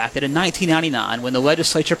own the fact that in 1999, when the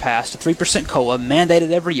legislature passed a 3% COLA mandated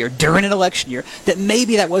every year during an election year, that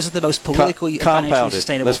maybe that wasn't the most politically financially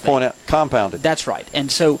sustainable Let's point out, compounded. That's right.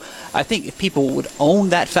 And so I think if people would own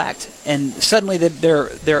that fact, and suddenly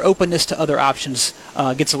their openness to other options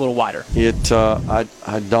gets a little wider.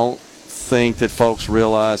 I don't think that folks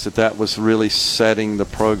realize that was really setting the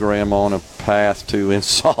program on a path to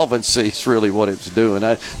insolvency. Is really what it's doing.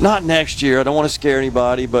 Not next year. I don't want to scare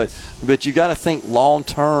anybody, but you got to think long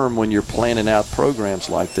term when you're planning out programs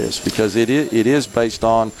like this, because it is based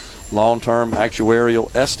on long term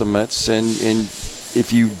actuarial estimates, and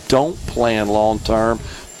if you don't plan long term,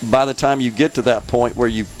 by the time you get to that point where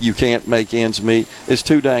you can't make ends meet, it's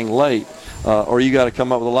too dang late. Or you got to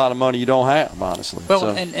come up with a lot of money you don't have, honestly.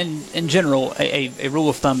 Well, and in general, a rule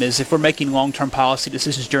of thumb is if we're making long-term policy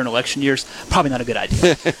decisions during election years, probably not a good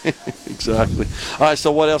idea. Exactly. All right,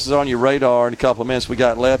 so what else is on your radar in a couple of minutes we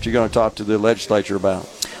got left you're going to talk to the legislature about?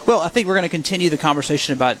 Well, I think we're going to continue the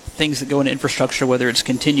conversation about things that go into infrastructure, whether it's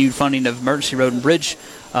continued funding of emergency road and bridge,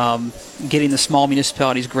 getting the small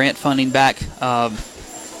municipalities grant funding back,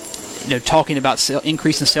 talking about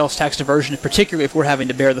increasing sales tax diversion, particularly if we're having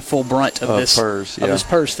to bear the full brunt of this PERS, this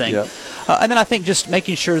PERS thing. Yep. And then I think just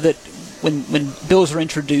making sure that when bills are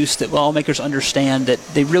introduced, that lawmakers understand that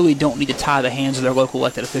they really don't need to tie the hands of their local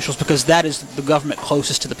elected officials, because that is the government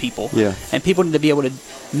closest to the people. Yeah. And people need to be able to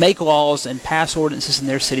make laws and pass ordinances in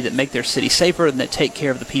their city that make their city safer and that take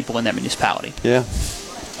care of the people in that municipality. Yeah.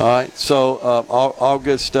 All right. So all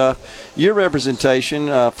good stuff. Your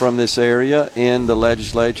representation from this area in the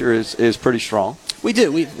legislature is pretty strong. We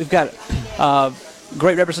do. We've got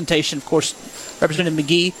great representation. Of course, Representative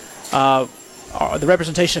McGee, the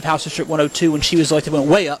representation of House District 102 when she was elected went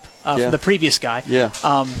way up from the previous guy. Yeah.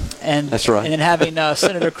 And that's right. And then having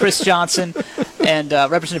Senator Chris Johnson and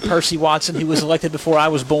Representative Percy Watson, who was elected before I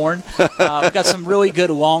was born. We've got some really good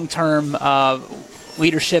long-term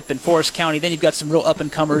leadership in Forest County. Then you've got some real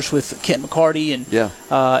up-and-comers with Kent McCarty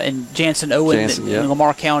and Jansen Owen in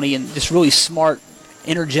Lamar County, and just really smart,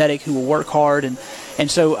 energetic, who will work hard. And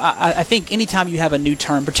so I think anytime you have a new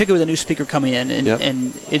term, particularly with a new speaker coming in,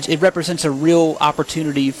 and it represents a real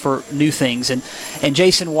opportunity for new things. And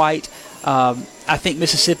Jason White, I think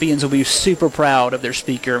Mississippians will be super proud of their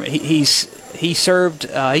speaker. He served.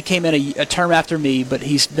 He came in a term after me, but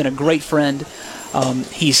he's been a great friend.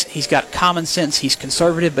 He's got common sense. He's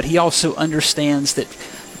conservative, but he also understands that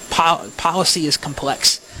policy is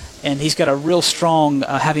complex. And he's got a real strong,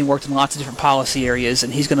 having worked in lots of different policy areas,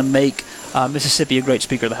 and he's going to make Mississippi a great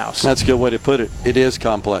Speaker of the House. That's a good way to put it. It is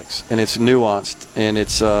complex, and it's nuanced, and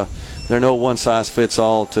it's there are no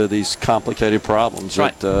one-size-fits-all to these complicated problems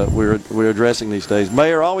that we're addressing these days.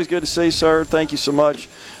 Mayor, always good to see you, sir. Thank you so much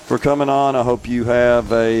for coming on. I hope you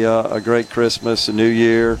have a great Christmas, a new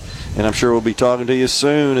year, and I'm sure we'll be talking to you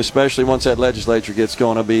soon, especially once that legislature gets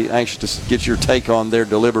going. I'll be anxious to get your take on their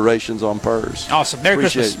deliberations on PERS. Awesome. Merry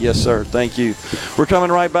Christmas. Yes, sir. Thank you. We're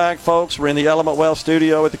coming right back, folks. We're in the Element Well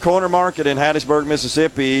studio at the Corner Market in Hattiesburg,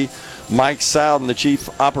 Mississippi. Mike Soudan, the Chief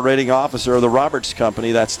Operating Officer of the Roberts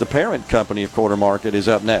Company, that's the parent company of Corner Market, is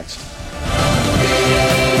up next.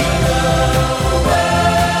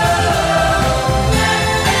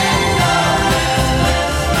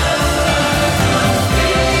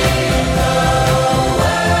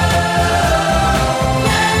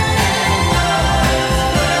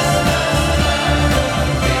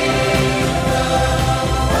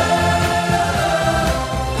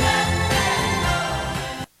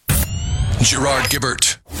 Gerard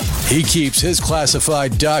Gibert. He keeps his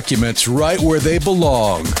classified documents right where they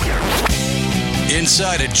belong.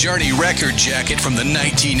 Inside a Journey record jacket from the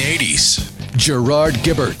 1980s. Gerard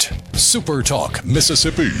Gibert, SuperTalk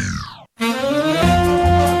Mississippi.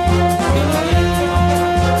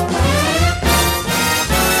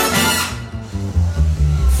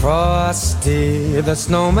 Frosty the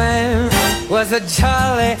Snowman was a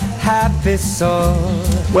jolly, happy soul.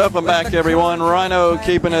 Welcome back, everyone. Rhino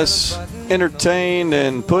keeping us entertained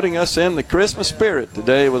and putting us in the Christmas spirit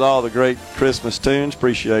today with all the great Christmas tunes.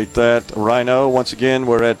 Appreciate that, Rhino. Once again,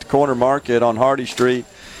 we're at the Corner Market on Hardy Street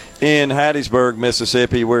in Hattiesburg,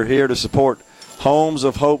 Mississippi. We're here to support Homes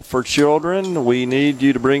of Hope for Children. We need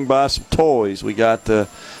you to bring by some toys. We got the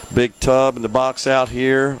big tub and the box out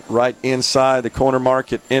here right inside the Corner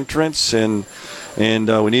Market entrance, and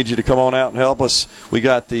we need you to come on out and help us. We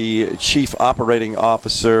got the Chief Operating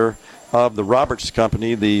Officer of the Roberts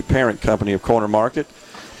Company, the parent company of Corner Market,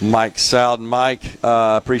 Mike Soudan. Mike,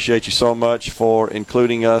 appreciate you so much for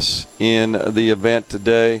including us in the event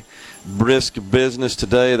today. Brisk business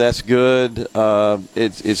today. That's good.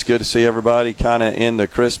 It's good to see everybody kind of in the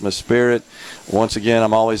Christmas spirit. Once again,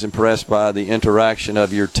 I'm always impressed by the interaction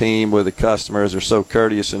of your team with the customers. They're so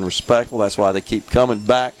courteous and respectful. That's why they keep coming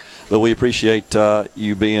back. But we appreciate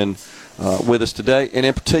you being with us today, and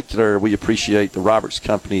in particular, we appreciate the Roberts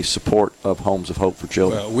Company's support of Homes of Hope for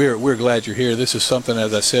Children. Well, we're glad you're here. This is something,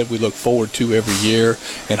 as I said, we look forward to every year,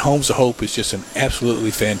 and Homes of Hope is just an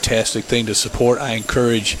absolutely fantastic thing to support. I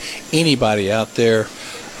encourage anybody out there,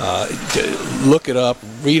 look it up,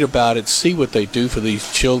 read about it, see what they do for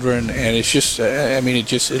these children, and it's just,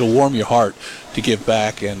 it'll warm your heart to give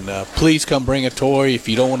back. And please come bring a toy. If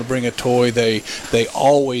you don't want to bring a toy, they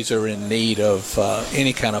always are in need of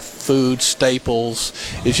any kind of food staples.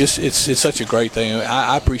 It's such a great thing.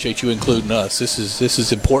 I appreciate you including us. This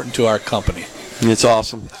is important to our company. It's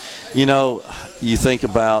awesome. You know, you think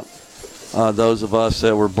about those of us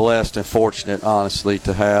that were blessed and fortunate, honestly,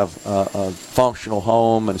 to have a functional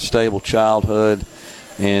home and a stable childhood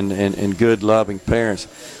and good, loving parents.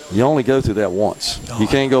 You only go through that once. You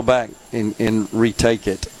can't go back and retake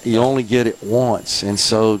it. You only get it once. And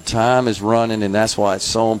so time is running, and that's why it's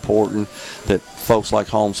so important that folks like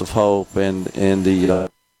Homes of Hope and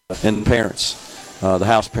the parents the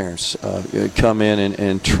house parents come in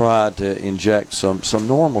and try to inject some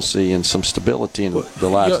normalcy and some stability in the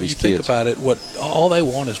lives of these kids. You think about it, all they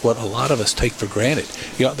want is what a lot of us take for granted.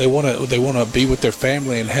 They want to be with their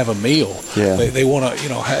family and have a meal. Yeah. They want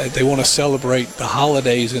to they want to celebrate the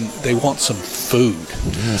holidays, and they want some food.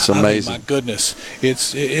 It's amazing. I mean, my goodness,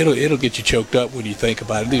 it'll get you choked up when you think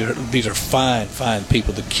about it. These are fine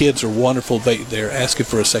people. The kids are wonderful. They're asking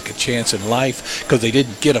for a second chance in life because they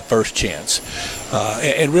didn't get a first chance.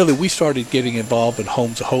 And really, we started getting involved in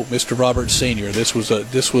Homes of Hope. Mr. Roberts Sr. This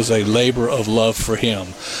was a labor of love for him.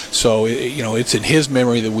 So it's in his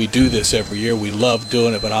memory that we do this every year. We love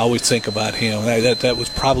doing it, but I always think about him. That was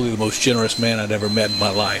probably the most generous man I'd ever met in my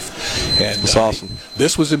life. And it's awesome.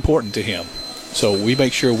 This was important to him, so we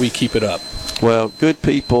make sure we keep it up. Well, good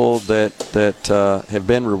people that have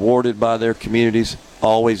been rewarded by their communities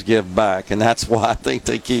always give back, and that's why I think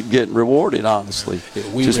they keep getting rewarded, honestly.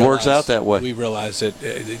 It just works out that way. We realize that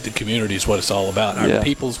the community is what it's all about. Our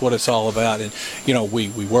people is what it's all about, and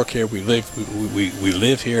we work here, we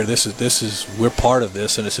live here. This is we're part of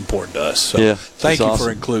this, and it's important to us. So thank you for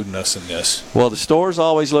including us in this. Well, the stores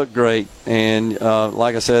always look great, and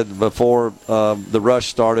like I said before the rush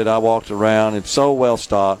started, I walked around. It's so well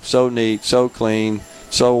stocked, so neat, so clean,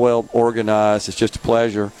 so well organized. It's just a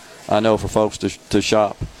pleasure, I know, for folks to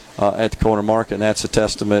shop at the corner market, and that's a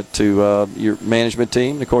testament to your management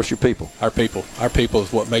team and, of course, your people. Our people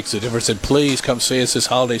is what makes the difference. And please come see us this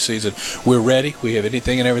holiday season. We're ready. We have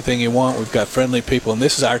anything and everything you want. We've got friendly people, and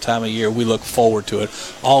this is our time of year. We look forward to it.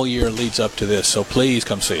 All year leads up to this, so please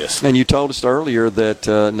come see us. And you told us earlier that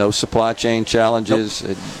no supply chain challenges.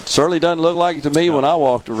 Nope. It certainly doesn't look like it to me when I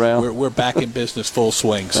walked around. We're back in business full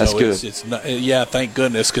swing. So that's good. It's not, thank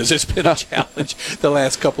goodness, because it's been a challenge the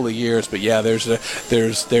last couple of years. But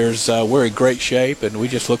we're in great shape, and we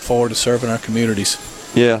just look forward to serving our communities.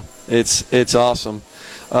 Yeah, it's awesome.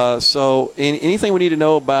 So anything we need to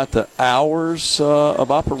know about the hours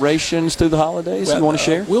of operations through the holidays you want to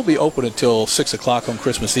share? We'll be open until 6 o'clock on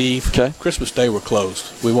Christmas Eve. Okay. Christmas Day we're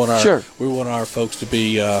closed. We want our folks to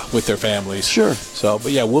be with their families. Sure. So,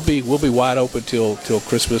 but yeah, we'll be wide open till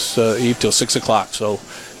Christmas Eve till 6 o'clock. So.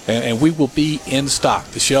 And we will be in stock.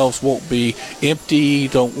 The shelves won't be empty.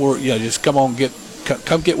 Don't worry. Just come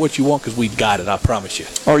get what you want, because we've got it. I promise you.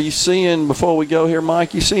 Are you seeing, before we go here,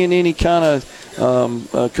 Mike? You seeing any kind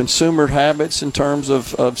of consumer habits in terms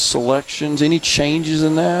of selections? Any changes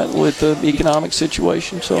in that with the economic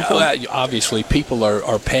situation so far? Obviously, people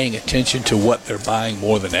are paying attention to what they're buying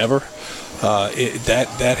more than ever.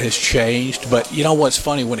 That has changed. But you know what's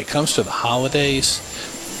funny, when it comes to the holidays,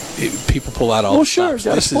 people pull out all the stops.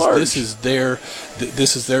 This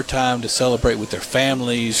is their time to celebrate with their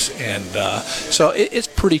families, and so it's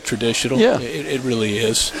pretty traditional. Yeah, it really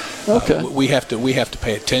is. Okay, we have to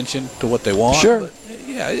pay attention to what they want. Sure. But,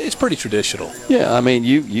 yeah, it's pretty traditional. Yeah, I mean,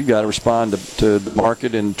 you got to respond to the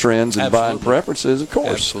market and trends and buying preferences, of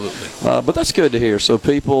course. Absolutely. But that's good to hear. So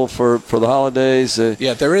people for the holidays.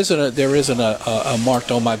 There isn't a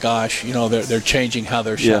marked, oh my gosh, they're changing how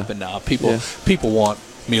they're shopping now. People want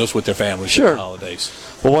meals with their families at the holidays.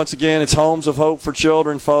 Well, once again, it's Homes of Hope for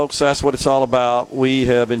Children, folks. That's what it's all about. We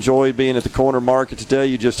have enjoyed being at the corner market today.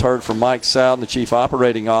 You just heard from Mike Soudan, the Chief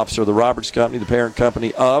Operating Officer of the Roberts Company, the parent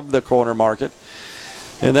company of the corner market.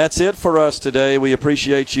 And that's it for us today. We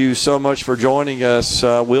appreciate you so much for joining us.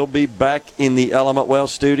 We'll be back in the Element Well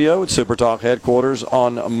studio at SuperTalk headquarters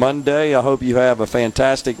on Monday. I hope you have a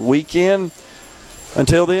fantastic weekend.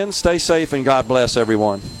 Until then, stay safe and God bless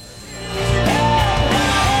everyone.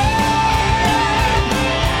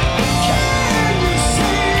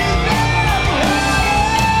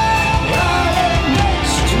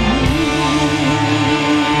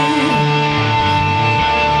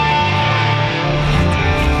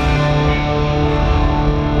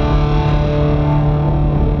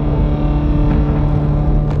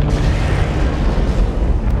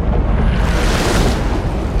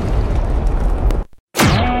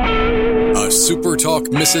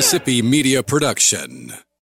 SuperTalk Mississippi Media Production.